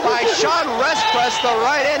by Sean Respress, the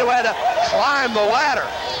right end, who had to climb the ladder.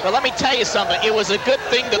 But let me tell you something. It was a good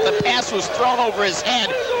thing that the pass was thrown over his head,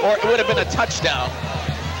 or it would have been a touchdown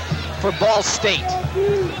for Ball State.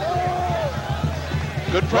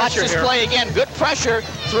 Good pressure. Watch this play again. Good pressure.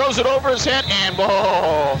 Throws it over his head, and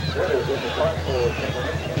whoa.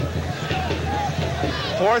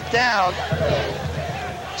 4th down.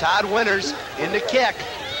 Todd Winters in the kick.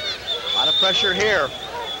 A lot of pressure here.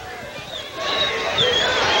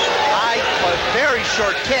 High, but very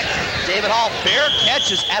short kick. David Hall, fair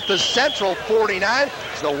catches at the Central 49.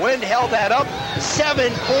 The wind held that up.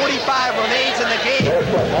 7:45 remains in the game.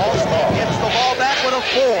 Ball State gets the ball back with a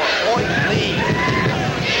 4-point lead.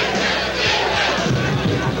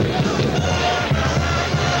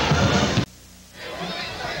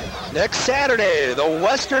 Next Saturday, the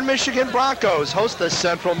Western Michigan Broncos host the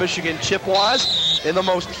Central Michigan Chippewas in the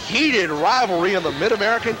most heated rivalry in the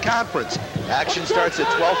Mid-American Conference. Action starts at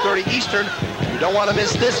 12:30 Eastern. You don't want to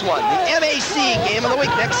miss this one. The MAC game of the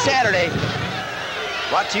week next Saturday.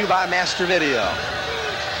 Brought to you by Master Video.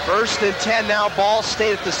 1st and 10 now, Ball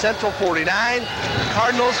State at the Central 49.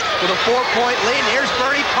 Cardinals with a 4-point lead. And here's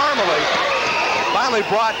Bernie Parmalee. Finally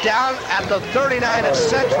brought down at the 39 of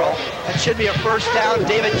Central. That should be a first down.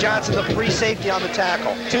 David Johnson, the free safety on the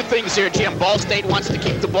tackle. Two things here, Jim. Ball State wants to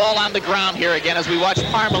keep the ball on the ground here again as we watch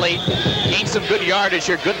Parmalee gain some good yardage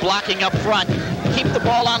here, good blocking up front. Keep the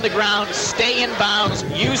ball on the ground, stay in bounds,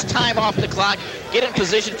 use time off the clock, get in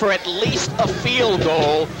position for at least a field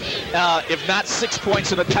goal, if not 6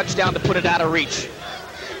 points and a touchdown to put it out of reach.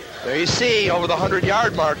 There you see, over the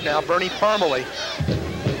 100-yard mark now, Bernie Parmalee.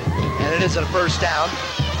 And it is a first down.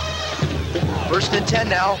 1st and 10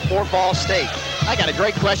 now for Ball State. I got a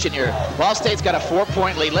great question here. Ball State's got a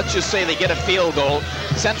 4-point lead. Let's just say they get a field goal.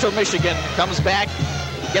 Central Michigan comes back,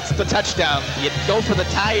 gets the touchdown. You go for the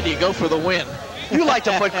tie or do you go for the win? You like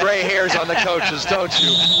to put gray hairs on the coaches, don't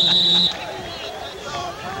you?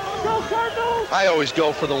 I always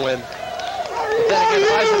go for the win. But then again,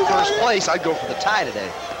 if I was in first place, I'd go for the tie today.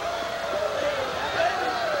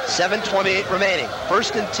 7:28 remaining.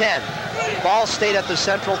 1st and 10. Ball State at the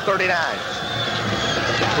Central 39.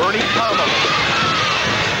 Bernie Parmalee.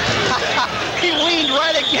 He leaned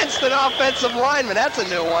right against an offensive lineman. That's a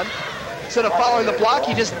new one. Instead of following the block,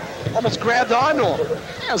 he just almost grabbed onto him.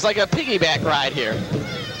 It was like a piggyback ride here.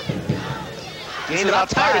 Gained about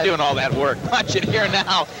I'm tired 5. of doing all that work. Watch it here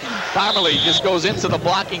now. Parmalee just goes into the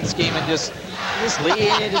blocking scheme and just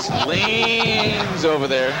leans over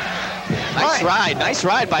there. Nice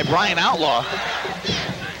ride by Brian Outlaw.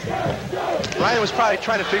 Brian was probably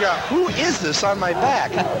trying to figure out, who is this on my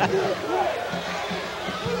back?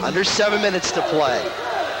 Under 7 minutes to play.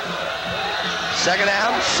 2nd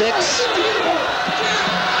down, 6.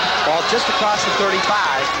 Ball just across the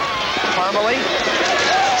 35. Parmalee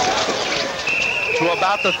to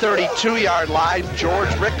about the 32-yard line. George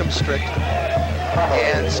Rickenstrick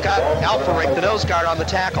and Scott Alferink, the nose guard, on the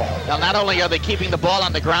tackle. Now, not only are they keeping the ball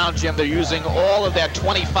on the ground, Jim, they're using all of that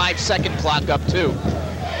 25-second clock up, too.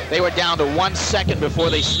 They were down to 1 second before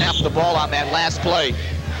they snapped the ball on that last play.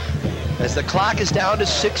 As the clock is down to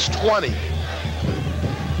 6:20.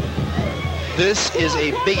 This is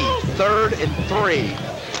a biggie. 3rd and 3.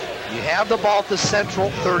 You have the ball at the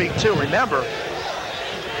Central 32. Remember,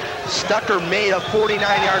 Stucker made a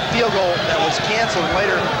 49-yard field goal that was canceled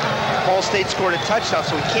later. Ball State scored a touchdown,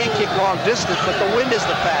 so we can't kick long distance, but the wind is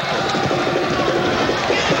the factor.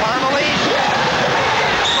 Parmalee,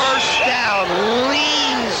 first down,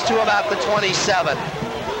 leans to about the 27.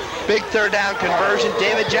 Big 3rd down conversion.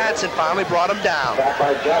 David Johnson finally brought him down.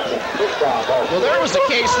 Well, there was a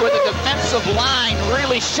case where the defensive line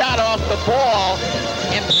really shot off the ball,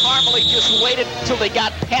 and Parmalee just waited until they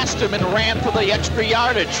got past him and ran for the extra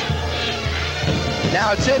yardage.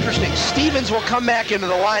 Now, it's interesting. Stevens will come back into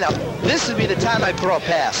the lineup. This would be the time I'd throw a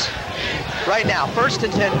pass. Right now, 1st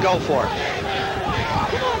and 10, go for it.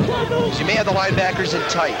 So you may have the linebackers in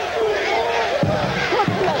tight.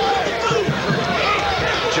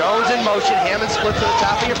 Jones in motion, Hammond split to the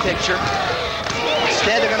top of your picture.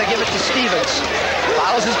 Instead, they're going to give it to Stevens.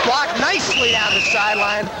 Follows his block nicely down the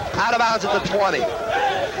sideline, out of bounds at the 20.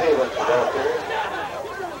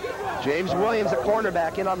 James Williams, a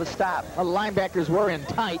cornerback, in on the stop. Well, the linebackers were in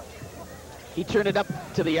tight. He turned it up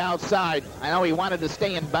to the outside. I know he wanted to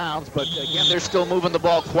stay in bounds, but again, they're still moving the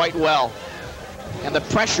ball quite well. And the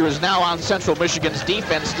pressure is now on Central Michigan's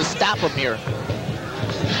defense to stop them here.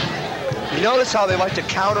 You notice how they like to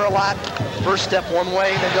counter a lot? First step one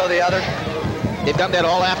way, then go the other? They've done that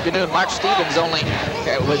all afternoon. Mark Stevens only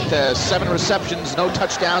with 7 receptions, no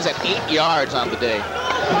touchdowns, at 8 yards on the day.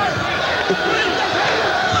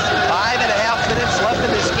 5.5 minutes left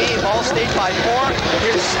in this game. Ball State by 4.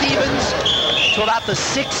 Here's Stevens to about the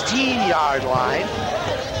 16-yard line.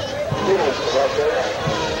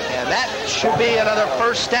 And that should be another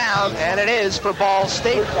first down, and it is for Ball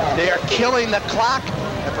State. They are killing the clock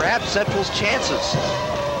and perhaps Central's chances.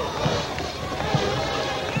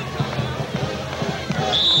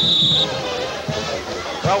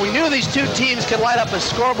 Well, we knew these two teams could light up a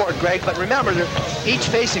scoreboard, Greg, but remember, they're each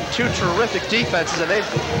facing two terrific defenses, and they've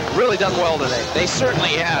really done well today. They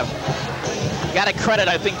certainly have. Got to credit,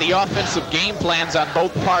 I think, the offensive game plans on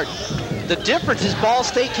both parts. The difference is Ball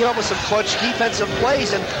State came up with some clutch defensive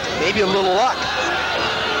plays and maybe a little luck.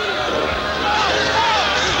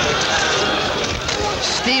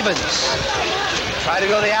 Stevens tried to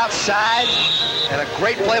go the outside, and a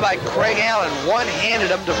great play by Craig Allen.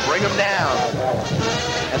 One-handed him to bring him down.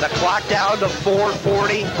 And the clock down to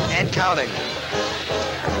 4:40 and counting.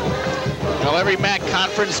 Well, every MAC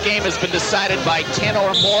conference game has been decided by 10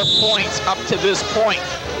 or more points up to this point.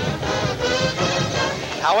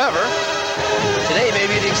 However, today may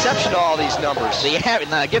be the exception to all these numbers.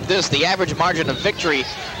 Now get this, the average margin of victory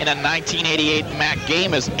in a 1988 MAC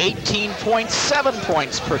game is 18.7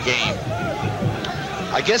 points per game.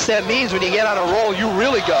 I guess that means when you get on a roll, you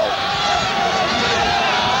really go.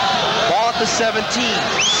 Ball at the 17.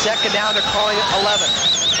 Second down, they're calling it 11.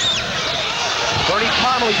 Bernie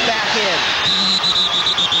Connolly back in.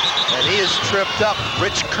 And he is tripped up.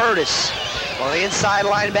 Rich Curtis, one of the inside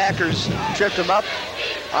linebackers, tripped him up.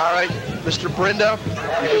 All right, Mr. Brenda,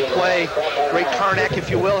 you can play Great Karnak, if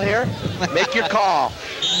you will, here. Make your call.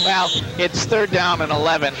 Well, it's 3rd down and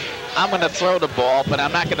 11. I'm going to throw the ball, but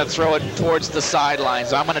I'm not going to throw it towards the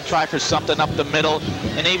sidelines. I'm going to try for something up the middle,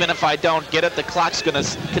 and even if I don't get it, the clock's going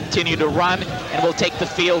to continue to run, and we'll take the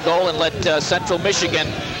field goal and let Central Michigan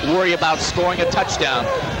worry about scoring a touchdown.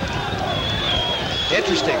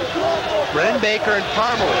 Interesting. Brennan Baker and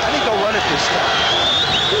Parmalee. I think they'll run it this time.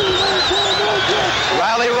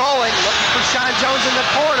 Riley rolling, looking for Sean Jones in the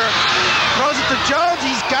corner. Throws it to Jones,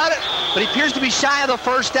 he's got it, but he appears to be shy of the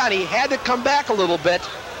first down. He had to come back a little bit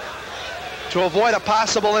to avoid a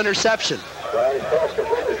possible interception.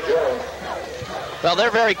 Well,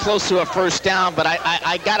 they're very close to a first down, but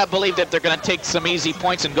I got to believe that they're going to take some easy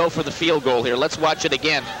points and go for the field goal here. Let's watch it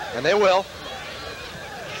again. And they will.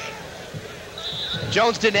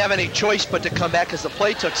 Jones didn't have any choice but to come back because the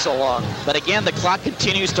play took so long. But again, the clock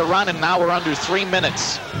continues to run, and now we're under 3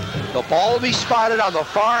 minutes. The ball will be spotted on the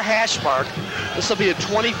far hash mark. This will be a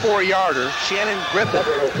 24-yarder. Shannon Griffith,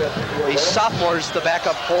 a sophomore, is the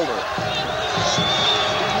backup holder.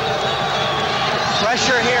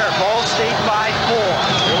 Pressure here, Ball State by 4.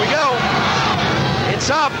 Here we go. It's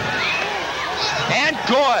up. And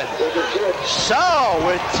good. So,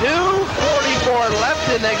 with 2:44 left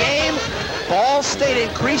in the game, Ball State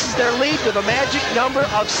increases their lead to the magic number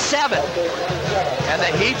of 7. And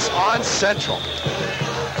the heat's on Central.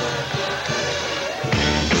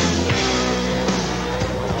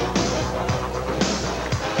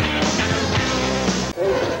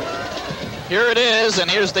 Here it is,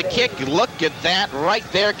 and here's the kick. Look at that right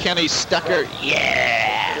there, Kenny Stucker.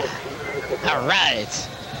 Yeah! All right.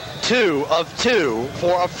 2 of 2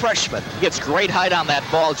 for a freshman. He gets great height on that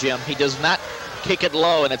ball, Jim. He does not kick it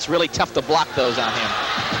low, and it's really tough to block those on him.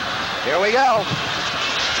 Here we go.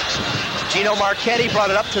 Gino Marchetti brought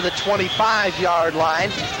it up to the 25-yard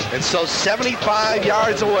line, and so 75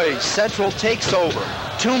 yards away, Central takes over.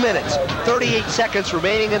 2 minutes, 38 seconds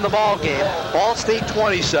remaining in the ball game. Ball State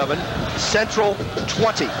 27, Central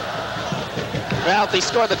 20. Well, if they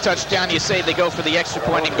score the touchdown, you say they go for the extra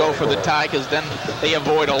point and go for the tie, because then they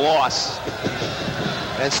avoid a loss.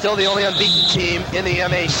 And still the only unbeaten team in the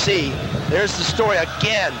MAC. There's the story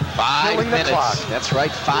again. 5 minutes. The clock. That's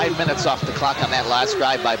right, 5 minutes off the clock on that last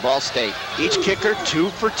drive by Ball State. Each kicker 2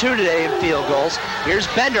 for 2 today in field goals. Here's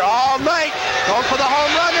Bender all night, going for the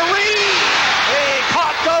home run to Reed. He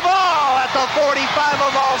caught the ball at at the 45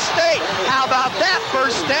 of Ball State. How about that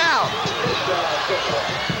first down?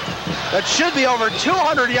 That should be over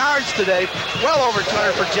 200 yards today. Well over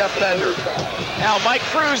 200 for Jeff Bender. Now, Mike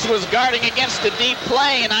Cruz was guarding against a deep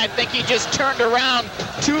play, and I think he just turned around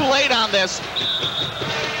too late on this.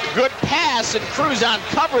 Good pass, and Cruz on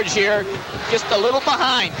coverage here, just a little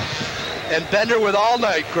behind. And Bender with all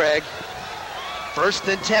night, Greg. First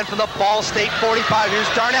and 10 from the Ball State 45. Here's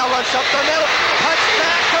Darnell, runs up the middle, cuts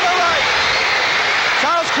back to the right.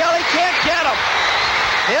 Charles Kelly can't get him.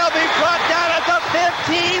 He'll be brought down at the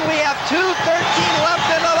 15. We have 2:13 left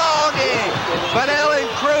in the ball game. Fennell and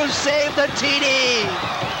Cruz save the TD.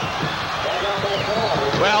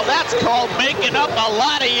 Well, that's called making up a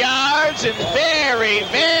lot of yards in very,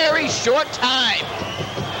 very short time.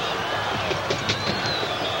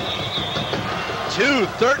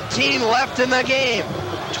 2:13 left in the game.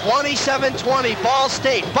 27-20 Ball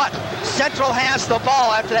State, but Central has the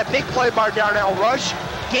ball after that big play by Darnell Rush.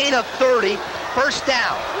 Gain of 30, first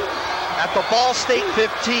down at the Ball State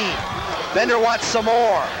 15. Bender wants some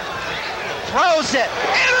more. Throws it,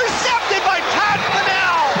 intercepted by Todd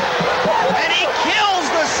Fennell, and he kills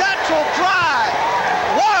the Central drive.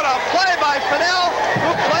 What a play by Fennell,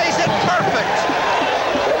 who plays it perfect.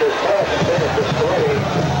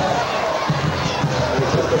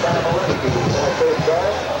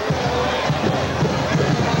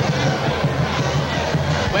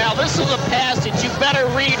 Well, this is a pass that you better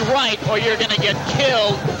read right or you're going to get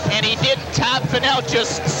killed, and he didn't. Todd Fennell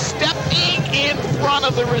just stepping in front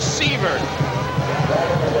of the receiver.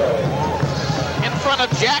 In front of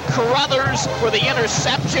Jack Carruthers for the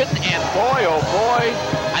interception, and boy, oh boy,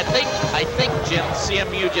 I think, Jim,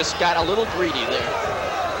 CMU just got a little greedy there.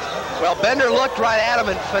 Well, Bender looked right at him,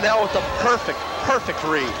 and Fennell with the perfect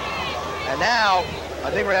read. And now, I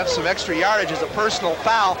think we're going to have some extra yardage as a personal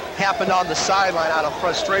foul happened on the sideline out of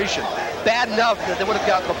frustration. Bad enough that they would have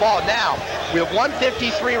gotten the ball. Now, we have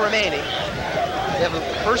 1:53 remaining. They have a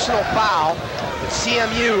personal foul.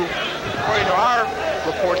 CMU, according to our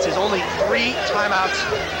reports, has only 3 timeouts,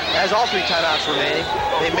 has all 3 timeouts remaining.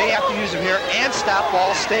 They may have to use them here and stop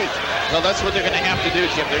Ball State. Well, that's what they're going to have to do,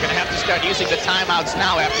 Jim. They're going to have to start using the timeouts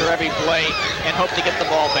now after every play and hope to get the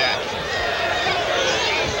ball back.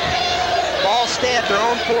 Ball State at their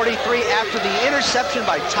own 43 after the interception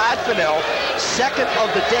by Todd Fennell. Second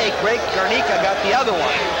of the day. Greg Garnica got the other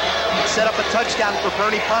one. He set up a touchdown for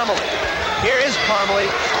Bernie Parmalee. Here is Parmalee.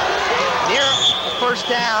 Near a first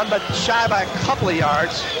down, but shy by a couple of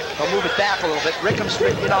yards. They'll move it back a little bit. Rickham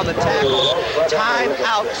straight in on the tackle. Time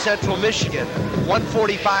out, Central Michigan.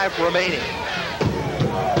 1:45 remaining.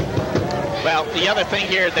 Well, the other thing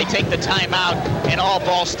here, they take the timeout, and all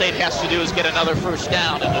Ball State has to do is get another first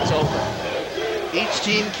down, and it's over. Each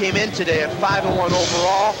team came in today at 5-1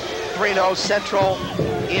 overall. 3-0 Central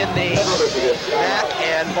in the MAC,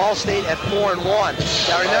 and Ball State at 4-1.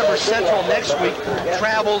 Now remember, Central next week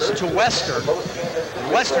travels to Western.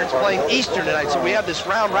 And Western's playing Eastern tonight, so we have this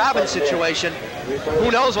round robin situation.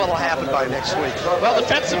 Who knows what will happen by next week? Well,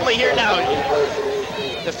 defensively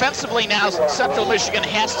now, Central Michigan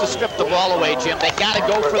has to strip the ball away, Jim. They got to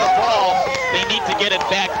go for the ball. They need to get it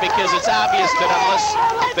back because it's obvious that unless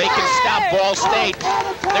they can stop Ball State,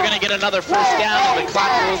 they're going to get another first down, and the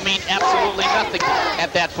clock will mean absolutely nothing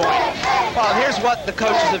at that point. Well, here's what the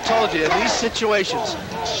coaches have told you. In these situations,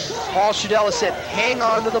 Paul Shadella said, hang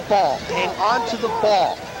on to the ball. Hang on to the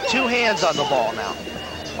ball. 2 hands on the ball now.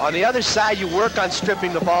 On the other side, you work on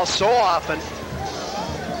stripping the ball so often,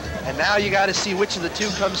 and now you got to see which of the 2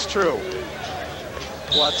 comes true.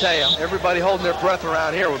 Well, I'll tell you, everybody holding their breath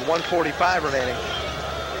around here with 1:45 remaining.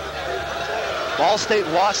 Ball State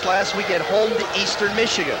lost last week at home to Eastern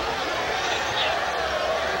Michigan.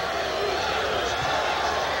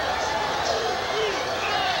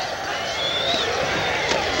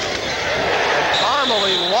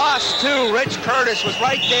 Parmalee lost too. Rich Curtis was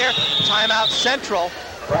right there. Timeout Central.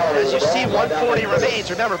 As you see, 1:40 remains.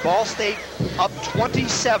 Remember, Ball State up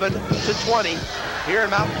 27-20 here in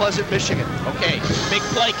Mount Pleasant, Michigan. Okay, big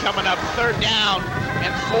play coming up. 3rd down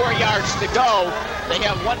and 4 yards to go. They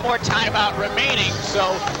have 1 more timeout remaining,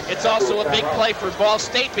 so it's also a big play for Ball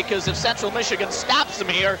State because if Central Michigan stops them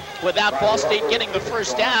here without Ball State getting the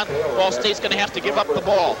first down, Ball State's going to have to give up the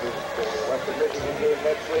ball.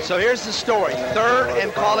 So here's the story. 3rd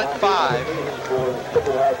and call it 5.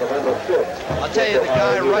 I'll tell you, the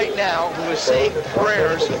guy right now who is saying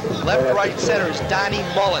prayers left, right, center is Donnie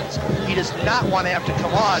Mullins. He does not want to have to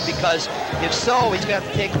come on because if so, he's going to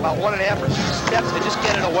have to take about 1.5 or 2 steps to just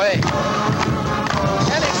get it away.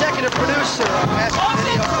 And executive producer of Master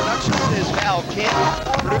Video Productions is Val Camp.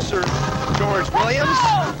 Producer George Williams,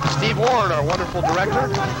 Steve Warren, our wonderful director,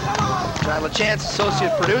 John LaChance,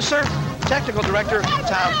 associate producer, technical director,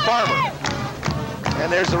 Tom Farmer.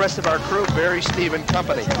 And there's the rest of our crew, Barry, Steve, and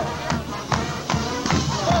company.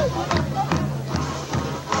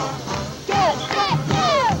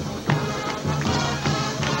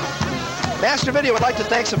 Master Video would like to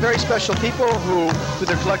thank some very special people who, through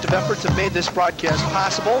their collective efforts, have made this broadcast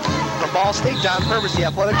possible. From Ball State, Don Purvis, the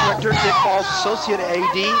athletic director, Dick Falls, associate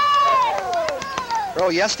AD, Earl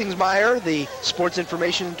Yestingsmeyer, the sports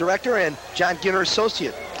information director, and John Ginner,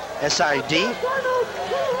 associate SID.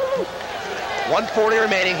 1:40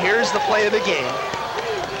 remaining. Here's the play of the game.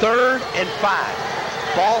 3rd and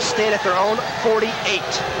 5. Ball State at their own 48.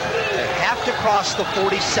 They have to cross the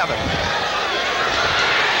 47.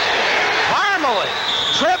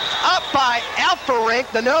 Tripped up by Elferink,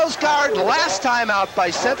 the nose guard, last time out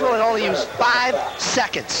by Central, and only used 5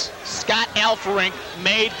 seconds. Scott Elferink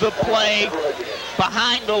made the play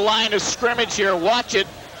behind the line of scrimmage here. Watch it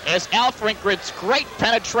as Elferink gets great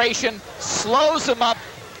penetration, slows him up,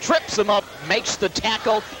 trips him up, makes the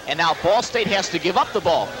tackle, and now Ball State has to give up the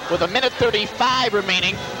ball. With 1:35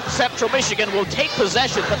 remaining, Central Michigan will take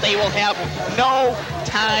possession, but they will have no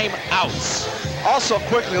timeouts. Also,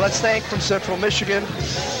 quickly, let's thank from Central Michigan,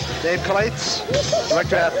 Dave Kaleitz,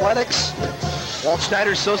 Director of Athletics, Walt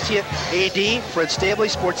Schneider, Associate AD, Fred Stabley,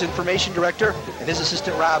 Sports Information Director, and his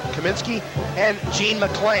assistant, Rob Kaminsky, and Gene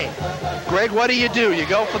McLean. Greg, what do? You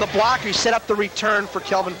go for the block, or you set up the return for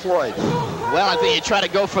Kelvin Floyd? Well, I think you try to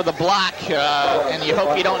go for the block, and you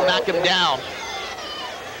hope you don't knock him down.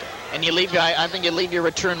 And you leave, I think you leave your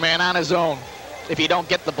return man on his own if you don't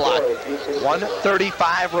get the block.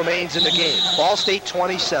 1:35 remains in the game. Ball State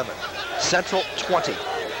 27, Central 20.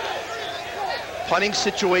 Punting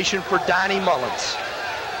situation for Donnie Mullins.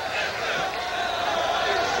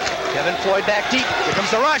 Kevin Floyd back deep. Here comes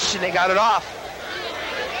the rush, and they got it off.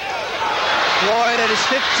 Floyd at his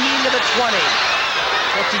 15 to the 20.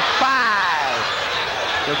 25.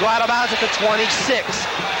 They'll go out of bounds at the 26.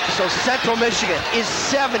 So Central Michigan is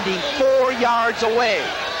 74 yards away,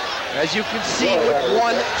 as you can see, with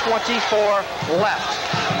 1:24 left.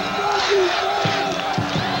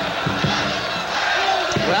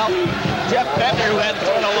 Well, Jeff Bender, who had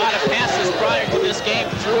thrown a lot of passes prior to this game,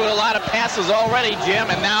 threw a lot of passes already, Jim,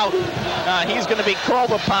 and now he's going to be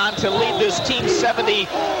called upon to lead this team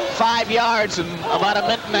 75 yards in about a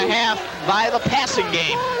minute and a half by the passing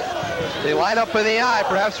game. They line up in the eye,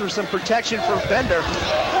 perhaps for some protection for Bender.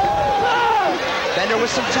 Bender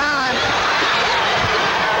with some time.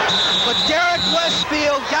 But Derek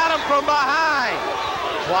Westfield got him from behind.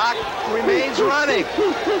 Clock remains running.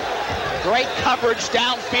 Great coverage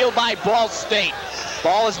downfield by Ball State.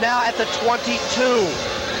 Ball is now at the 22.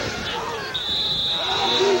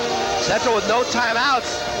 Central with no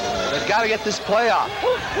timeouts. They've got to get this play off.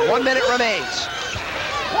 1 minute remains.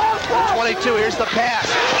 22, here's the pass.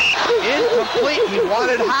 Incomplete. He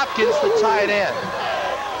wanted Hopkins to tie it in.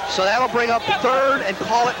 So that'll bring up 3rd and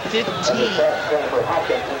call it 15.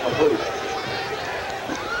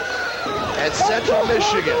 And Central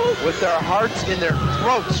Michigan, with their hearts in their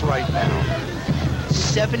throats right now,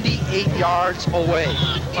 78 yards away.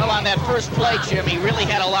 Well, on that first play, Jim, he really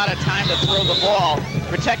had a lot of time to throw the ball.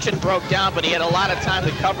 Protection broke down, but he had a lot of time.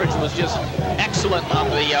 The coverage was just excellent on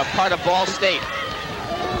the part of Ball State.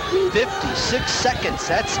 56 seconds,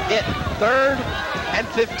 that's it. 3rd and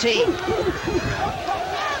 15.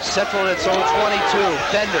 Central at its own 22.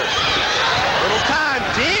 Bender. Little time,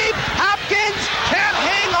 deep. Hopkins can't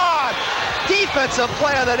hang on. Defensive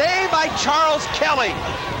play of the day by Charles Kelly.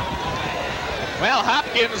 Well,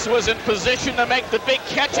 Hopkins was in position to make the big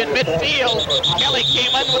catch in midfield. Kelly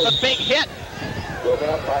came in with a big hit.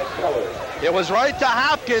 It was right to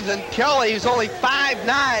Hopkins, and Kelly, who's only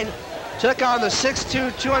 5'9", took on the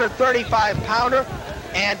 6'2", 235-pounder,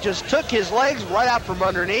 and just took his legs right out from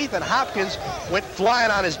underneath, and Hopkins went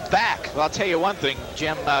flying on his back. Well, I'll tell you one thing,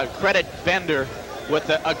 Jim, credit Bender with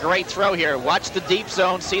a great throw here. Watch the deep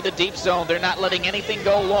zone, see the deep zone. They're not letting anything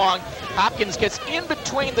go long. Hopkins gets in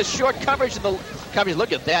between the short coverage and the coverage.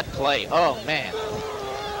 Look at that play. Oh, man.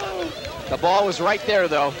 The ball was right there,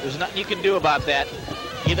 though. There's nothing you can do about that.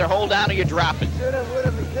 Either hold on or you drop it.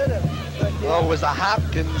 Well, it was a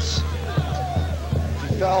Hopkins.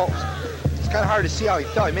 He fell. It's kind of hard to see how he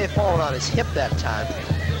fell. He may have fallen on his hip that time.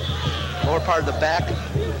 Lower part of the back.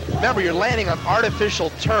 Remember, you're landing on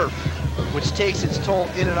artificial turf, which takes its toll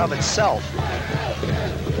in and of itself.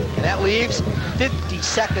 And that leaves 50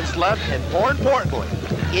 seconds left, and more importantly,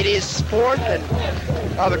 it is 4th and,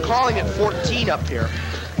 they're calling it 14 up here.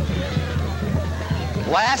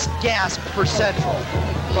 Last gasp for Central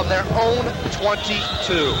from their own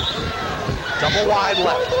 22. Double wide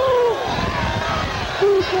left.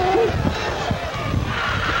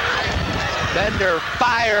 Bender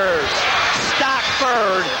fires.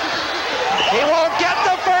 Stockford. He won't get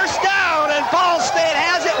the first down, and Ball State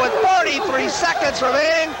has it with 43 seconds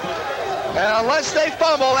remaining. And unless they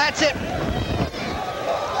fumble, that's it.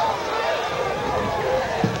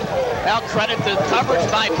 Well, credit the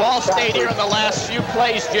coverage by Ball State here in the last few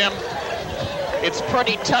plays, Jim. It's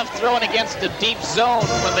pretty tough throwing against a deep zone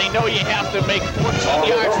when they know you have to make 14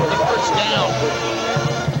 yards for the first down.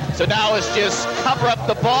 So now it's just cover up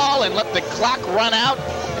the ball and let the clock run out.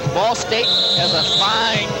 Ball State has a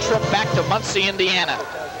fine trip back to Muncie, Indiana.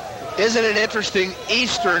 Isn't it interesting?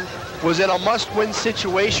 Eastern was in a must-win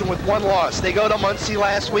situation with one loss. They go to Muncie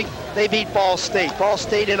last week. They beat Ball State. Ball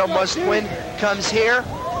State in a must-win comes here,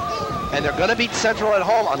 and they're going to beat Central at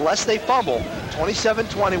home unless they fumble.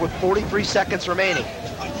 27-20 with 43 seconds remaining.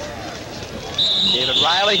 David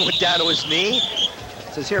Riley went down to his knee.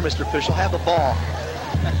 Says, here, Mr. Official, have the ball.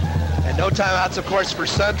 And no timeouts, of course, for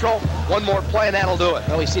Central. One more play, and that'll do it.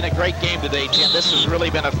 Well, we've seen a great game today, Jim. This has really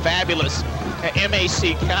been a fabulous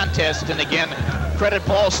MAC contest. And again, credit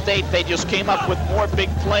Ball State. They just came up with more big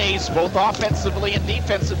plays, both offensively and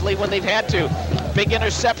defensively when they've had to. Big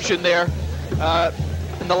interception there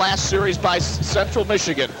in the last series by Central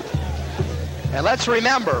Michigan. And let's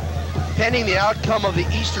remember, pending the outcome of the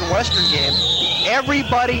Eastern-Western game,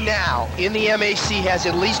 everybody now in the MAC has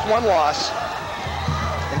at least one loss,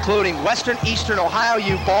 including Western, Eastern, Ohio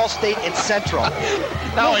U, Ball State, and Central.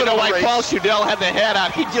 Now I know why Paul Shudell had the head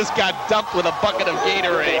out. He just got dumped with a bucket of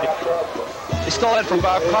Gatorade. They stole that from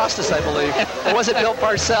Bob Costas, I believe. Or was it Bill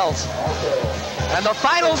Parcells? And the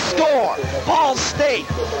final score, Ball State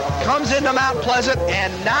comes into Mount Pleasant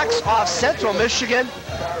and knocks off Central Michigan.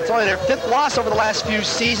 It's only their 5th loss over the last few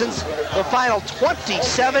seasons. The final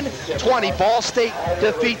 27-20, Ball State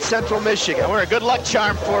defeats Central Michigan. We're a good luck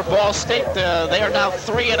charm for Ball State. They are now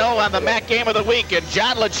 3-0 on the MAC Game of the Week, and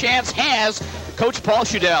John LaChance has Coach Paul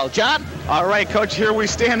Shudell. John? All right, Coach, here we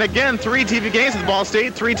stand again. 3 TV games with Ball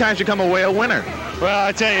State. 3 times you come away a winner. Well,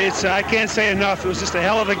 I tell you, I can't say enough. It was just a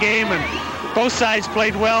hell of a game, and both sides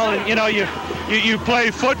played well. And, you know, you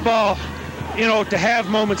play football, you know, to have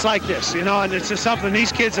moments like this, you know, and it's just something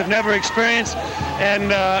these kids have never experienced,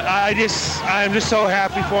 and I'm just so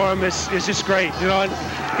happy for them. It's just great, you know,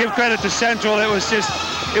 and give credit to Central. It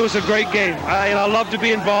was a great game. I love to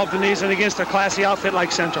be involved in these and against a classy outfit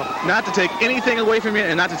like Central. Not to take anything away from you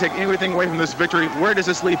and not to take anything away from this victory, where does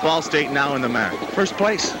this leave Ball State now in the MAC? First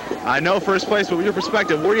place. I know first place, but with your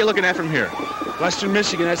perspective, where are you looking at from here? Western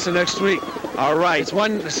Michigan, that's the next week. All right.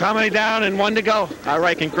 It's how many down and 1 to go. All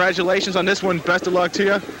right, congratulations on this one. Best of luck to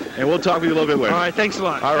you, and we'll talk with you a little bit later. All right, thanks a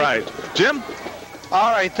lot. All right. Jim?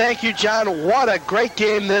 All right, thank you, John. What a great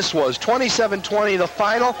game this was. 27-20 the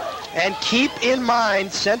final. And keep in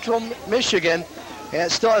mind, Central Michigan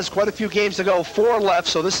still has quite a few games to go, 4 left,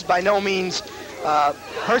 so this by no means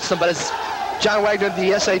hurts them. But as John Wagner,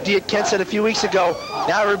 the SID at Kent, said a few weeks ago,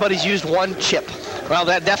 now everybody's used 1 chip. Well,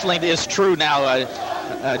 that definitely is true now,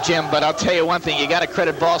 Jim, but I'll tell you one thing. You got to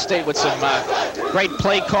credit Ball State with some great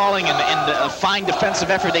play calling and a fine defensive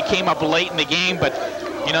effort. They came up late in the game, but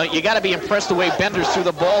you know, you got to be impressed the way Benders threw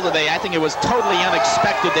the ball today. I think it was totally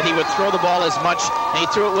unexpected that he would throw the ball as much, and he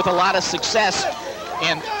threw it with a lot of success.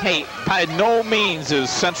 And, hey, by no means is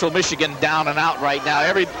Central Michigan down and out right now.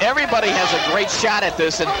 Everybody has a great shot at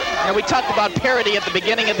this. And we talked about parity at the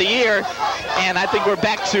beginning of the year, and I think we're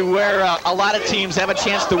back to where a lot of teams have a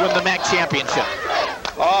chance to win the MAC championship.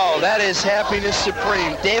 Oh, that is happiness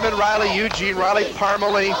supreme. David Riley, Eugene Riley,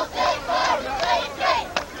 Parmalee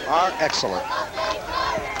are excellent.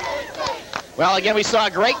 Well, again, we saw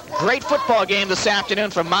a great football game this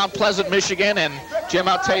afternoon from Mount Pleasant, Michigan. And, Jim,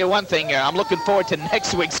 I'll tell you one thing. I'm looking forward to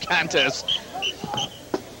next week's contest.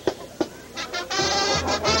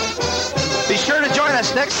 Be sure to join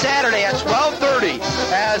us next Saturday at 12:30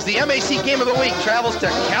 as the MAC Game of the Week travels to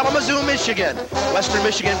Kalamazoo, Michigan. Western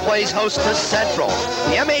Michigan plays host to Central.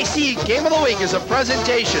 The MAC Game of the Week is a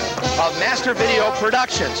presentation of Master Video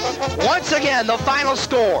Productions. Once again, the final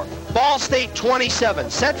score, Ball State 27,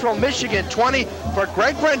 Central Michigan 20. For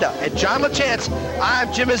Greg Brenda and John LaChance,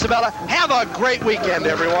 I'm Jim Isabella. Have a great weekend,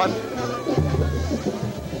 everyone.